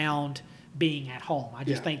first round being at home. I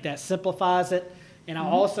just think that simplifies it. And I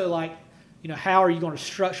also like, how are you going to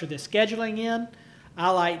structure the scheduling in?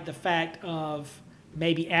 I like the fact of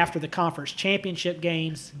maybe after the conference championship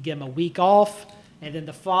games, give them a week off, and then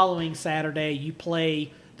the following Saturday you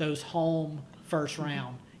play those home first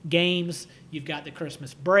round games. You've got the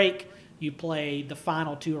Christmas break. You play the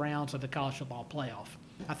final 2 rounds of the college football playoff.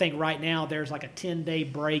 I think right now there's like a 10-day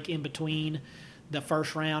break in between the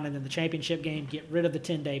first round and then the championship game. Get rid of the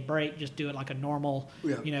 10-day break. Just do it like a normal,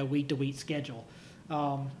 week-to-week schedule.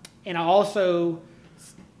 And I also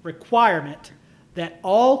requirement that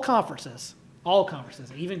all conferences,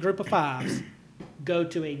 even Group of 5s, go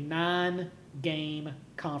to a 9-game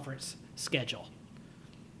conference schedule.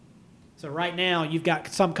 So right now, you've got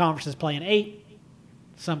some conferences playing 8,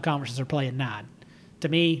 some conferences are playing 9. To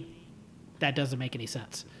me, that doesn't make any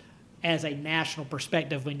sense as a national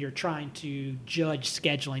perspective when you're trying to judge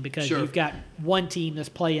scheduling, because you've got one team that's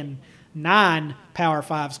playing 9 Power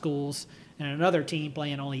 5 schools and another team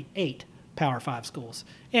playing only 8 Power 5 schools.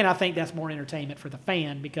 And I think that's more entertainment for the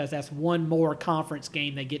fan, because that's one more conference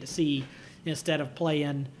game they get to see instead of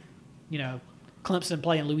playing, Clemson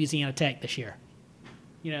playing Louisiana Tech this year.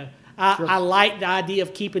 I like the idea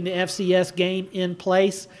of keeping the FCS game in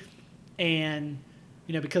place, and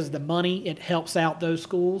because of the money, it helps out those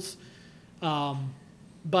schools.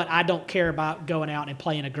 But I don't care about going out and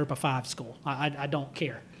playing a Group of 5 school. I don't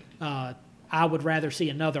care. I would rather see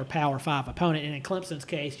another Power 5 opponent. And in Clemson's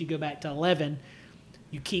case, you go back to 11,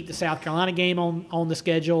 you keep the South Carolina game on the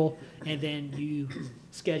schedule, and then you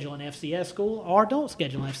schedule an FCS school, or don't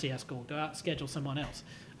schedule an FCS school. Go out and schedule someone else.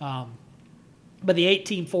 But the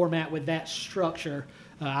 8-team format with that structure,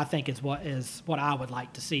 I think is what I would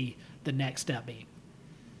like to see the next step be.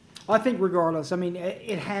 I think regardless,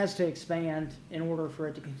 it has to expand in order for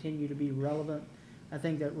it to continue to be relevant. I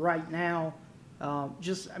think that right now,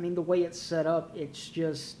 the way it's set up,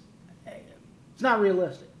 it's not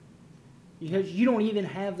realistic. Because you don't even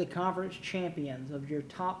have the conference champions of your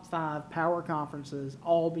top 5 power conferences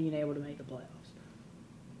all being able to make the playoffs.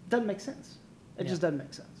 It doesn't make sense. It just doesn't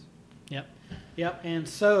make sense. Yep. And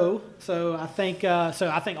so I think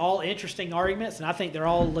all interesting arguments, and I think they're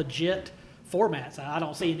all legit formats. I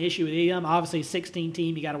don't see an issue with them. Obviously, 16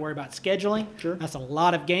 team, you got to worry about scheduling. Sure. That's a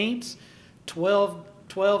lot of games. 12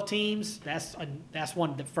 teams, that's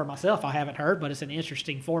one that for myself I haven't heard, but it's an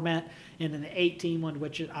interesting format. And then the 8-team one,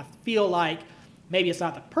 which I feel like maybe it's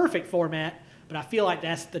not the perfect format, but I feel like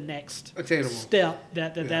that's the next step.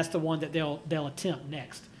 That's the one that they'll attempt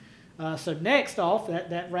next. So next off,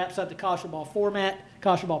 that wraps up the college football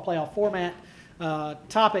playoff format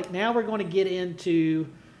topic. Now we're going to get into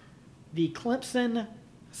the Clemson,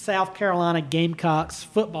 South Carolina Gamecocks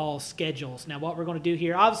football schedules. Now what we're going to do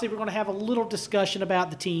here, obviously we're going to have a little discussion about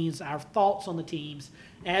the teams, our thoughts on the teams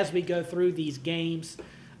as we go through these games.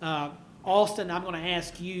 Austin, I'm going to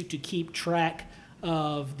ask you to keep track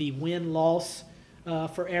of the win-loss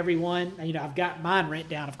for everyone. I've got mine written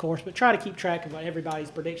down, of course, but try to keep track of what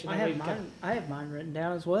everybody's prediction. I have mine written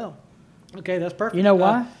down as well. Okay, that's perfect. You know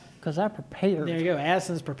why? Because I prepared. There you go.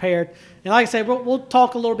 Addison's prepared. And like I said, we'll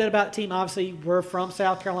talk a little bit about the team. Obviously, we're from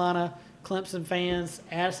South Carolina, Clemson fans.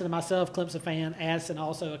 Addison and myself, Clemson fan. Addison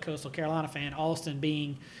also a Coastal Carolina fan. Austin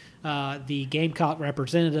being the Gamecock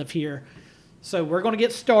representative here. So we're going to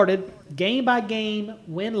get started. Game by game,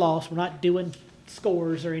 win-loss. We're not doing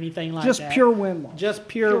scores or anything like that. Just pure win-loss. Just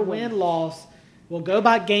pure win-loss. We'll go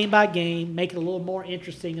by game, make it a little more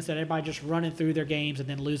interesting instead of everybody just running through their games and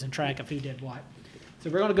then losing track of who did what. So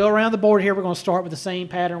we're going to go around the board here. We're going to start with the same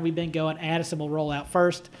pattern we've been going. Addison will roll out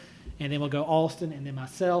first, and then we'll go Austin, and then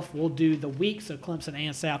myself. We'll do the week, so Clemson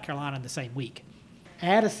and South Carolina in the same week.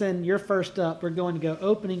 Addison, you're first up. We're going to go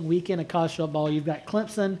opening weekend of college football. You've got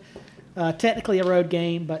Clemson, technically a road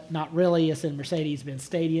game, but not really. It's in Mercedes-Benz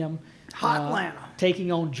Stadium. Hot Atlanta.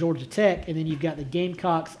 Taking on Georgia Tech, and then you've got the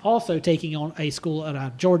Gamecocks also taking on a school out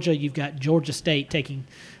of Georgia. You've got Georgia State taking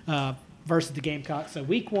versus the Gamecocks. So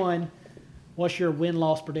week 1, what's your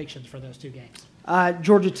win-loss predictions for those two games?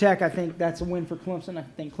 Georgia Tech, I think that's a win for Clemson. I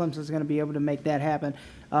think Clemson's going to be able to make that happen.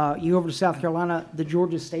 You go over to South Carolina, the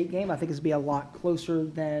Georgia State game, I think it's going to be a lot closer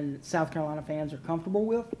than South Carolina fans are comfortable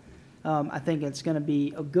with. I think it's going to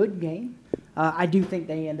be a good game. I do think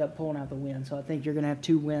they end up pulling out the win, so I think you're going to have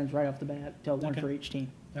 2 wins right off the bat, one for each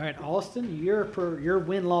team. All right, Austin, your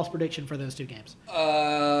win-loss prediction for those two games.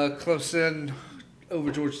 Clemson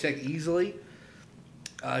over Georgia Tech easily.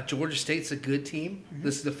 Georgia State's a good team. Mm-hmm.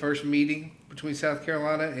 This is the first meeting between South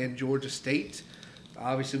Carolina and Georgia State.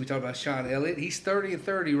 Obviously, we talked about Sean Elliott. He's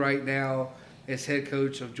 30-30 right now as head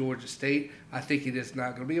coach of Georgia State. I think it is not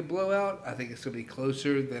going to be a blowout. I think it's going to be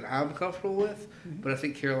closer than I'm comfortable with, but I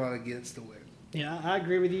think Carolina gets the win. Yeah, I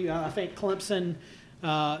agree with you. I think Clemson,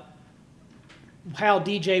 how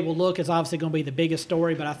DJ will look is obviously going to be the biggest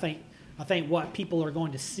story, but I think what people are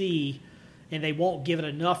going to see, and they won't give it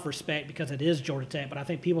enough respect because it is Georgia Tech, but I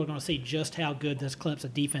think people are going to see just how good this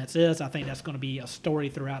Clemson defense is. I think that's going to be a story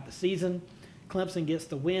throughout the season. Clemson gets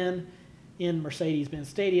the win in Mercedes-Benz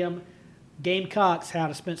Stadium. Gamecocks, how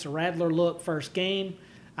does Spencer Rattler look first game?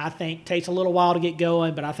 I think takes a little while to get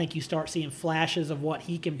going, but I think you start seeing flashes of what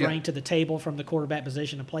he can bring to the table from the quarterback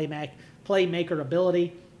position and playmaker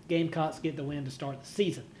ability. Gamecocks get the win to start the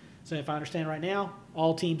season. So if I understand right now,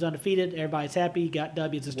 all teams undefeated, everybody's happy, got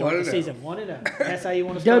W's to start the season. 1-0. That's how you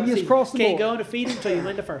want to start the season. Cross the Can't board. go undefeated until you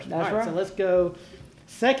win the first one. That's All right, right. so let's go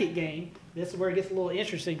second game. This is where it gets a little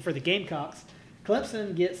interesting for the Gamecocks.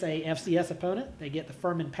 Clemson gets a FCS opponent. They get the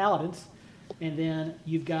Furman Paladins. And then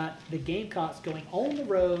you've got the Gamecocks going on the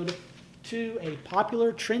road to a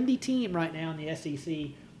popular, trendy team right now in the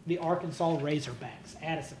SEC, the Arkansas Razorbacks.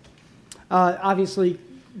 Addison. Obviously,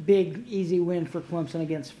 big, easy win for Clemson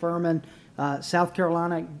against Furman. South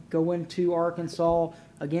Carolina going to Arkansas.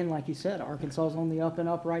 Again, like you said, Arkansas is on the up and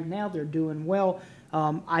up right now. They're doing well.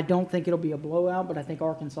 I don't think it'll be a blowout, but I think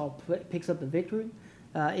Arkansas picks up the victory.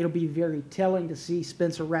 It'll be very telling to see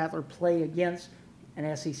Spencer Rattler play against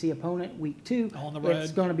an SEC opponent week 2. On the road.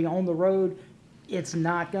 It's going to be on the road. It's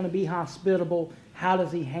not going to be hospitable. How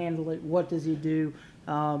does he handle it? What does he do?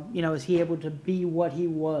 Is he able to be what he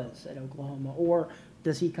was at Oklahoma, or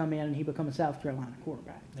does he come in and he become a South Carolina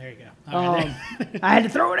quarterback? There you go. All right, I had to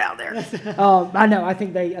throw it out there. I know. I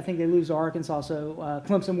think they lose to Arkansas. So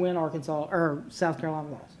Clemson win, Arkansas or South Carolina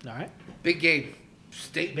loss. All right. Big game.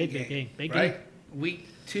 State Big game. game. Big right? game. Week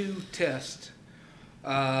 2 test.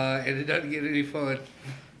 And it doesn't get any fun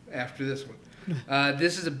after this one.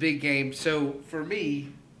 This is a big game. So for me,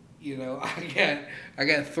 I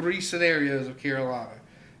got 3 scenarios of Carolina.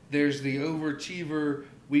 There's the overachiever,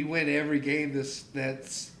 we win every game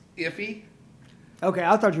that's iffy. Okay,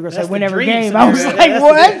 I thought you were going to That's say win the every dream game. I was scenario. like,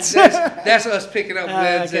 what? That's us picking up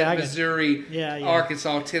wins okay, at Missouri, Yeah.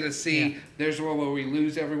 Arkansas, Tennessee. There's one where we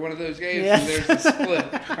lose every one of those games, Yes. and there's the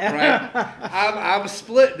split, right? I'm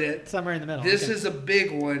splitting it. Somewhere in the middle. This Okay. is a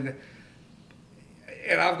big one,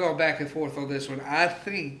 and I've gone back and forth on this one. I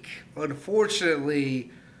think,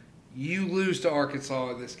 unfortunately, you lose to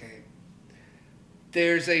Arkansas in this game.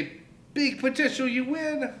 There's a big potential you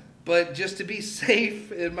win, but just to be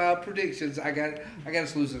safe in my predictions, I got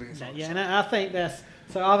us losing against Arkansas. Yeah, and I think that's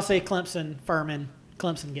so. Obviously, Clemson, Furman,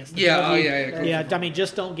 Clemson gets the Yeah, W. yeah. I mean,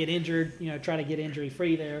 just don't get injured. Try to get injury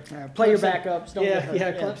free there. Play your Clemson- backups. Don't get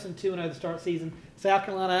hurt. Clemson 2-0 to start season. South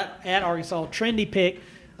Carolina at Arkansas, trendy pick.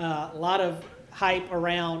 A lot of hype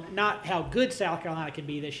around not how good South Carolina can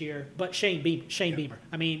be this year, but Shane Beamer.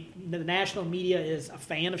 I mean, the national media is a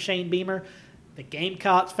fan of Shane Beamer. The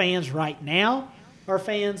Gamecocks fans right now are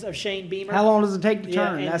fans of Shane Beamer. How long does it take to Yeah,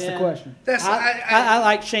 turn? and That's the then- question. I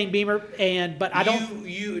like Shane Beamer, but I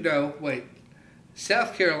don't. Wait.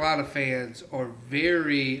 South Carolina fans are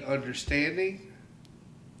very understanding.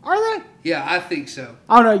 Are they? Yeah, I think so.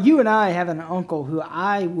 Oh no, you and I have an uncle who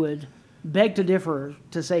I would beg to differ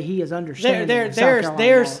to say he is understanding. of South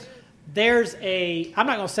Carolina laws. There's a. I'm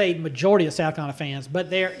not going to say majority of South Carolina fans, but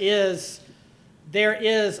there is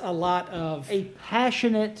a lot of a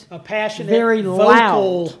passionate, very very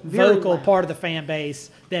vocal loud. part of the fan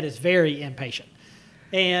base that is very impatient.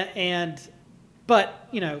 But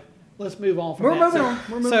let's move on from We're that. moving on.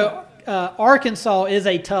 We're moving on. Arkansas is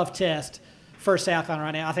a tough test for South Carolina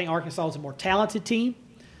right now. I think Arkansas is a more talented team,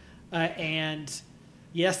 and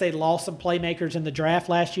yes, they lost some playmakers in the draft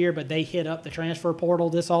last year, but they hit up the transfer portal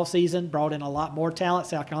this offseason, brought in a lot more talent.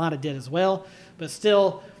 South Carolina did as well, but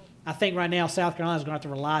still. I think right now South Carolina is going to have to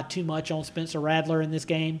rely too much on Spencer Rattler in this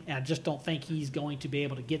game, and I just don't think he's going to be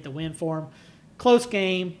able to get the win for him. Close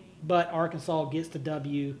game, but Arkansas gets the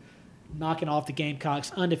W, knocking off the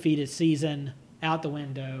Gamecocks' undefeated season out the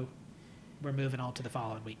window. We're moving on to the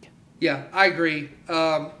following week. Yeah, I agree.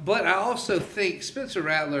 But I also think Spencer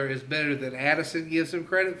Rattler is better than Addison gives him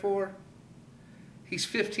credit for. He's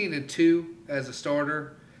 15-2 as a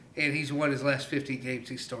starter, and he's won his last 15 games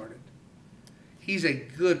he started. He's a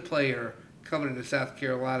good player coming into South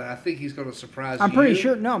Carolina. I think he's going to surprise you. I'm pretty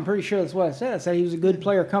sure that's what I said. I said he was a good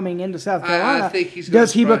player coming into South Carolina. I think he's going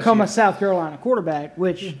Does to he surprise become you. a South Carolina quarterback,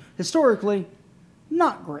 which historically,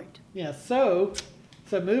 not great. Yeah, so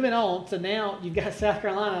moving on. So now you've got South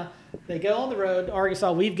Carolina. They go on the road to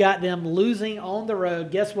Arkansas. We've got them losing on the road.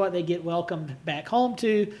 Guess what? They get welcomed back home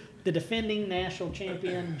to the defending national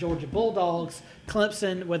champion Georgia Bulldogs.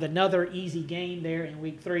 Clemson with another easy game there in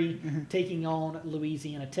week 3, taking on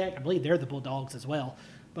Louisiana Tech. I believe they're the Bulldogs as well.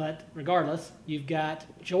 But regardless, you've got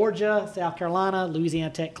Georgia, South Carolina,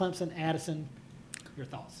 Louisiana Tech, Clemson, Addison. Your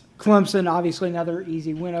thoughts? Clemson, obviously another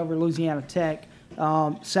easy win over Louisiana Tech.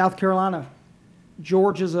 South Carolina,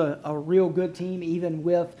 Georgia's a real good team, even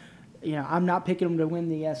with, I'm not picking them to win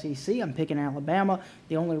the SEC. I'm picking Alabama.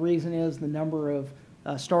 The only reason is the number of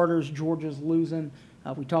starters Georgia's losing.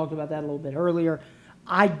 We talked about that a little bit earlier.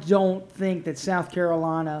 I don't think that South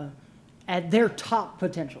Carolina, at their top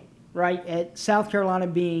potential, right, at South Carolina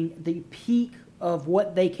being the peak of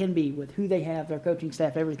what they can be with who they have, their coaching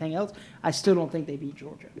staff, everything else, I still don't think they beat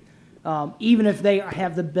Georgia. even if they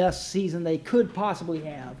have the best season they could possibly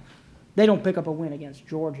have, they don't pick up a win against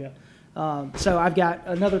Georgia. So I've got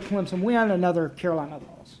another Clemson win, another Carolina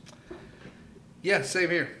loss. Yeah, same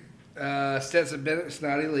here. Stetson Bennett's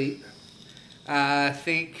not elite. I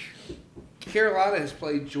think Carolina has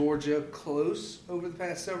played Georgia close over the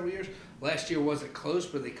past several years. Last year wasn't close,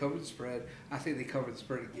 but they covered the spread. I think they covered the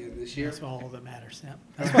spread again this year. That's all that matters. Yeah.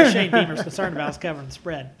 That's what Shane Beamer's concerned about is covering the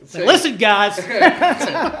spread. So, listen, guys.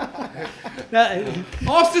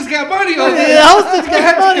 Austin's got money on this. Yeah, Austin's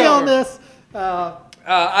got money on this.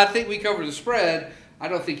 I think we covered the spread. I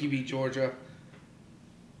don't think you beat Georgia.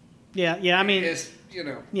 Yeah. I mean, it's,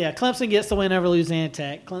 Yeah, Clemson gets the win over Louisiana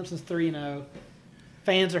Tech. Clemson's 3-0.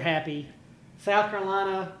 Fans are happy. South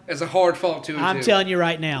Carolina. It's a hard fought 2-2. I'm telling you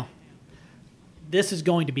right now, this is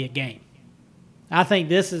going to be a game. I think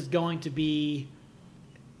this is going to be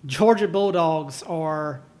Georgia Bulldogs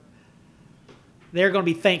they're going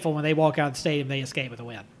to be thankful when they walk out of the stadium they escape with a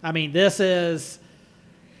win. I mean, this is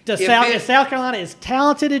is South Carolina as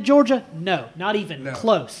talented as Georgia? No, not even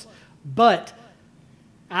close. But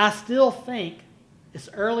I still think it's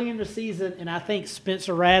early in the season, and I think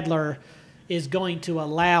Spencer Rattler is going to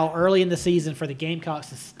allow early in the season for the Gamecocks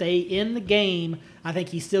to stay in the game. I think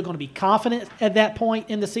he's still going to be confident at that point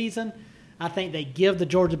in the season. I think they give the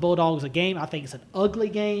Georgia Bulldogs a game. I think it's an ugly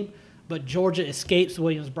game, but Georgia escapes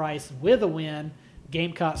Williams-Brice with a win.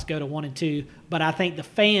 Gamecocks go to 1-2, but I think the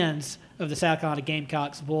fans of the South Carolina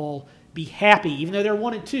Gamecocks will be happy, even though they're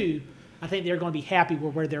 1-2. I think they're going to be happy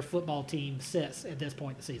with where their football team sits at this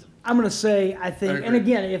point in the season. I'm going to say, and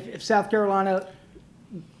again, if South Carolina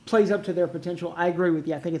plays up to their potential, I agree with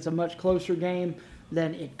you. I think it's a much closer game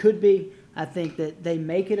than it could be. I think that they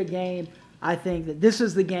make it a game. I think that this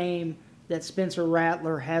is the game that Spencer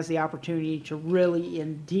Rattler has the opportunity to really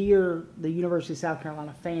endear the University of South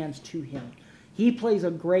Carolina fans to him. He plays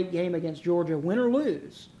a great game against Georgia, win or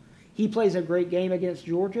lose. He plays a great game against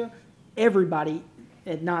Georgia. Everybody,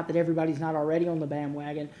 not that everybody's not already on the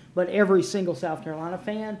bandwagon, but every single South Carolina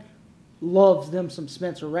fan loves them some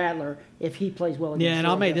Spencer Rattler if he plays well against Georgia. Yeah, and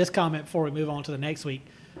I'll make this comment before we move on to the next week.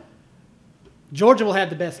 Georgia will have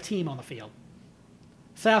the best team on the field.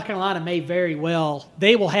 South Carolina may very well.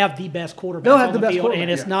 They will have the best quarterback on the field, and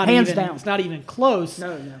it's not hands even down. It's not even close.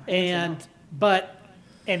 No. And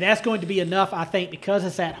that's going to be enough, I think, because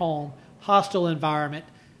it's at home, hostile environment.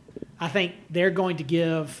 I think they're going to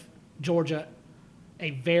give Georgia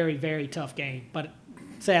a very, very tough game. But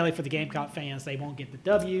sadly for the Gamecock fans, they won't get the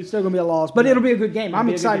W. Still going to be a loss, but it'll be a good game. I'm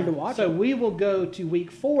excited to watch it. So we will go to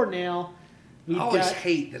week 4 now. I always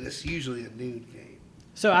hate that it's usually a noon game.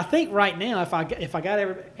 So I think right now, if I got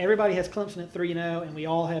everybody has Clemson at 3-0, and we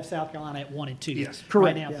all have South Carolina at 1-2. Yes,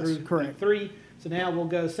 correct. Right now yes, through correct. 3. So now we'll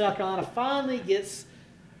go. South Carolina finally gets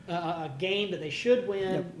a game that they should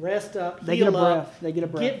win. Rest up, They heal get a up, breath. They get a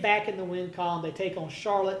breath. Get back in the win column. They take on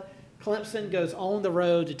Charlotte. Clemson goes on the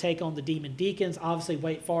road to take on the Demon Deacons. Obviously,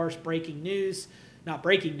 Wake Forest, breaking news. Not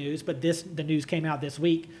breaking news, but the news came out this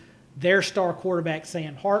week. Their star quarterback,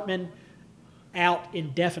 Sam Hartman, out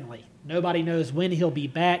indefinitely. Nobody knows when he'll be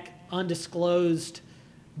back. Undisclosed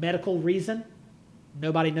medical reason.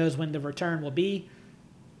 Nobody knows when the return will be.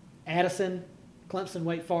 Addison, Clemson,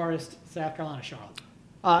 Wake Forest, South Carolina, Charlotte.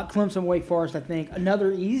 Clemson, Wake Forest, I think,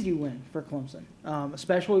 another easy win for Clemson,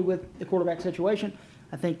 especially with the quarterback situation.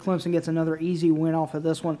 I think Clemson gets another easy win off of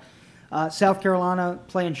this one. South Carolina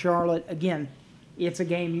playing Charlotte, again, it's a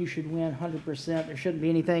game you should win 100%. There shouldn't be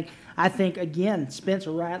anything. I think, again,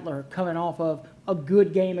 Spencer Rattler coming off of a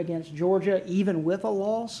good game against Georgia, even with a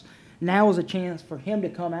loss, now is a chance for him to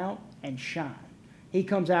come out and shine. He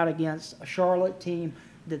comes out against a Charlotte team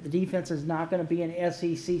that the defense is not going to be an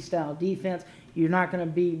SEC-style defense. You're not going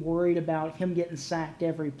to be worried about him getting sacked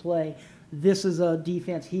every play. This is a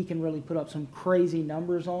defense he can really put up some crazy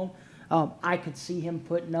numbers on. I could see him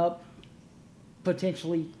putting up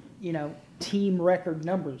potentially, team record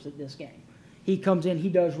numbers at this game. He comes in, he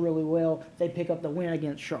does really well. They pick up the win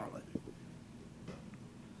against Charlotte.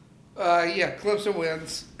 Clemson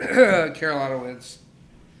wins. Carolina wins.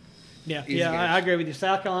 Yeah, I agree with you.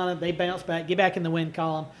 South Carolina, they bounce back, get back in the win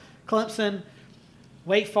column. Clemson,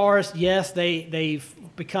 Wake Forest, yes, they've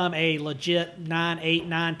become a legit 9-8,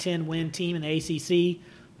 9-10 win team in the ACC,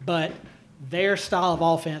 but their style of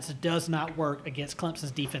offense does not work against Clemson's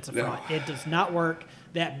defensive front. It does not work.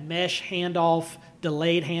 That mesh handoff,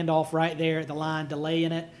 delayed handoff right there at the line,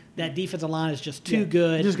 delaying it, that defensive line is just too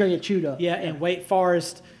good. You're just going to get chewed up. Yeah, and Wake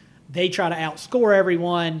Forest, they try to outscore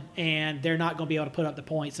everyone, and they're not going to be able to put up the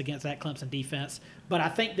points against that Clemson defense. But I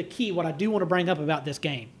think the key, what I do want to bring up about this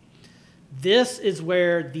game, this is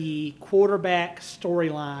where the quarterback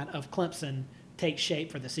storyline of Clemson takes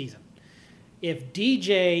shape for the season. if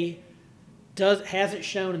DJ hasn't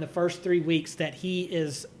shown in the first 3 weeks that he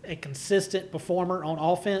is a consistent performer on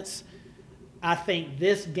offense, I think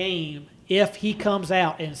this game, if he comes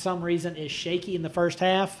out and some reason is shaky in the first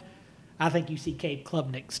half, I think you see Cade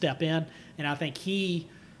Klubnik step in, and I think he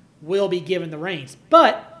will be given the reins.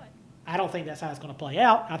 But I don't think that's how it's going to play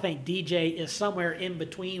out. I think DJ is somewhere in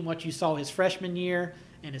between what you saw his freshman year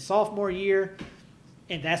and his sophomore year,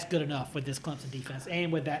 and that's good enough with this Clemson defense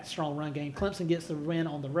and with that strong run game. Clemson gets the win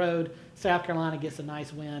on the road. South Carolina gets a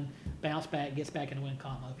nice win, bounce back, gets back in the win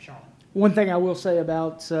column of Charlotte. One thing I will say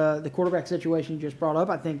about the quarterback situation you just brought up,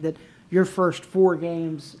 I think that your first 4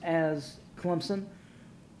 games as Clemson,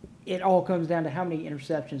 it all comes down to how many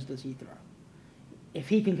interceptions does he throw. If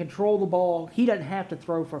he can control the ball, he doesn't have to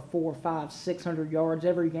throw for 400, 500, 600 yards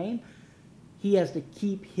every game. He has to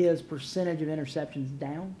keep his percentage of interceptions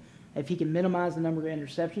down. If he can minimize the number of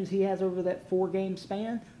interceptions he has over that 4-game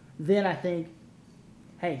span, then I think,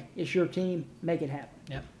 hey, it's your team, make it happen.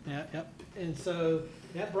 Yep. And so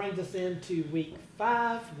that brings us into week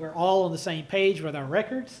 5. We're all on the same page with our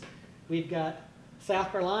records. We've got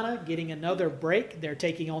South Carolina getting another break. They're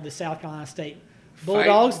taking on the South Carolina State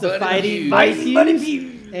Bulldogs, the Fighting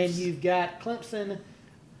Buddies. And you've got Clemson,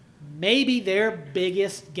 maybe their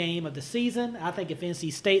biggest game of the season. I think if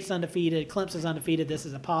NC State's undefeated, Clemson's undefeated, this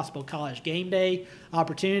is a possible college game day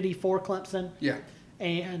opportunity for Clemson. Yeah.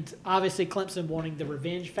 And obviously Clemson wanting the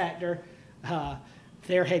revenge factor.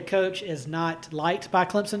 Their head coach is not liked by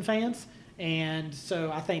Clemson fans. And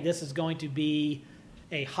so I think this is going to be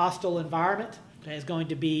a hostile environment. It's going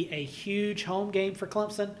to be a huge home game for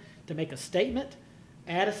Clemson to make a statement.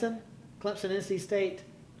 Addison, Clemson, NC State,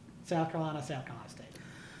 South Carolina State.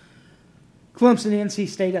 Clemson, NC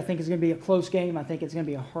State, I think is going to be a close game. I think it's going to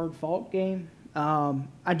be a hard-fought game.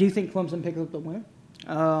 I do think Clemson picks up the win.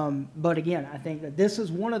 But again, I think that this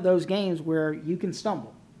is one of those games where you can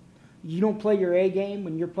stumble. You don't play your A game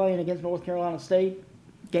when you're playing against North Carolina State,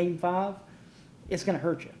 game 5, it's going to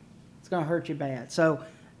hurt you. It's going to hurt you bad. So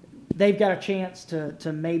they've got a chance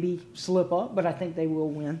to maybe slip up, but I think they will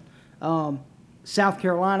win. South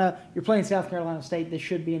Carolina, you're playing South Carolina State. This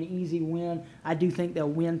should be an easy win. I do think they'll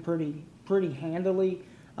win pretty handily.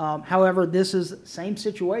 However, this is the same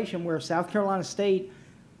situation where South Carolina State,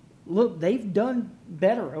 look, they've done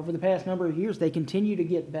better over the past number of years. They continue to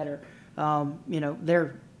get better.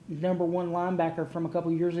 Their number 1 linebacker from a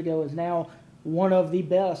couple years ago is now one of the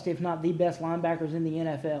best, if not the best linebackers in the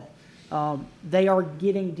NFL. They are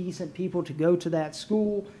getting decent people to go to that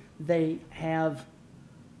school. They have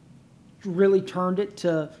really turned it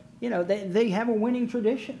to, they have a winning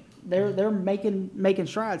tradition. They're making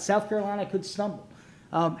strides. South Carolina could stumble.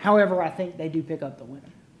 However, I think they do pick up the win.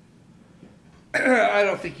 I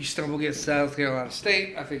don't think you stumble against South Carolina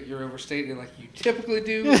State. I think you're overstating it like you typically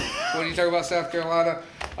do when you talk about South Carolina.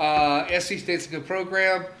 SC State's a good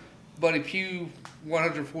program. Buddy Pugh,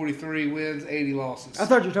 143 wins, 80 losses. I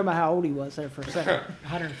thought you were talking about how old he was there for a second.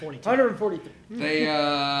 142. 143.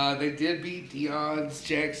 They did beat Deion's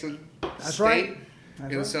Jackson That's State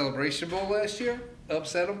right. in the Celebration Bowl last year.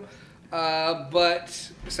 Upset them. But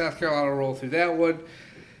South Carolina rolled through that one.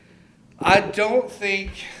 I don't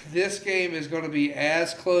think this game is going to be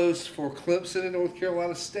as close for Clemson and North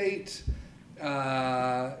Carolina State.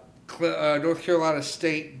 North Carolina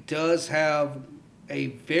State does have a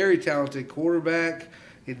very talented quarterback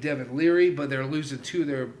in Devin Leary, but they're losing 2 of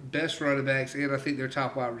their best running backs and I think their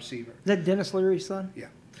top wide receiver. Is that Dennis Leary's son? Yeah.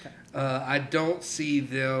 Okay. I don't see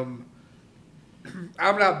them.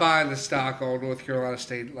 I'm not buying the stock on North Carolina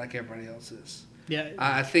State like everybody else is. Yeah.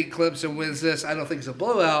 I think Clemson wins this. I don't think it's a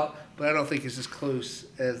blowout, but I don't think it's as close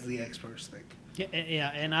as the experts think.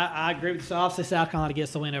 Yeah, and I agree with you. So obviously South Carolina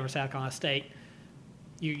gets the win over South Carolina State.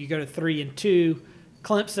 You go to 3-2.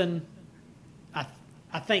 Clemson,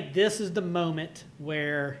 I think this is the moment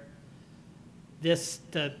where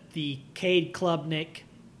the Cade Klubnik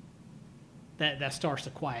that starts to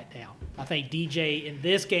quiet down. I think DJ in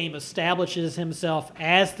this game establishes himself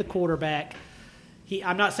as the quarterback.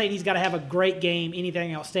 I'm not saying he's got to have a great game,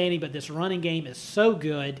 anything outstanding, but this running game is so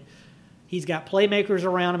good. He's got playmakers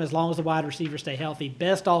around him as long as the wide receivers stay healthy.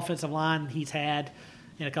 Best offensive line he's had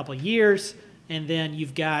in a couple of years. And then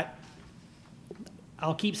you've got,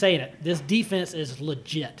 I'll keep saying it, this defense is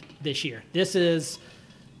legit this year. This is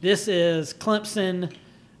Clemson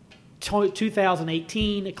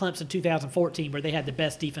 2018, Clemson 2014, where they had the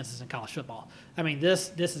best defenses in college football. I mean,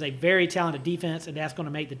 this is a very talented defense, and that's going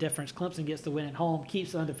to make the difference. Clemson gets the win at home,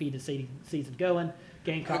 keeps the undefeated season going.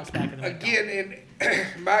 Gamecocks back in the again.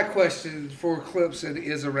 And my question for Clemson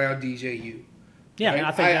is around DJU. Yeah, right?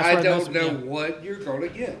 I think that's I don't know what you're going to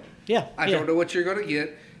get. Yeah, I don't know what you're going to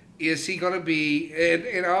get. is he going to be?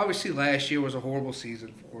 And obviously, last year was a horrible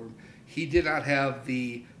season for him. He did not have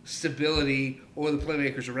the stability or the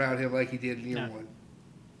playmakers around him like he did in year one.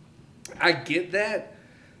 I get that,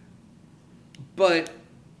 but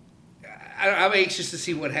I'm anxious to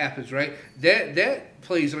see what happens. Right, that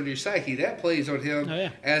plays on your psyche. That plays on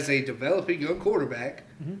him as a developing young quarterback.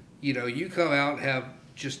 Mm-hmm. You know, you come out and have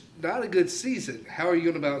just not a good season. How are you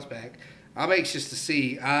going to bounce back? I'm anxious to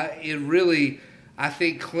see. I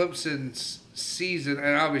think Clemson's season,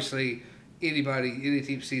 and obviously any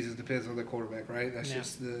team's season depends on their quarterback, right? That's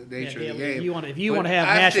just the nature of the game. If you want to have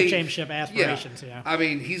national championship aspirations, I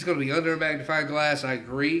mean, he's going to be under a magnifying glass. I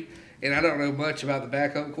agree, and I don't know much about the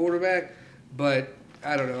backup quarterback, but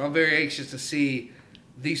I don't know. I'm very anxious to see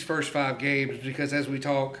these first 5 games because as we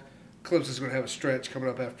talk, Clemson's going to have a stretch coming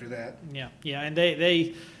up after that. Yeah,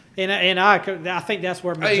 and I think that's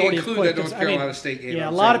where majority of that North Carolina State game. Yeah,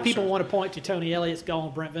 a lot of people want to point to Tony Elliott's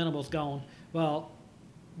gone, Brent Venable's gone. Well,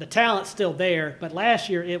 the talent's still there, but last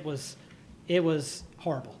year it was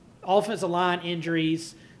horrible. Offensive line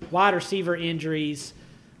injuries, wide receiver injuries.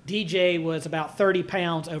 DJ was about 30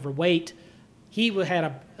 pounds overweight. He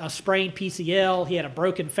had a sprained PCL. He had a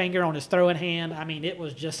broken finger on his throwing hand. I mean, it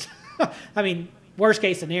was just worst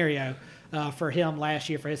case scenario for him last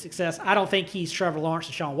year for his success. I don't think he's Trevor Lawrence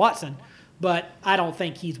and Deshaun Watson, but I don't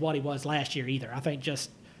think he's what he was last year either. I think just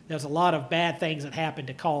there's a lot of bad things that happened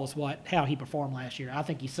to cause how he performed last year. I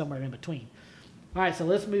think he's somewhere in between. All right, so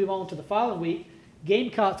let's move on to the following week.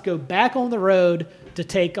 Gamecocks go back on the road to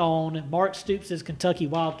take on Mark Stoops' Kentucky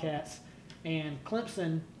Wildcats, and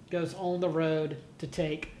Clemson goes on the road to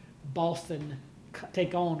take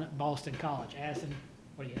on Boston College. Addison,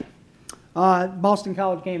 what do you have? Boston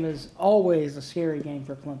College game is always a scary game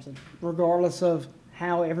for Clemson, regardless of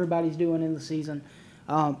how everybody's doing in the season.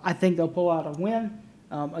 I think they'll pull out a win.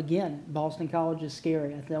 Again, Boston College is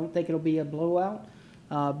scary. I don't think it'll be a blowout,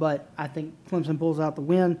 but I think Clemson pulls out the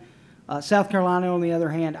win. South Carolina, on the other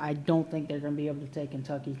hand, I don't think they're going to be able to take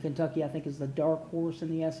Kentucky. Kentucky, I think, is the dark horse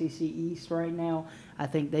in the SEC East right now. I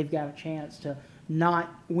think they've got a chance to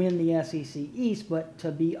not win the SEC East, but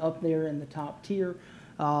to be up there in the top tier.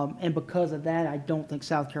 And because of that, I don't think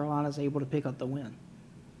South Carolina is able to pick up the win.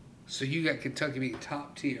 So you got Kentucky being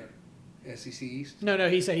top tier, SEC East? No,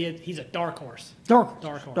 he said he's a dark horse. Dark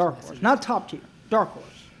horse. Not top tier. Dark horse.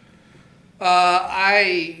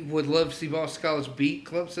 I would love to see Boston College beat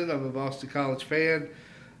Clemson. I'm a Boston College fan.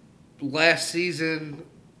 Last season,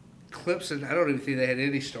 Clemson, I don't even think they had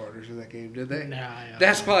any starters in that game, did they? No.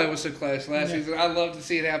 That's probably what's so close last season. I'd love to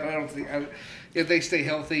see it happen. If they stay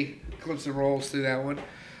healthy, Clemson rolls through that one.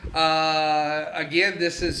 Again,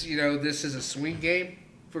 this is a swing game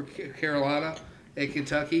for Carolina and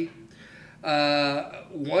Kentucky.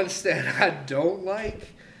 One stat I don't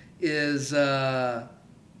like is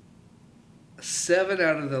 7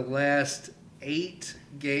 out of the last 8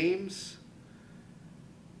 games,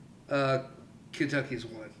 Kentucky's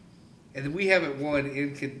won. And we haven't won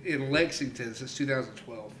in Lexington since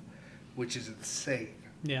 2012, which is insane.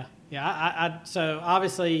 Yeah. So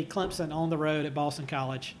obviously Clemson on the road at Boston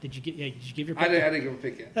College. Did you give your pick? I didn't give a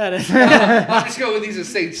pick yet. That is. I'll just go with these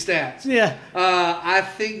insane stats. Yeah. I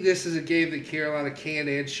think this is a game that Carolina can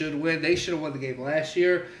and should win. They should have won the game last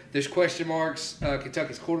year. There's question marks.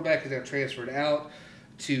 Kentucky's quarterback is now transferred out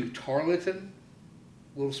to Tarleton.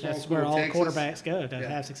 Little small That's school where in all Texas. Quarterbacks go to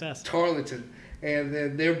have success. Tarleton. And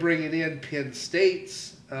then they're bringing in Penn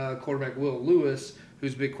State's quarterback Will Lewis,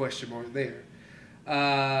 who's a big question mark there.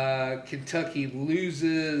 Kentucky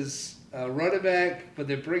loses running back, but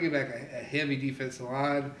they're bringing back a heavy defensive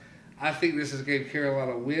line. I think this is a game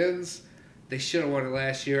Carolina wins. They should have won it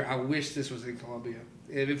last year. I wish this was in Columbia.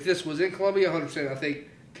 And if this was in Columbia, 100%, I think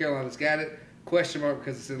Carolina's got it. Question mark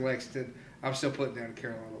because it's in Lexington. I'm still putting down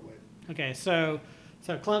Carolina win. Okay, so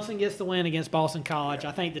Clemson gets the win against Boston College.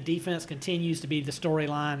 I think the defense continues to be the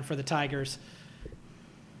storyline for the Tigers.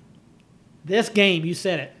 This game, you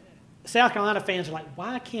said it. South Carolina fans are like,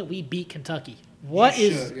 why can't we beat Kentucky? What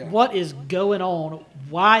is going on?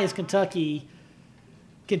 Why is Kentucky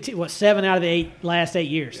 7 out of the last 8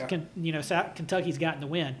 years? Yeah. Kentucky's gotten the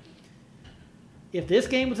win. If this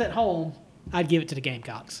game was at home, I'd give it to the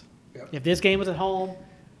Gamecocks. Yep. If this game was at home,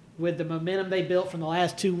 with the momentum they built from the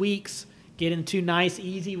last 2 weeks, getting 2 nice,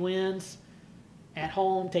 easy wins at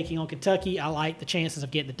home, taking on Kentucky, I like the chances of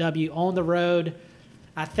getting the W. On the road,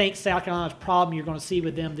 I think South Carolina's problem you're going to see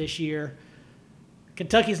with them this year,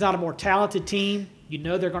 Kentucky's not a more talented team. You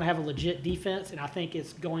know they're going to have a legit defense, and I think you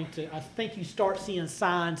start seeing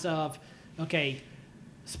signs of, okay,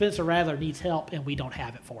 Spencer Rattler needs help, and we don't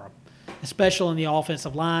have it for him, especially in the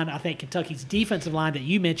offensive line. I think Kentucky's defensive line that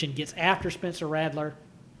you mentioned gets after Spencer Rattler.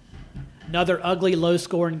 Another ugly,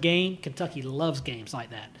 low-scoring game. Kentucky loves games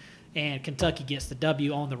like that, and Kentucky gets the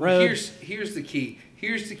W on the road. Here's the key.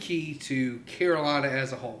 Here's the key to Carolina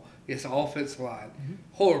as a whole. It's the offensive line.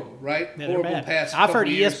 Horrible, right? Yeah, Horrible pass. I've heard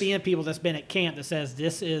ESPN people that's been at camp that says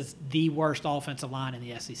this is the worst offensive line in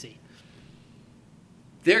the SEC.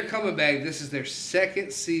 They're coming back. This is their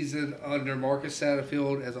second season under Marcus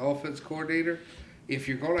Satterfield as offense coordinator. If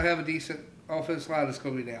you're going to have a decent offensive line, it's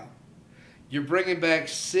going to be now. You're bringing back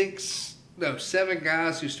 7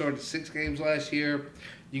 guys who started 6 games last year.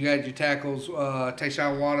 You got your tackles,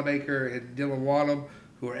 Tayshaun Wanamaker and Dylan Wadham,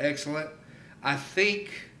 who are excellent. I think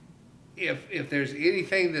if there's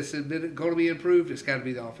anything that's going to be improved, it's got to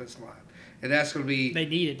be the offensive line. And that's going to be... They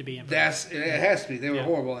need it to be improved. It has to be. They were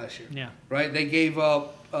horrible last year. Yeah. Right? They gave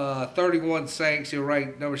up 31 sacks. They were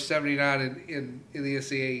ranked number 79 in the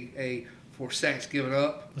NCAA for sacks given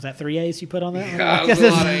up. Was that 3 A's you put on that? Yeah, it was a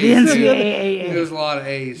lot of A's. The NCAA. It was a lot of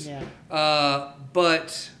A's. Yeah.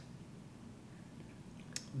 But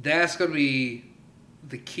that's going to be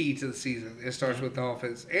the key to the season. It starts with the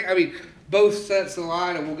offense. I mean, both sets of the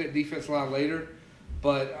line, and we'll get defense line later.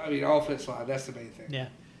 But, I mean, offense line, that's the main thing. Yeah.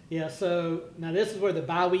 Yeah, so now this is where the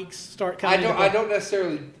bye weeks start coming. I don't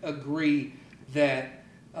necessarily agree that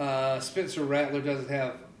Spencer Rattler doesn't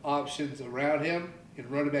have options around him in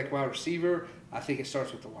running back, wide receiver. I think it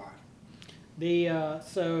starts with the line.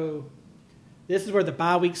 So this is where the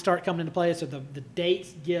bye weeks start coming into play. So the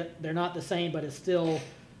dates they're not the same, but it's still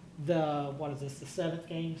the seventh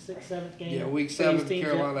game? Yeah, week 7,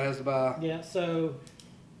 Carolina has the bye. Yeah, so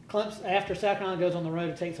Clemson, after South Carolina goes on the road,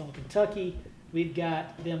 it takes on Kentucky. We've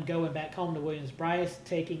got them going back home to Williams-Brice,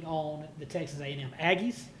 taking on the Texas A&M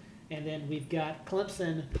Aggies. And then we've got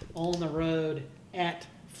Clemson on the road at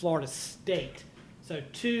Florida State. So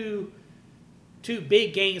two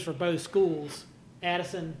big games for both schools.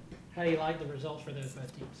 Addison, how do you like the results for those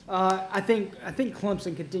both teams? I think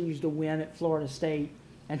Clemson continues to win at Florida State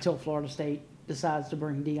until Florida State decides to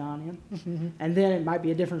bring Deion in. And then it might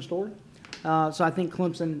be a different story. So I think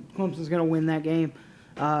Clemson's going to win that game.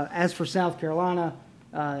 As for South Carolina,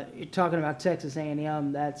 you're talking about Texas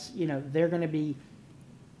A&M. That's they're going to be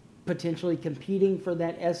potentially competing for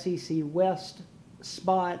that SEC West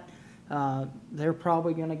spot. They're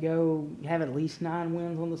probably going to go have at least 9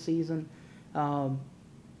 wins on the season. Number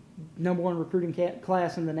 1 recruiting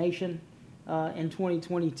class in the nation in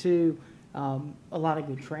 2022. A lot of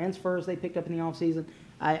good transfers they picked up in the offseason.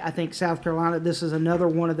 I think South Carolina, this is another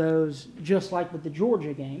one of those, just like with the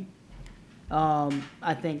Georgia game.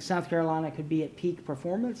 I think South Carolina could be at peak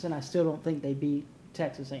performance, and I still don't think they beat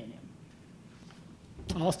Texas A&M.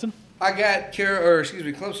 Austin? I got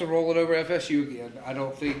Clemson rolling over FSU again. I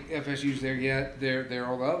don't think FSU's there yet. They're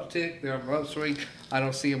on the uptick. They're on the upswing. I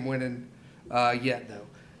don't see them winning yet, though.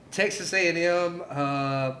 Texas A&M,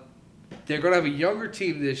 they're going to have a younger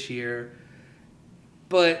team this year,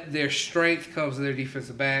 but their strength comes in their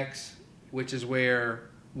defensive backs, which is where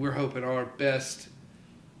we're hoping our best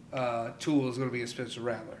tool is going to be a Spencer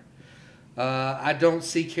Rattler. I don't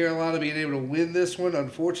see Carolina being able to win this one,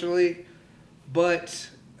 unfortunately, but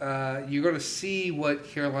you're going to see what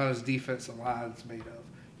Carolina's defensive line is made of.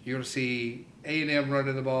 You're going to see A&M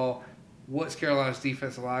running the ball. What's Carolina's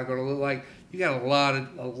defensive line going to look like? You got a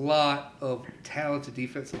lot of talented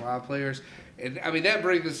defensive line players, and I mean that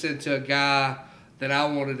brings us into a guy that I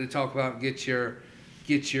wanted to talk about and get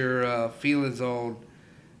your feelings on,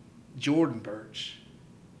 Jordan Burch.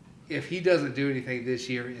 If he doesn't do anything this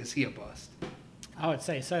year, is he a bust? I would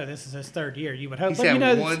say so. This is his 3rd year. You would hope. He's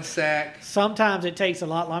had 1 sack. Sometimes it takes a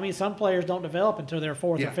lot. I mean, some players don't develop until their 4th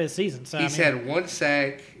or 5th season. So He's had 1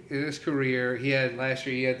 sack in his career. Last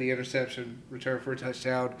year he had the interception, return for a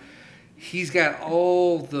touchdown. He's got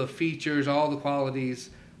all the features, all the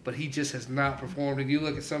qualities, but he just has not performed. And you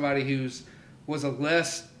look at somebody was a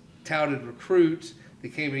less touted recruit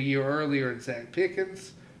that came a year earlier in Zach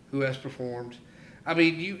Pickens, who has performed. I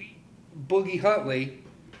mean, Boogie Huntley,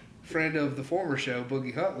 friend of the former show,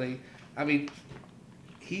 Boogie Huntley, I mean,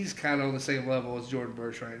 he's kind of on the same level as Jordan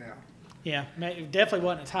Burch right now. Yeah, definitely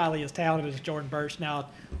wasn't as highly as talented as Jordan Burch. Now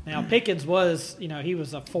Pickens was, he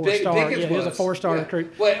was a 4-star. He was a 4-star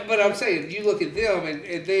recruit. But I'm saying, you look at them,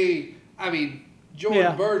 and they, I mean,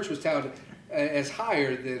 Jordan Burch was touted as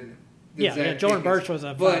higher than Zach Pickens. Jordan Burch was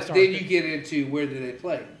a 5-star. But then you get into where did they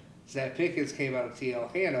play? Zach Pickens came out of T.L.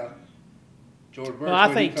 Hanna. Jordan Burch,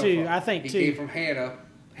 I think too. He came from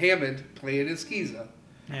Hammond, playing in Skeeza.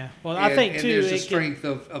 Yeah, well, I think too. And there's a strength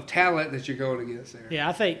of talent that you're going against there. Yeah,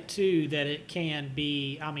 I think too that it can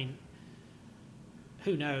be. I mean,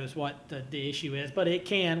 who knows what the issue is, but it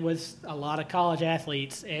can with a lot of college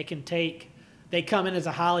athletes. It can take. They come in as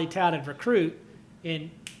a highly touted recruit, and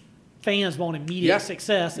fans want immediate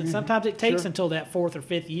success, and sometimes it takes Sure. until that 4th or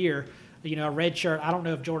 5th year. You know, a red shirt. I don't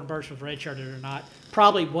know if Jordan Burch was redshirted or not.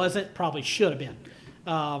 Probably wasn't. Probably should have been.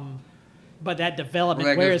 But that development,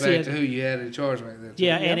 Well, that where goes is he? back to who you had in charge back then.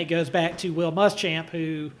 Yeah, and it goes back to Will Muschamp,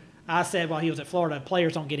 who I said while he was at Florida,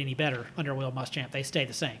 players don't get any better under Will Muschamp. They stay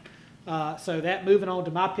the same. So that moving on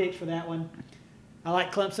to my picks for that one, I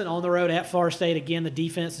like Clemson on the road at Florida State. Again, the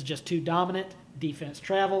defense is just too dominant. Defense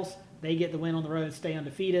travels. They get the win on the road and stay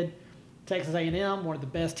undefeated. Texas A&M, one of the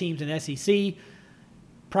best teams in the SEC,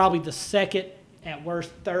 probably the second, at worst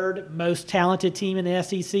third most talented team in the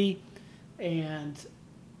SEC. And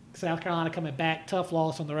South Carolina coming back, tough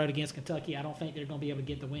loss on the road against Kentucky. I don't think they're going to be able to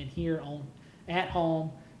get the win here at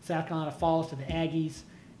home. South Carolina falls to the Aggies,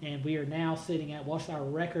 and we are now sitting at, what's our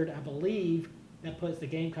record? I believe that puts the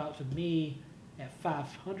Gamecocks with me at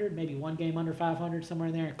 500, maybe one game under 500, somewhere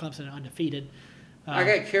in there, and Clemson undefeated. I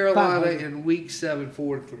got Carolina 500. in week 7,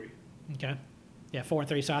 4-3. Okay. Yeah,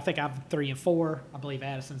 4-3. So I think I'm 3-4. I believe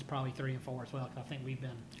Addison's probably 3-4 as well, because I think we've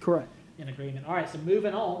been Correct. in agreement. All right, so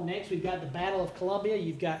moving on. Next, we've got the Battle of Columbia.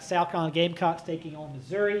 You've got South Carolina Gamecocks taking on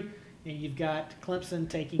Missouri, and you've got Clemson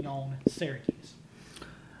taking on Syracuse.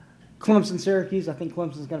 Clemson, Syracuse. I think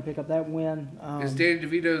Clemson's going to pick up that win. Is Danny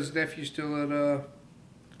DeVito's nephew still at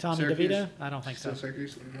Tommy Syracuse? DeVito? I don't think so. Still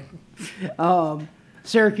Syracuse?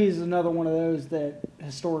 Syracuse is another one of those that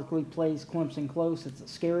historically plays Clemson close. It's a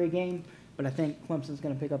scary game, but I think Clemson's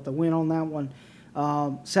going to pick up the win on that one.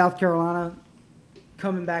 South Carolina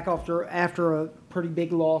coming back after a pretty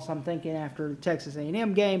big loss, I'm thinking, after the Texas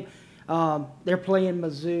A&M game. They're playing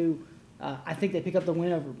Mizzou. I think they pick up the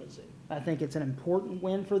win over Mizzou. I think it's an important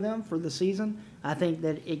win for them for the season. I think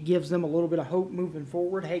that it gives them a little bit of hope moving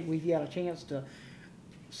forward. Hey, we've got a chance to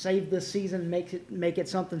save this season, make it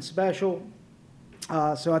something special.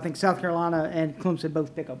 So I think South Carolina and Clemson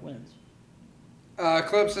both pick up wins.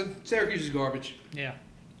 Clemson, Syracuse is garbage. Yeah.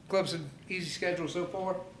 Clemson, easy schedule so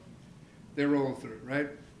far. They're rolling through, right?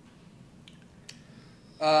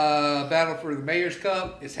 Battle for the Mayor's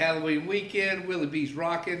Cup. It's Halloween weekend. Willie B's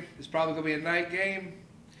rocking. It's probably going to be a night game.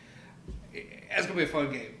 That's going to be a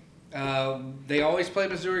fun game. They always play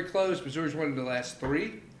Missouri close. Missouri's won the last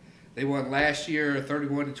 3. They won last year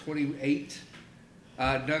 31-28.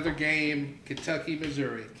 Another game, Kentucky,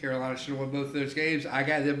 Missouri. Carolina should have won both of those games. I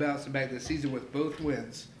got them bouncing back this season with both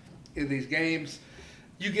wins in these games.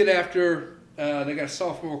 You get after, they got a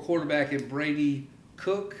sophomore quarterback in Brady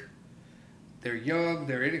Cook. They're young,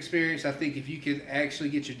 they're inexperienced. I think if you can actually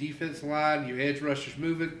get your defense line, your edge rushers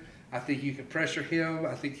moving, I think you can pressure him.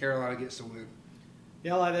 I think Carolina gets the win.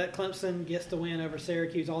 Yeah, I like that. Clemson gets the win over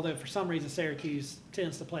Syracuse, although for some reason Syracuse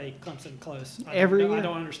tends to play Clemson close. Every year. I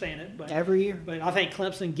don't understand it. But Every year. But I think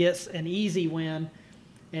Clemson gets an easy win,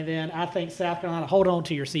 and then I think South Carolina, hold on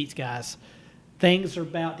to your seats, guys. Things are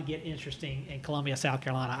about to get interesting in Columbia, South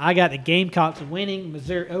Carolina. I got the Gamecocks winning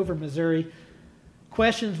Missouri over Missouri.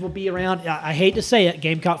 Questions will be around. I hate to say it.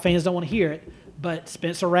 Gamecock fans don't want to hear it, but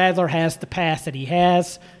Spencer Rattler has the past that he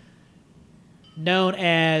has. Known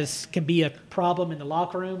as can be a problem in the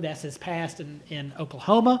locker room. That's his past in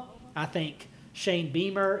Oklahoma. I think Shane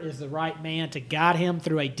Beamer is the right man to guide him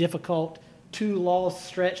through a difficult 2-loss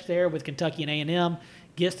stretch there with Kentucky and A&M.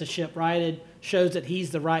 Gets the ship righted, shows that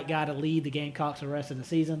he's the right guy to lead the Gamecocks the rest of the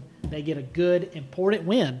season. They get a good, important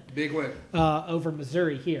win. Big win. Over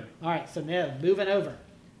Missouri here. All right, so now moving over.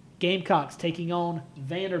 Gamecocks taking on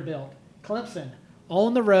Vanderbilt. Clemson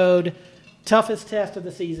on the road, toughest test of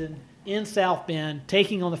the season in South Bend,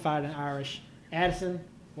 taking on the Fighting Irish. Addison,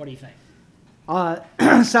 what do you think?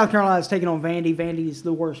 South Carolina is taking on Vandy. Vandy's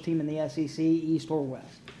the worst team in the SEC, East or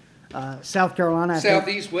West. South Carolina.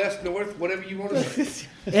 Southeast, West, North, whatever you want to say.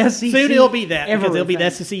 SEC. Soon it'll be that, because it'll be the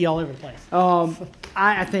everything. SEC all over the place.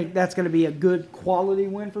 I think that's going to be a good quality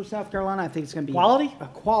win for South Carolina. I think it's going to be Quality? a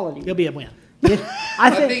quality. It'll be a win. I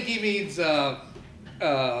think he means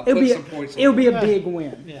put some points on it'll be it. a big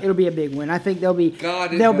win. Yeah. It'll be a big win. I think they'll be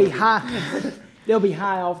high. They'll be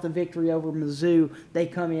high off the victory over Mizzou. They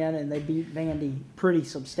come in and they beat Vandy pretty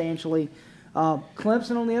substantially.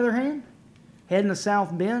 Clemson, on the other hand, heading to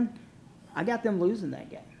South Bend, I got them losing that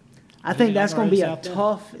game. I think that's going to be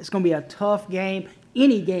It's going to be a tough game.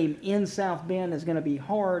 Any game in South Bend is going to be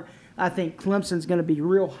hard. I think Clemson's going to be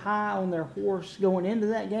real high on their horse going into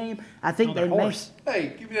that game. I think they may.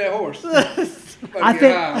 Hey, give me that horse.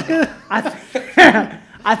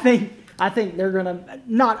 I think they're going to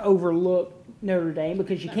not overlook Notre Dame,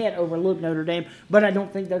 because you can't overlook Notre Dame, but I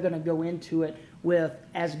don't think they're going to go into it with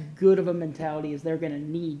as good of a mentality as they're going to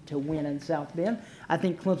need to win in South Bend. I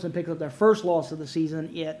think Clemson picks up their first loss of the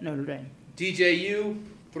season at Notre Dame. DJU,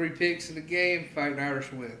 3 picks in the game, Fighting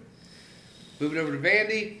Irish win. Moving over to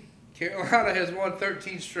Vandy, Carolina has won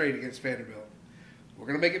 13 straight against Vanderbilt. We're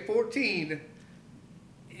going to make it 14.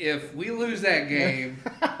 If we lose that game,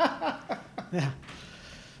 Yeah.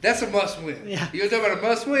 that's a must-win. Yeah. You're talking about a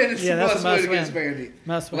must-win? It's Yeah, a that's a must-win must-win. against Vandy.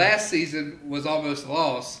 Must win. Last season was almost a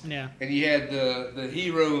loss. Yeah. And you had the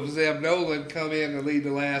hero of Zeb Nolan come in and lead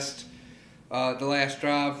the last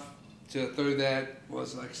drive to throw that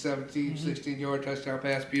was like 17, 16-yard touchdown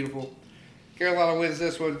pass. Beautiful. Carolina wins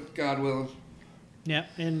this one, God willing. Yeah.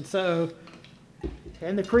 And so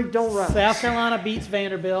And the creek don't rise. South Carolina beats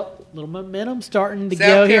Vanderbilt. Little momentum starting to go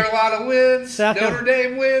South here. Carolina wins. South Notre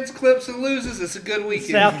Dame wins. Clemson loses. It's a good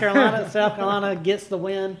weekend. South Carolina gets the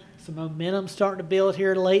win. Some momentum starting to build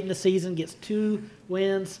here late in the season. Gets 2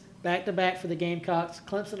 wins back to back for the Gamecocks.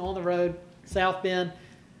 Clemson on the road. South Bend.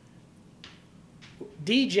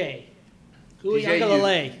 DJ.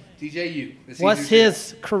 Uiagalelei. DJU. What's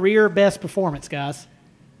his career best performance, guys?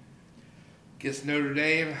 Against Notre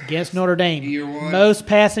Dame. Against Notre Dame. Year one. Most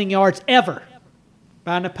passing yards ever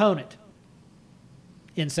by an opponent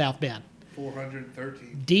in South Bend.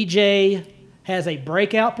 413. DJ has a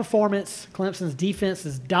breakout performance. Clemson's defense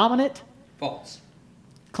is dominant. False.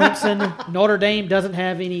 Clemson, Notre Dame doesn't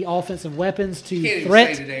have any offensive weapons to Can't even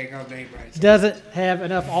threat. say the dang name right. Doesn't have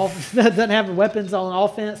enough doesn't have weapons on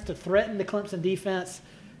offense to threaten the Clemson defense.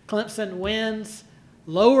 Clemson wins.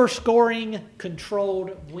 Lower scoring,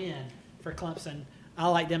 controlled win for Clemson. I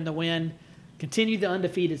like them to win. Continue the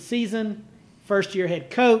undefeated season. First year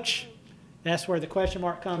head coach. That's where the question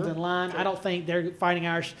mark comes in line. I don't think they're fighting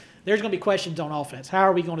Irish. There's going to be questions on offense. How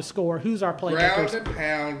are we going to score? Who's our playmakers? Ground and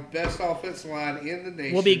pound, best offensive line in the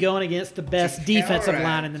nation. We'll be going against the best defensive counteract.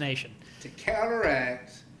 line in the nation. To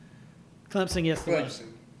counteract Clemson gets the win.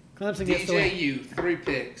 Clemson. Clemson gets the win. DJU, 3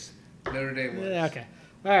 picks. Notre Dame wins. Yeah, okay.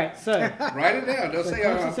 All right, so Write it down. Don't say Clemson's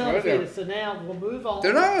write it down. undefeated. So now we'll move on.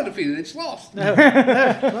 They're not undefeated. They just lost. No,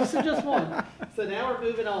 Clemson just won. So now we're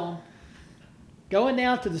moving on. Going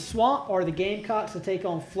down to the Swamp are the Gamecocks to take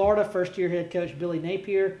on Florida first-year head coach Billy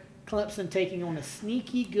Napier. Clemson taking on a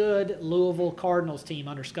sneaky good Louisville Cardinals team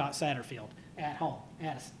under Scott Satterfield at home.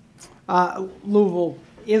 Addison. Louisville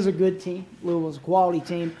is a good team. Louisville's a quality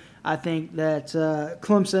team. I think that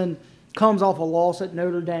Clemson comes off a loss at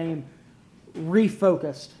Notre Dame,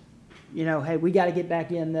 refocused. You know, hey, we got to get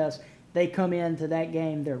back in this. They come into that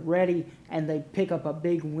game, they're ready, and they pick up a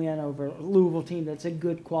big win over a Louisville team that's a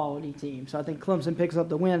good quality team. So I think Clemson picks up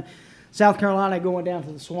the win. South Carolina going down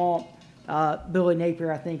to the Swamp. Billy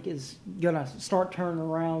Napier, I think, is going to start turning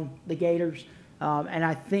around the Gators. And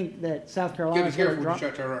I think that South Carolina is going to Careful when drop. you try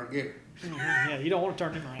to turn around and get it. Yeah, you don't want to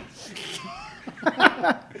turn them around.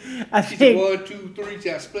 I She's think, 1, 2, 3.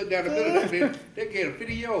 Just split down the middle. They get a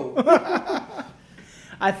video.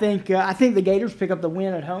 I think the Gators pick up the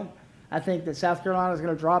win at home. I think that South Carolina is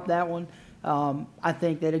going to drop that one. I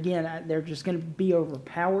think that, again, they're just going to be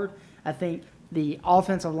overpowered. I think the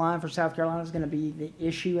offensive line for South Carolina is going to be the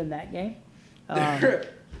issue in that game.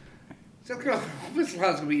 South Carolina offensive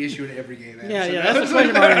line is going to be issued in every game. Yeah, that's a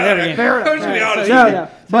question mark in every game. Fair I'm just being enough. honest No, with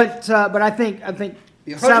you. yeah. But I think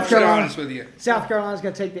Be 100% South Carolina honest with you. South Carolina's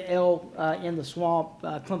going to take the L in the Swamp.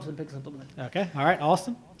 Clemson picks up the win. Okay, all right,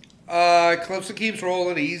 Austin. Clemson keeps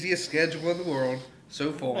rolling. Easiest schedule in the world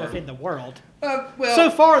so far. In the world. Well, So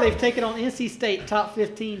far, they've taken on NC State, top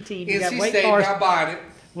 15 team. You got NC Wake State Forest. not buying it.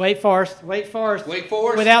 Wake Forest. Wake Forest.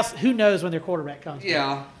 Without who knows when their quarterback comes.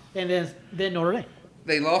 Yeah. And then Notre Dame.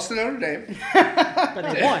 They lost to Notre Dame.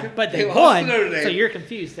 But they won. But they They lost won. to Notre Dame. So you're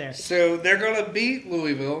confused there. So they're going to beat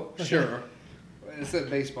Louisville, sure. It's in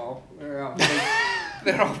baseball. They're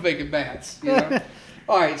off making bats. You know?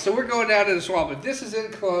 All right, so we're going down to the Swamp. But this is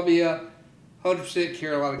in Columbia. 100%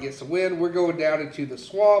 Carolina gets the win. We're going down into the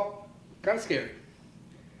Swamp. Kind of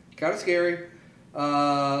scary.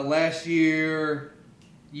 Last year,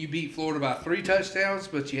 you beat Florida by 3 touchdowns,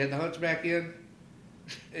 but you had the Hunchback in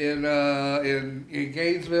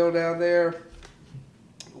Gainesville down there.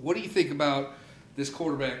 What do you think about this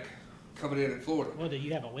quarterback coming in Florida? Well, do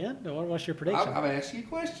you have a win? Or what's your prediction? I'm asking you a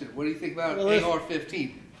question. What do you think about Well,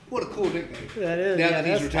 AR-15? What a cool nickname. That is. Now Yeah, that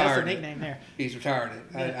he's that's retired a nickname there. He's retired it.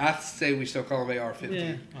 Yeah. I say we still call him AR-15.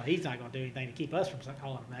 Yeah. Well, he's not going to do anything to keep us from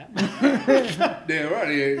calling him that. Yeah,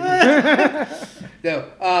 right. Yeah. No,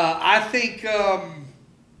 I think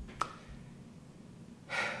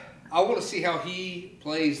I want to see how he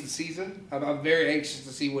plays the season. I'm very anxious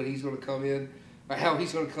to see what he's going to come in, or how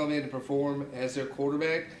he's going to come in and perform as their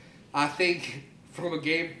quarterback. I think from a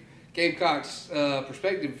Gamecocks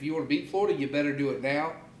perspective, if you want to beat Florida, you better do it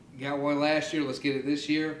now. You got one last year. Let's get it this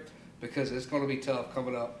year because it's going to be tough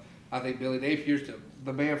coming up. I think Billy Napier's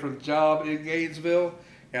the man for the job in Gainesville.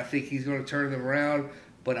 And I think he's going to turn them around.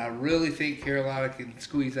 but I really think Carolina can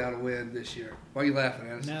squeeze out a win this year. Why are you laughing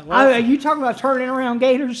at us? Now, well, You talking about turning around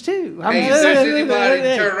Gators too? Hey, if there's anybody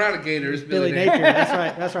to turn around a Gator, it's Billy Billy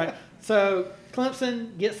Napier. That's right. So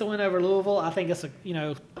Clemson gets the win over Louisville. I think it's a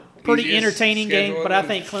pretty Easiest entertaining game, schedule but I ever.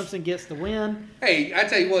 think Clemson gets the win. Hey, I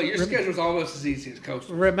tell you what, your schedule's almost as easy as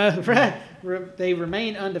Coastal. They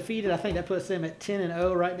remain undefeated. I think that puts them at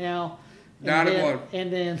 10-0 right now. 9-1.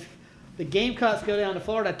 And then the Gamecocks go down to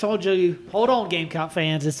Florida. I told you, hold on, Gamecock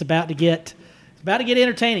fans. It's about to get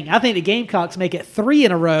entertaining. I think the Gamecocks make it 3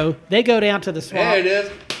 in a row. They go down to the Swamp. There it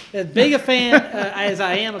is. As big a fan as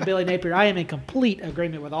I am of Billy Napier, I am in complete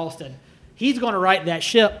agreement with Austin. He's going to right that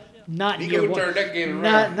ship. Not in year one. Turn that game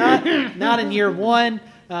around. Not in year one.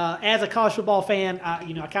 As a college football fan, I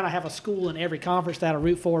kind of have a school in every conference that I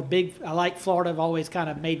root for. I like Florida. I've always kind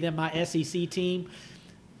of made them my SEC team.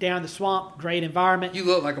 Down the Swamp, great environment. You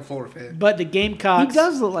look like a Florida fan. But the Gamecocks. He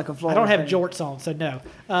does look like a Florida I don't have fan. jorts on, so no.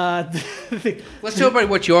 Let's tell everybody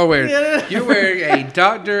what you are wearing. You're wearing a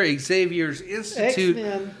Dr. Xavier's Institute.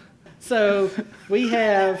 X-Men. So we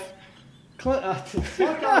have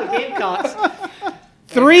the Gamecocks.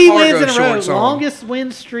 3 wins in a row. Longest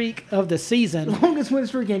win streak of the season. Longest win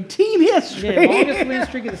streak in team history. Yeah, longest win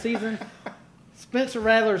streak of the season. Spencer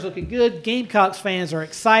Rattler's looking good. Gamecocks fans are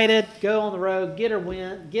excited. Go on the road, get a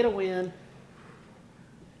win.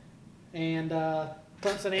 And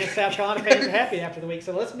Clemson and South Carolina fans are happy after the week.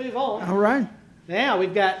 So let's move on. All right. Now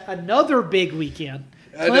we've got another big weekend.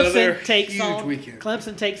 Another huge weekend.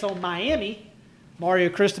 Clemson takes on Miami. Mario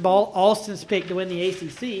Cristobal, Austin's pick to win the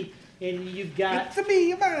ACC. And you've got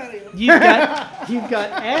you've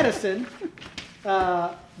got Addison.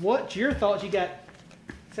 What's your thoughts? You got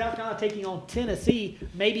South Carolina taking on Tennessee,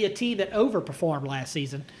 maybe a team that overperformed last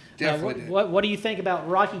season. Definitely. What do you think about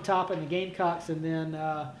Rocky Top and the Gamecocks, and then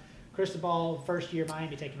Cristobal, first year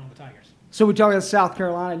Miami taking on the Tigers? So we're talking South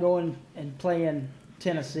Carolina going and playing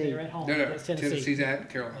Tennessee. They're at home. No. against Tennessee. Tennessee's at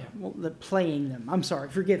Carolina. Well, they're playing them. I'm sorry.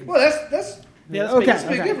 Forgive me. Well, that's okay. that's a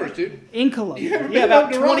big difference, dude. In Columbia. Yeah,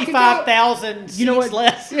 about 25,000 seats what?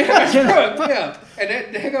 less. Yeah. And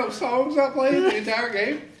that dang up song's not playing the entire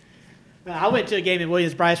game. I went to a game in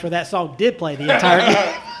Williams-Brice where that song did play the entire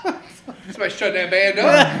game. Somebody shut that band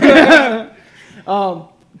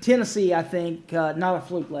up. Tennessee, I think, not a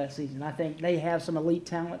fluke last season. I think they have some elite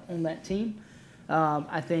talent on that team.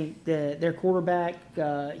 I think their quarterback,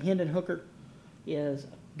 Hendon Hooker, is a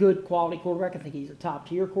good quality quarterback. I think he's a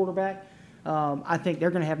top-tier quarterback. I think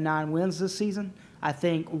they're going to have 9 wins this season. I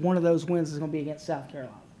think one of those wins is going to be against South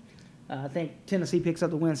Carolina. I think Tennessee picks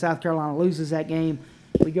up the win. South Carolina loses that game.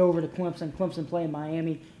 We go over to Clemson. Clemson playing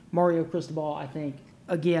Miami. Mario Cristobal, I think,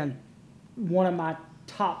 again, one of my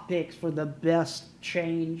top picks for the best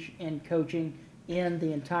change in coaching in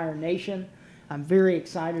the entire nation. I'm very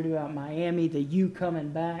excited about Miami, the U coming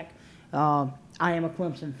back. I am a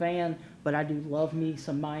Clemson fan, but I do love me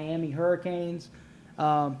some Miami Hurricanes.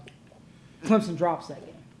 Clemson drops that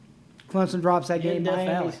game.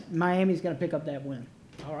 Miami's going to pick up that win.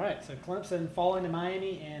 All right, so Clemson falling to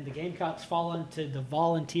Miami and the Gamecocks falling to the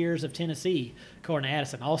Volunteers of Tennessee, according to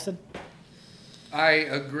Addison. Austin? I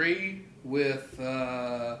agree with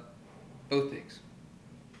both picks.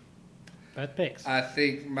 Both picks. I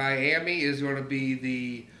think Miami is going to be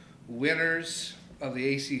the winners of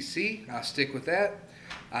the ACC. I'll stick with that.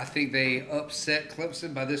 I think they upset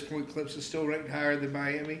Clemson. By this point, Clemson's still ranked higher than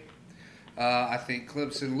Miami. I think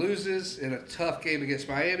Clemson loses in a tough game against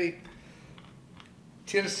Miami.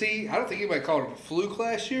 Tennessee, I don't think anybody called it a fluke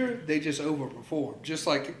last year. They just overperformed, just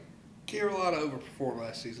like Carolina overperformed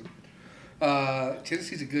last season.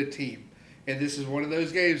 Tennessee's a good team, and this is one of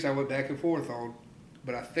those games I went back and forth on.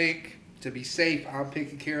 But I think, to be safe, I'm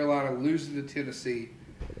picking Carolina losing to Tennessee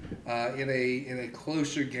in a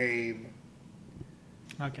closer game.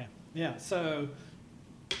 Okay. Yeah, so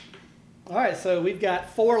all right, so we've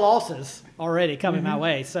got 4 losses already coming my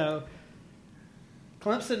way. So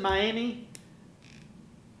Clemson, Miami.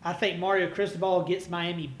 I think Mario Cristobal gets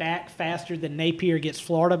Miami back faster than Napier gets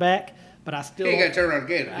Florida back, but I still. He ain't got to turn around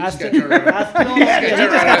again. I still. Turn around a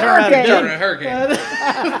hurricane.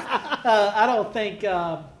 I don't think.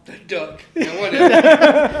 Duck. Yeah,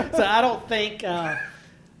 whatever. So I don't think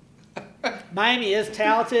Miami is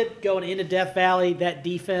talented going into Death Valley. That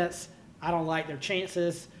defense, I don't like their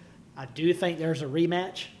chances. I do think there's a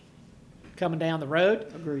rematch coming down the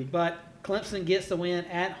road. Agreed. But Clemson gets the win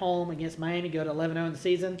at home against Miami, go to 11-0 in the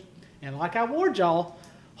season. And like I warned y'all,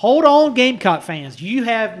 hold on, Gamecock fans. You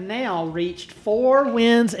have now reached 4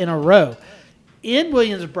 wins in a row. In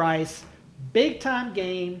Williams-Brice, big-time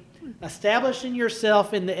game, establishing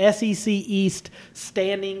yourself in the SEC East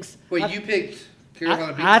standings. Wait, you picked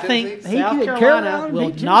Carolina beat I Tennessee? think South could- Carolina Carolina will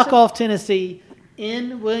beat knock Tennessee. off Tennessee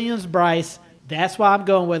in Williams-Brice. That's why I'm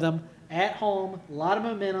going with them. At home, a lot of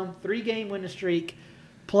momentum, 3-game winning streak,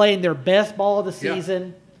 playing their best ball of the Yeah.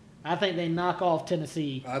 season. I think they knock off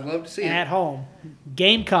Tennessee I'd love to see at it. home.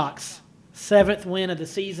 Gamecocks, 7th win of the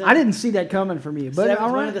season. I didn't see that coming from you, but 7th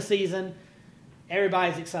all win of right. the season.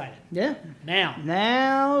 Everybody's excited. Yeah. Now,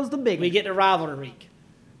 Now's the big we get to rivalry week.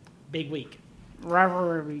 Big week.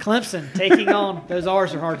 rivalry. Clemson taking on, those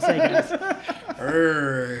R's are hard to say, guys.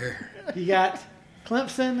 Err. You got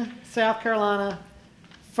Clemson, South Carolina.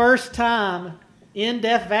 First time in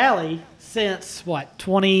Death Valley since,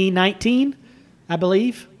 2019, I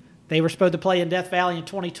believe. They were supposed to play in Death Valley in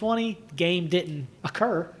 2020. Game didn't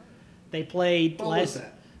occur. They played What was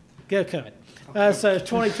that? Go COVID. So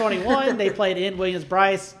 2021, they played in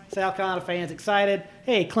Williams-Brice. South Carolina fans excited.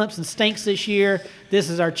 Hey, Clemson stinks this year. This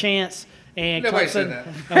is our chance. And Nobody Clemson, said that.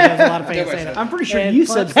 There's a lot of fans Nobody saying said that. I'm pretty sure And you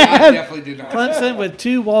said Clemson- that. I definitely did not. Clemson with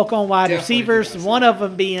 2 walk-on wide Definitely receivers, did not say one that. of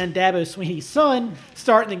them being Dabo Sweeney's son,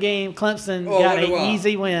 starting the game. Clemson Oh, got wonder an why.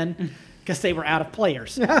 easy win because they were out of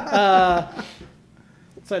players.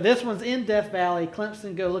 So this one's in Death Valley.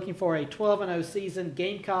 Clemson go looking for a 12-0 season.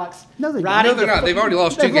 Gamecocks No, they don't. riding No, they're the not. They've already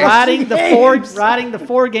lost 2 They've games. lost- riding the games. riding the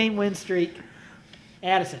 4-game win streak.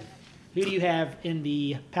 Addison, who do you have in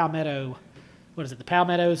the Palmetto? What is it? The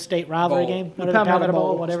Palmetto State rivalry Bowl. game? The Whatever, Palmetto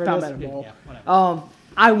Bowl. whatever It's it is. Palmetto Bowl. Yeah, whatever.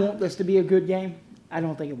 I want this to be a good game. I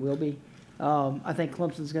don't think it will be. I think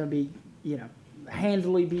Clemson's going to be,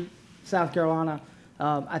 handily beat South Carolina.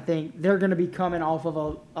 I think they're going to be coming off of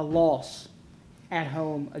a loss at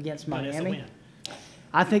home against But it's a Miami. win.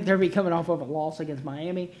 I think they're going to be coming off of a loss against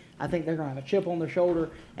Miami. I think they're going to have a chip on their shoulder,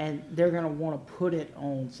 and they're going to want to put it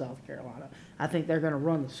on South Carolina. I think they're going to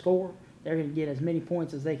run the score. They're going to get as many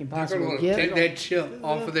points as they can They're going possibly to want to take get. that chip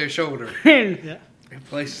off of their shoulder And Yeah. and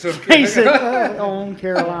place some. face it on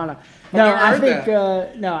Carolina. No, never I heard think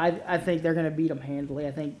that. I think they're going to beat them handily.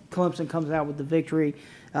 I think Clemson comes out with the victory,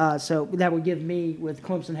 so that would give me, with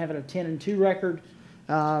Clemson having a 10-2 record,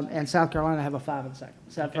 and South Carolina have a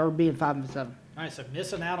 5-2, or being 5-7. All right, so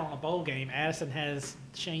missing out on a bowl game, Addison has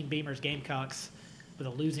Shane Beamer's Gamecocks with a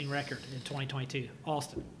losing record in 2022.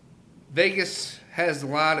 Austin, Vegas has the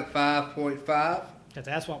line at 5.5. because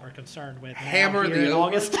that's what we're concerned with now Hammer here the in over.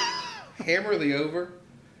 August. Hammer the over.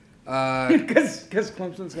 Because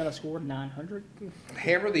Clemson's going to score 900.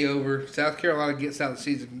 Hammer the over. South Carolina gets out of the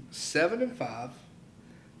season 7-5.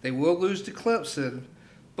 They will lose to Clemson,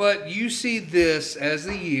 but you see this as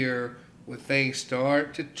the year when things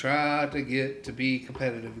start to try to get to be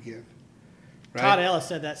competitive again. Right? Todd Ellis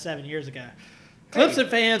said that 7 years ago. Clemson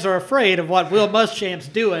fans are afraid of what Will Muschamp's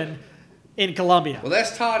doing in Columbia. Well,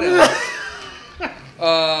 that's Todd Ellis.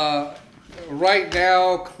 Right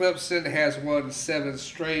now, Clemson has won 7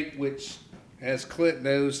 straight, which, as Clint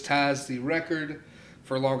knows, ties the record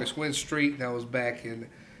for longest win streak. That was back in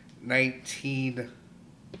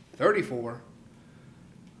 1934.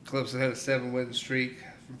 Clemson had a 7-win streak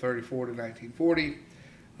from 34 to 1940.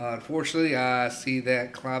 Unfortunately, I see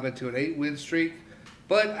that climbing to an 8-win streak,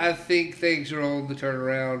 but I think things are on the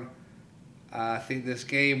turnaround. I think this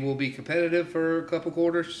game will be competitive for a couple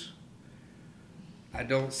quarters. I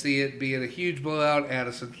don't see it being a huge blowout.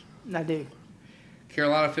 Addison. I do.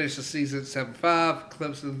 Carolina finished the season at 7-5.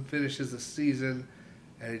 Clemson finishes the season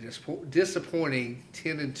at a disappointing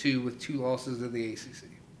 10-2 with 2 losses in the ACC.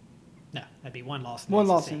 No, that'd be one loss. In the One ACC.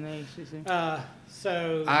 loss in the ACC.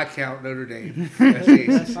 So I count Notre Dame. That's the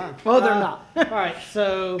that's ACC. fine. Well, they're not. All right,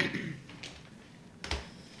 so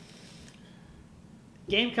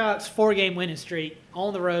Gamecocks 4-game winning streak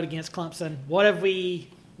on the road against Clemson. What have we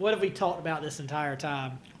talked about this entire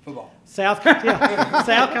time? Football. South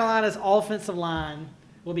Carolina's offensive line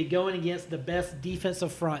will be going against the best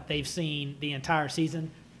defensive front they've seen the entire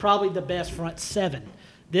season, probably the best front 7.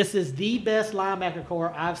 This is the best linebacker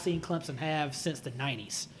core I've seen Clemson have since the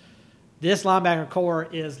 90s. This linebacker core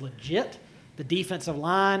is legit. The defensive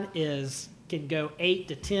line can go 8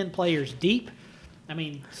 to 10 players deep. I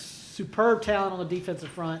mean, superb talent on the defensive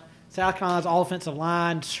front. South Carolina's offensive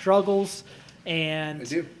line struggles, and They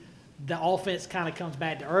do. the offense kind of comes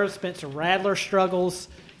back to earth. Spencer Rattler struggles.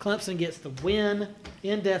 Clemson gets the win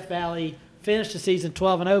in Death Valley, finished the season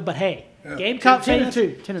 12-0. But hey, Yeah. Gamecock fans,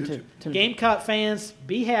 10-2. Gamecock fans,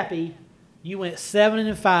 be happy. You went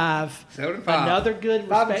 7-5. 7-5. Another good,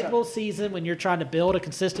 5-7. respectable season when you're trying to build a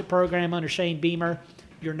consistent program under Shane Beamer.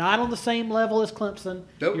 You're not on the same level as Clemson.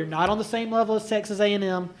 Nope. You're not on the same level as Texas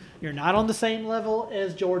A&M. You're not on the same level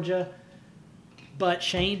as Georgia. But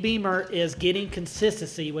Shane Beamer is getting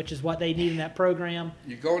consistency, which is what they need in that program.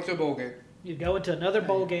 You're going to a bowl game. You go into another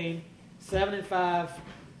bowl game, 7-5.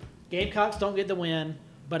 Gamecocks don't get the win,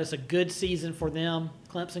 but it's a good season for them.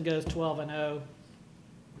 Clemson goes 12-0.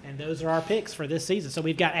 And those are our picks for this season. So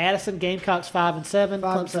we've got Addison, Gamecocks 5-7,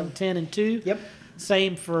 Clemson 10-2. Yep.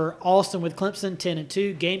 Same for Austin with Clemson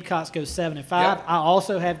 10-2. Gamecocks goes 7-5. Yep. I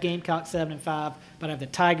also have Gamecocks 7-5, but I have the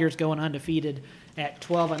Tigers going undefeated at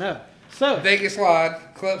 12-0. So Vegas line,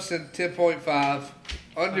 Clemson 10.5.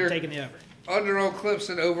 I'm taking the over. Under on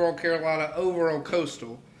Clemson, over on Carolina, over on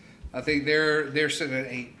Coastal. I think they're sitting at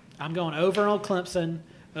 8. I'm going over on Clemson,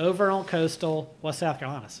 over on Coastal. What's South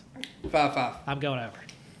Carolina's? 5-5. I'm going over.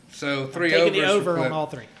 So I'm 3 taking the overs over for on Clemson. all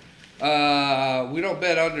three. We don't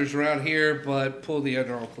bet unders around here, but pull the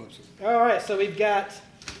under on Clemson. All right, so we've got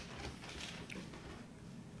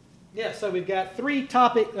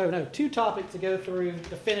two topics to go through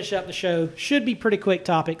to finish up the show. Should be pretty quick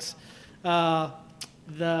topics. The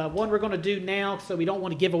one we're going to do now, so we don't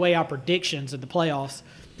want to give away our predictions of the playoffs.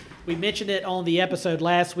 We mentioned it on the episode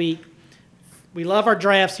last week. We love our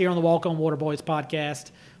drafts here on the Walk On Waterboys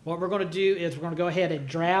podcast. What we're going to do is we're going to go ahead and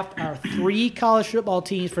draft our 3 college football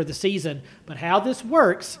teams for the season. But how this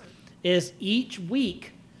works is each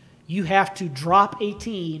week you have to drop a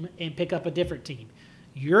team and pick up a different team.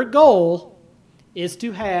 Your goal is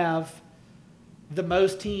to have the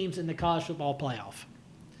most teams in the college football playoff.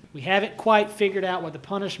 We haven't quite figured out what the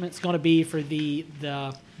punishment's going to be for the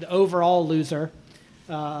overall loser.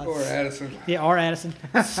 Or Addison. Yeah, or Addison.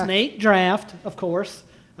 Snake draft, of course.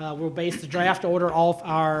 We'll base the draft order off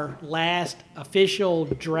our last official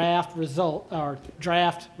draft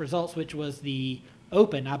results, which was the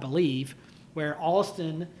Open, I believe, where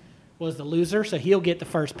Austin was the loser, so he'll get the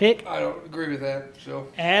first pick. I don't agree with that. So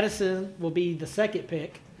Addison will be the second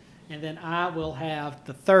pick, and then I will have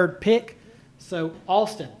the third pick. So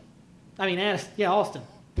Austin. I'm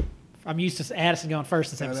used to Addison going first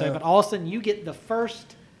this episode, but Austin, you get the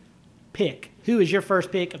first pick. Who is your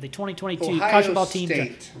first pick of the 2022 college football team?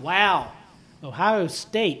 State. Wow. Ohio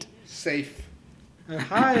State. Safe.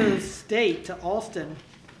 Ohio State to Austin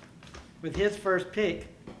with his first pick.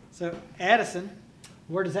 So, Addison,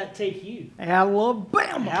 where does that take you?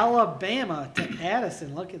 Alabama to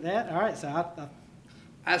Addison. Look at that. All right, so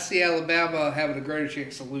I see Alabama having a greater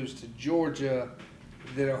chance to lose to Georgia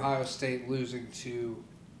than Ohio State losing to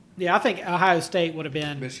I think Ohio State would have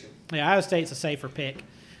been Michigan. Yeah, Ohio State's a safer pick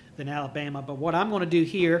than Alabama. But what I'm going to do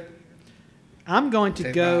here, I'm going to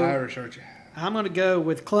Take go. my Irish, aren't you? I'm going to go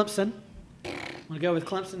with Clemson. I'm going to go with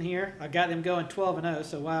Clemson here. I got them going 12-0,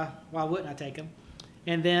 so why wouldn't I take them?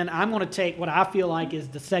 And then I'm going to take what I feel like is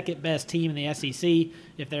the second best team in the SEC.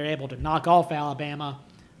 If they're able to knock off Alabama,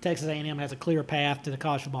 Texas A&M has a clear path to the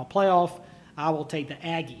college football playoff. I will take the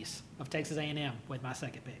Aggies of Texas A&M with my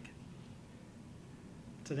second pick.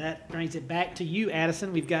 So that brings it back to you,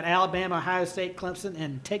 Addison. We've got Alabama, Ohio State, Clemson,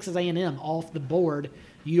 and Texas A&M off the board.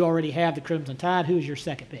 You already have the Crimson Tide. Who is your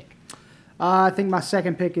second pick? I think my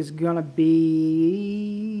second pick is going to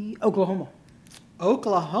be Oklahoma.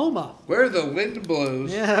 Oklahoma. Where the wind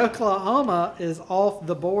blows. Yeah, Oklahoma is off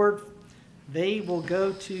the board. They will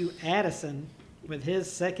go to Addison with his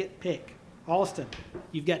second pick. Austin,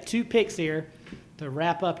 you've got 2 picks here to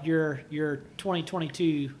wrap up your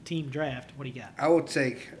 2022 team draft. What do you got? I will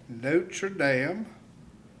take Notre Dame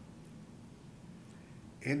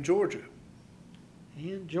in Georgia.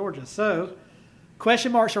 In Georgia. So,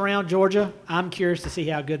 question marks around Georgia. I'm curious to see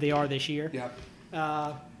how good they are this year. Yeah.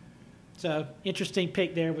 So, interesting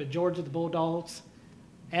pick there with Georgia, the Bulldogs.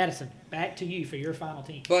 Addison, back to you for your final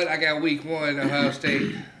team. But I got week 1, Ohio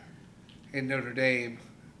State and Notre Dame.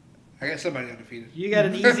 I got somebody undefeated. You got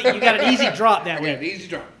an easy drop that I week. got an easy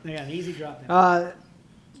drop. You got an easy drop that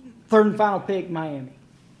Third and final pick, Miami.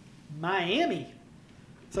 Miami.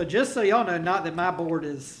 So just so y'all know, not that my board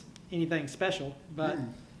is anything special, but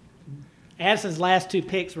Addison's last 2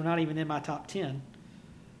 picks were not even in my top 10.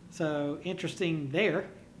 So interesting there.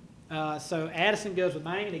 So Addison goes with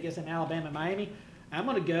Miami. They guess in Alabama, Miami. I'm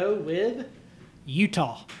going to go with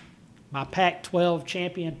Utah, my Pac-12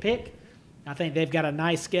 champion pick. I think they've got a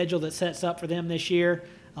nice schedule that sets up for them this year.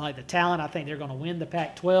 I like the talent. I think they're going to win the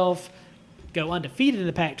Pac-12, go undefeated in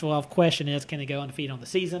the Pac-12. Question is, can they go undefeated on the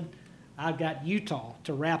season? I've got Utah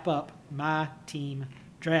to wrap up my team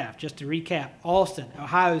draft. Just to recap, Austin,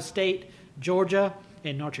 Ohio State, Georgia,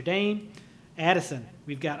 and Notre Dame. Addison,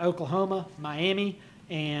 we've got Oklahoma, Miami,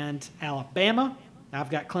 and Alabama. I've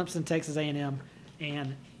got Clemson, Texas A&M,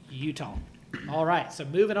 and Utah. All right, so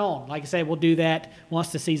moving on. Like I said, we'll do that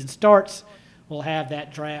once the season starts. We'll have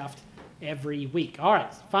that draft every week. All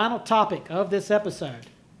right, final topic of this episode.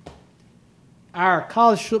 Our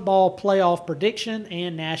college football playoff prediction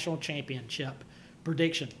and national championship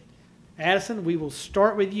prediction. Addison, we will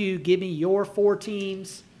start with you. Give me your 4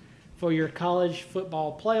 teams for your college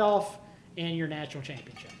football playoff and your national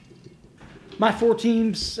championship? My 4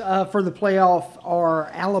 teams for the playoff are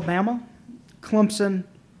Alabama, Clemson,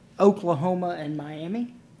 Oklahoma, and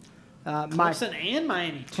Miami. Clemson and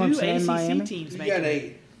Miami. Clemson Two and ACC Miami. teams You making got it.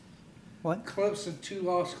 8. What? Clemson, 2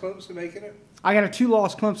 loss Clemson making it? I got a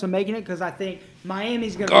 2-loss Clemson making it because I think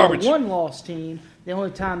Miami's going to Garbage. be a 1-loss team. The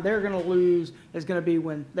only time they're going to lose is going to be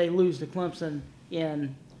when they lose to Clemson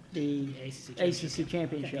in the ACC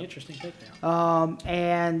championship. Okay, interesting pick there.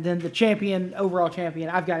 And then the overall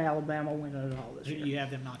champion, I've got Alabama winning it all this year. You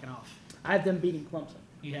have them knocking off. I have them beating Clemson.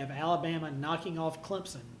 You have Alabama knocking off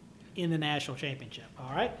Clemson in the national championship.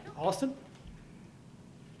 All right, Austin?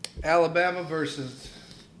 Alabama versus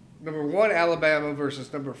number 1, Alabama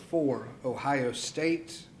versus number 4, Ohio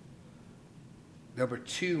State. Number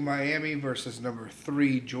 2, Miami versus number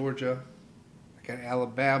 3, Georgia. I got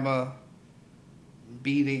Alabama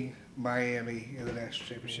beating Miami in the national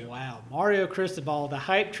championship. Wow, Mario Cristobal, the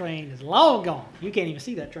hype train is long gone. You can't even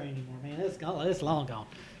see that train anymore, man. It's long gone.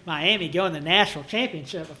 Miami going to the national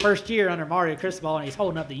championship, the first year under Mario Cristobal, and he's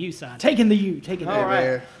holding up the U sign. Taking the U. Taking the All U. right.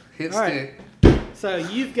 Man, hit All right. stick. So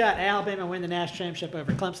you've got Alabama win the national championship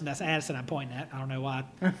over Clemson. That's Addison I'm pointing at. I don't know why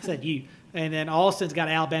I said you. And then Austin's got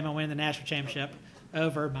Alabama win the national championship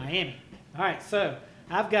over Miami. All right, so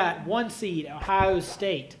I've got 1 seed Ohio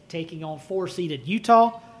State taking on 4-seeded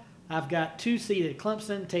Utah. I've got 2-seeded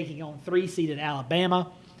Clemson taking on 3-seeded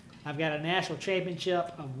Alabama. I've got a national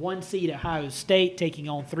championship of 1 seed Ohio State taking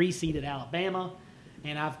on 3-seeded Alabama.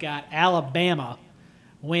 And I've got Alabama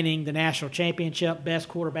winning the national championship, best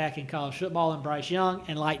quarterback in college football in Bryce Young.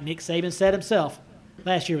 And like Nick Saban said himself,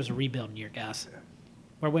 last year was a rebuilding year, guys.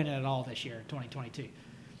 We're winning it all this year in 2022.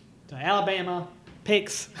 So Alabama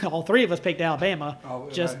picks, all 3 of us picked Alabama,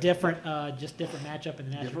 just different matchup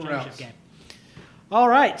in the national championship game. All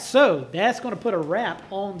right, so that's going to put a wrap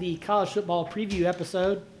on the college football preview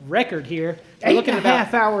episode record here.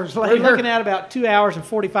 8.5 hours later. We're looking at about 2 hours and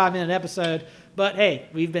 45-minute episode. But, hey,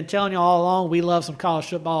 we've been telling you all along we love some college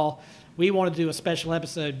football. We want to do a special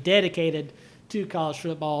episode dedicated to college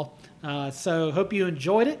football. So hope you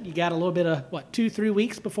enjoyed it. You got a little bit of, 2-3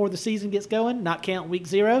 weeks before the season gets going, not counting week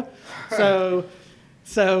 0. So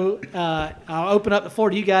I'll open up the floor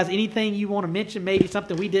to you guys. Anything you want to mention, maybe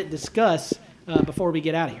something we didn't discuss before we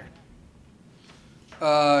get out of here?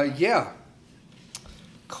 Yeah.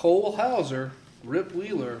 Cole Hauser, Rip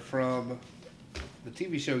Wheeler from the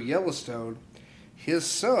TV show Yellowstone, his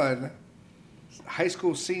son, high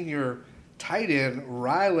school senior tight end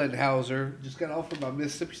Ryland Hauser, just got offered by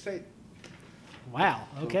Mississippi State. Wow.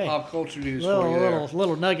 Okay. Pop culture news for you there.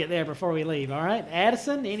 Little nugget there before we leave. All right,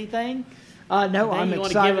 Addison, anything? No, I'm you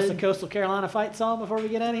want excited. to give us a Coastal Carolina fight song before we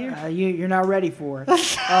get out of here? You're not ready for it. Do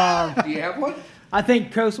you have one? I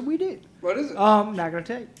think Coastal, we do. What is it? Not going to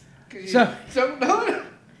tell you. No.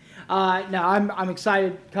 No, I'm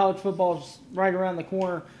excited. College football's right around the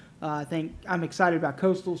corner. I think I'm excited about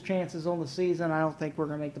Coastal's chances on the season. I don't think we're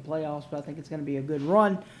going to make the playoffs, but I think it's going to be a good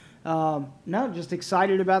run. No, just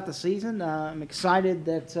excited about the season. I'm excited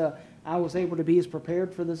that I was able to be as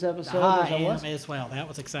prepared for this episode as I was. I am as well. That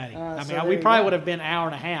was exciting. So we there probably you go. would have been an hour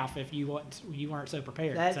and a half if you weren't so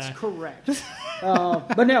prepared. That's So. correct.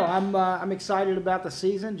 But no, I'm excited about the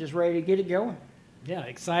season. Just ready to get it going. Yeah,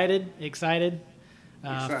 excited. Excited.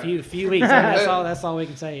 Few weeks. That's all we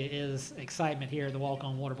can say is excitement here at the Walk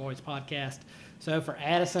On Waterboys podcast. So for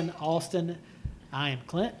Addison, Austin, I am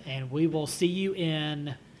Clint, and we will see you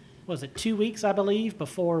in 2 weeks, I believe,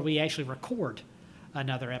 before we actually record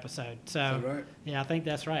another episode. So Is that right? Yeah, I think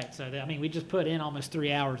that's right. So we just put in almost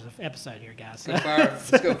 3 hours of episode here, guys. So, Let's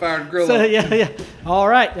go fire and grill so up. yeah. All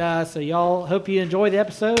right. So y'all hope you enjoy the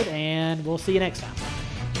episode, and we'll see you next time.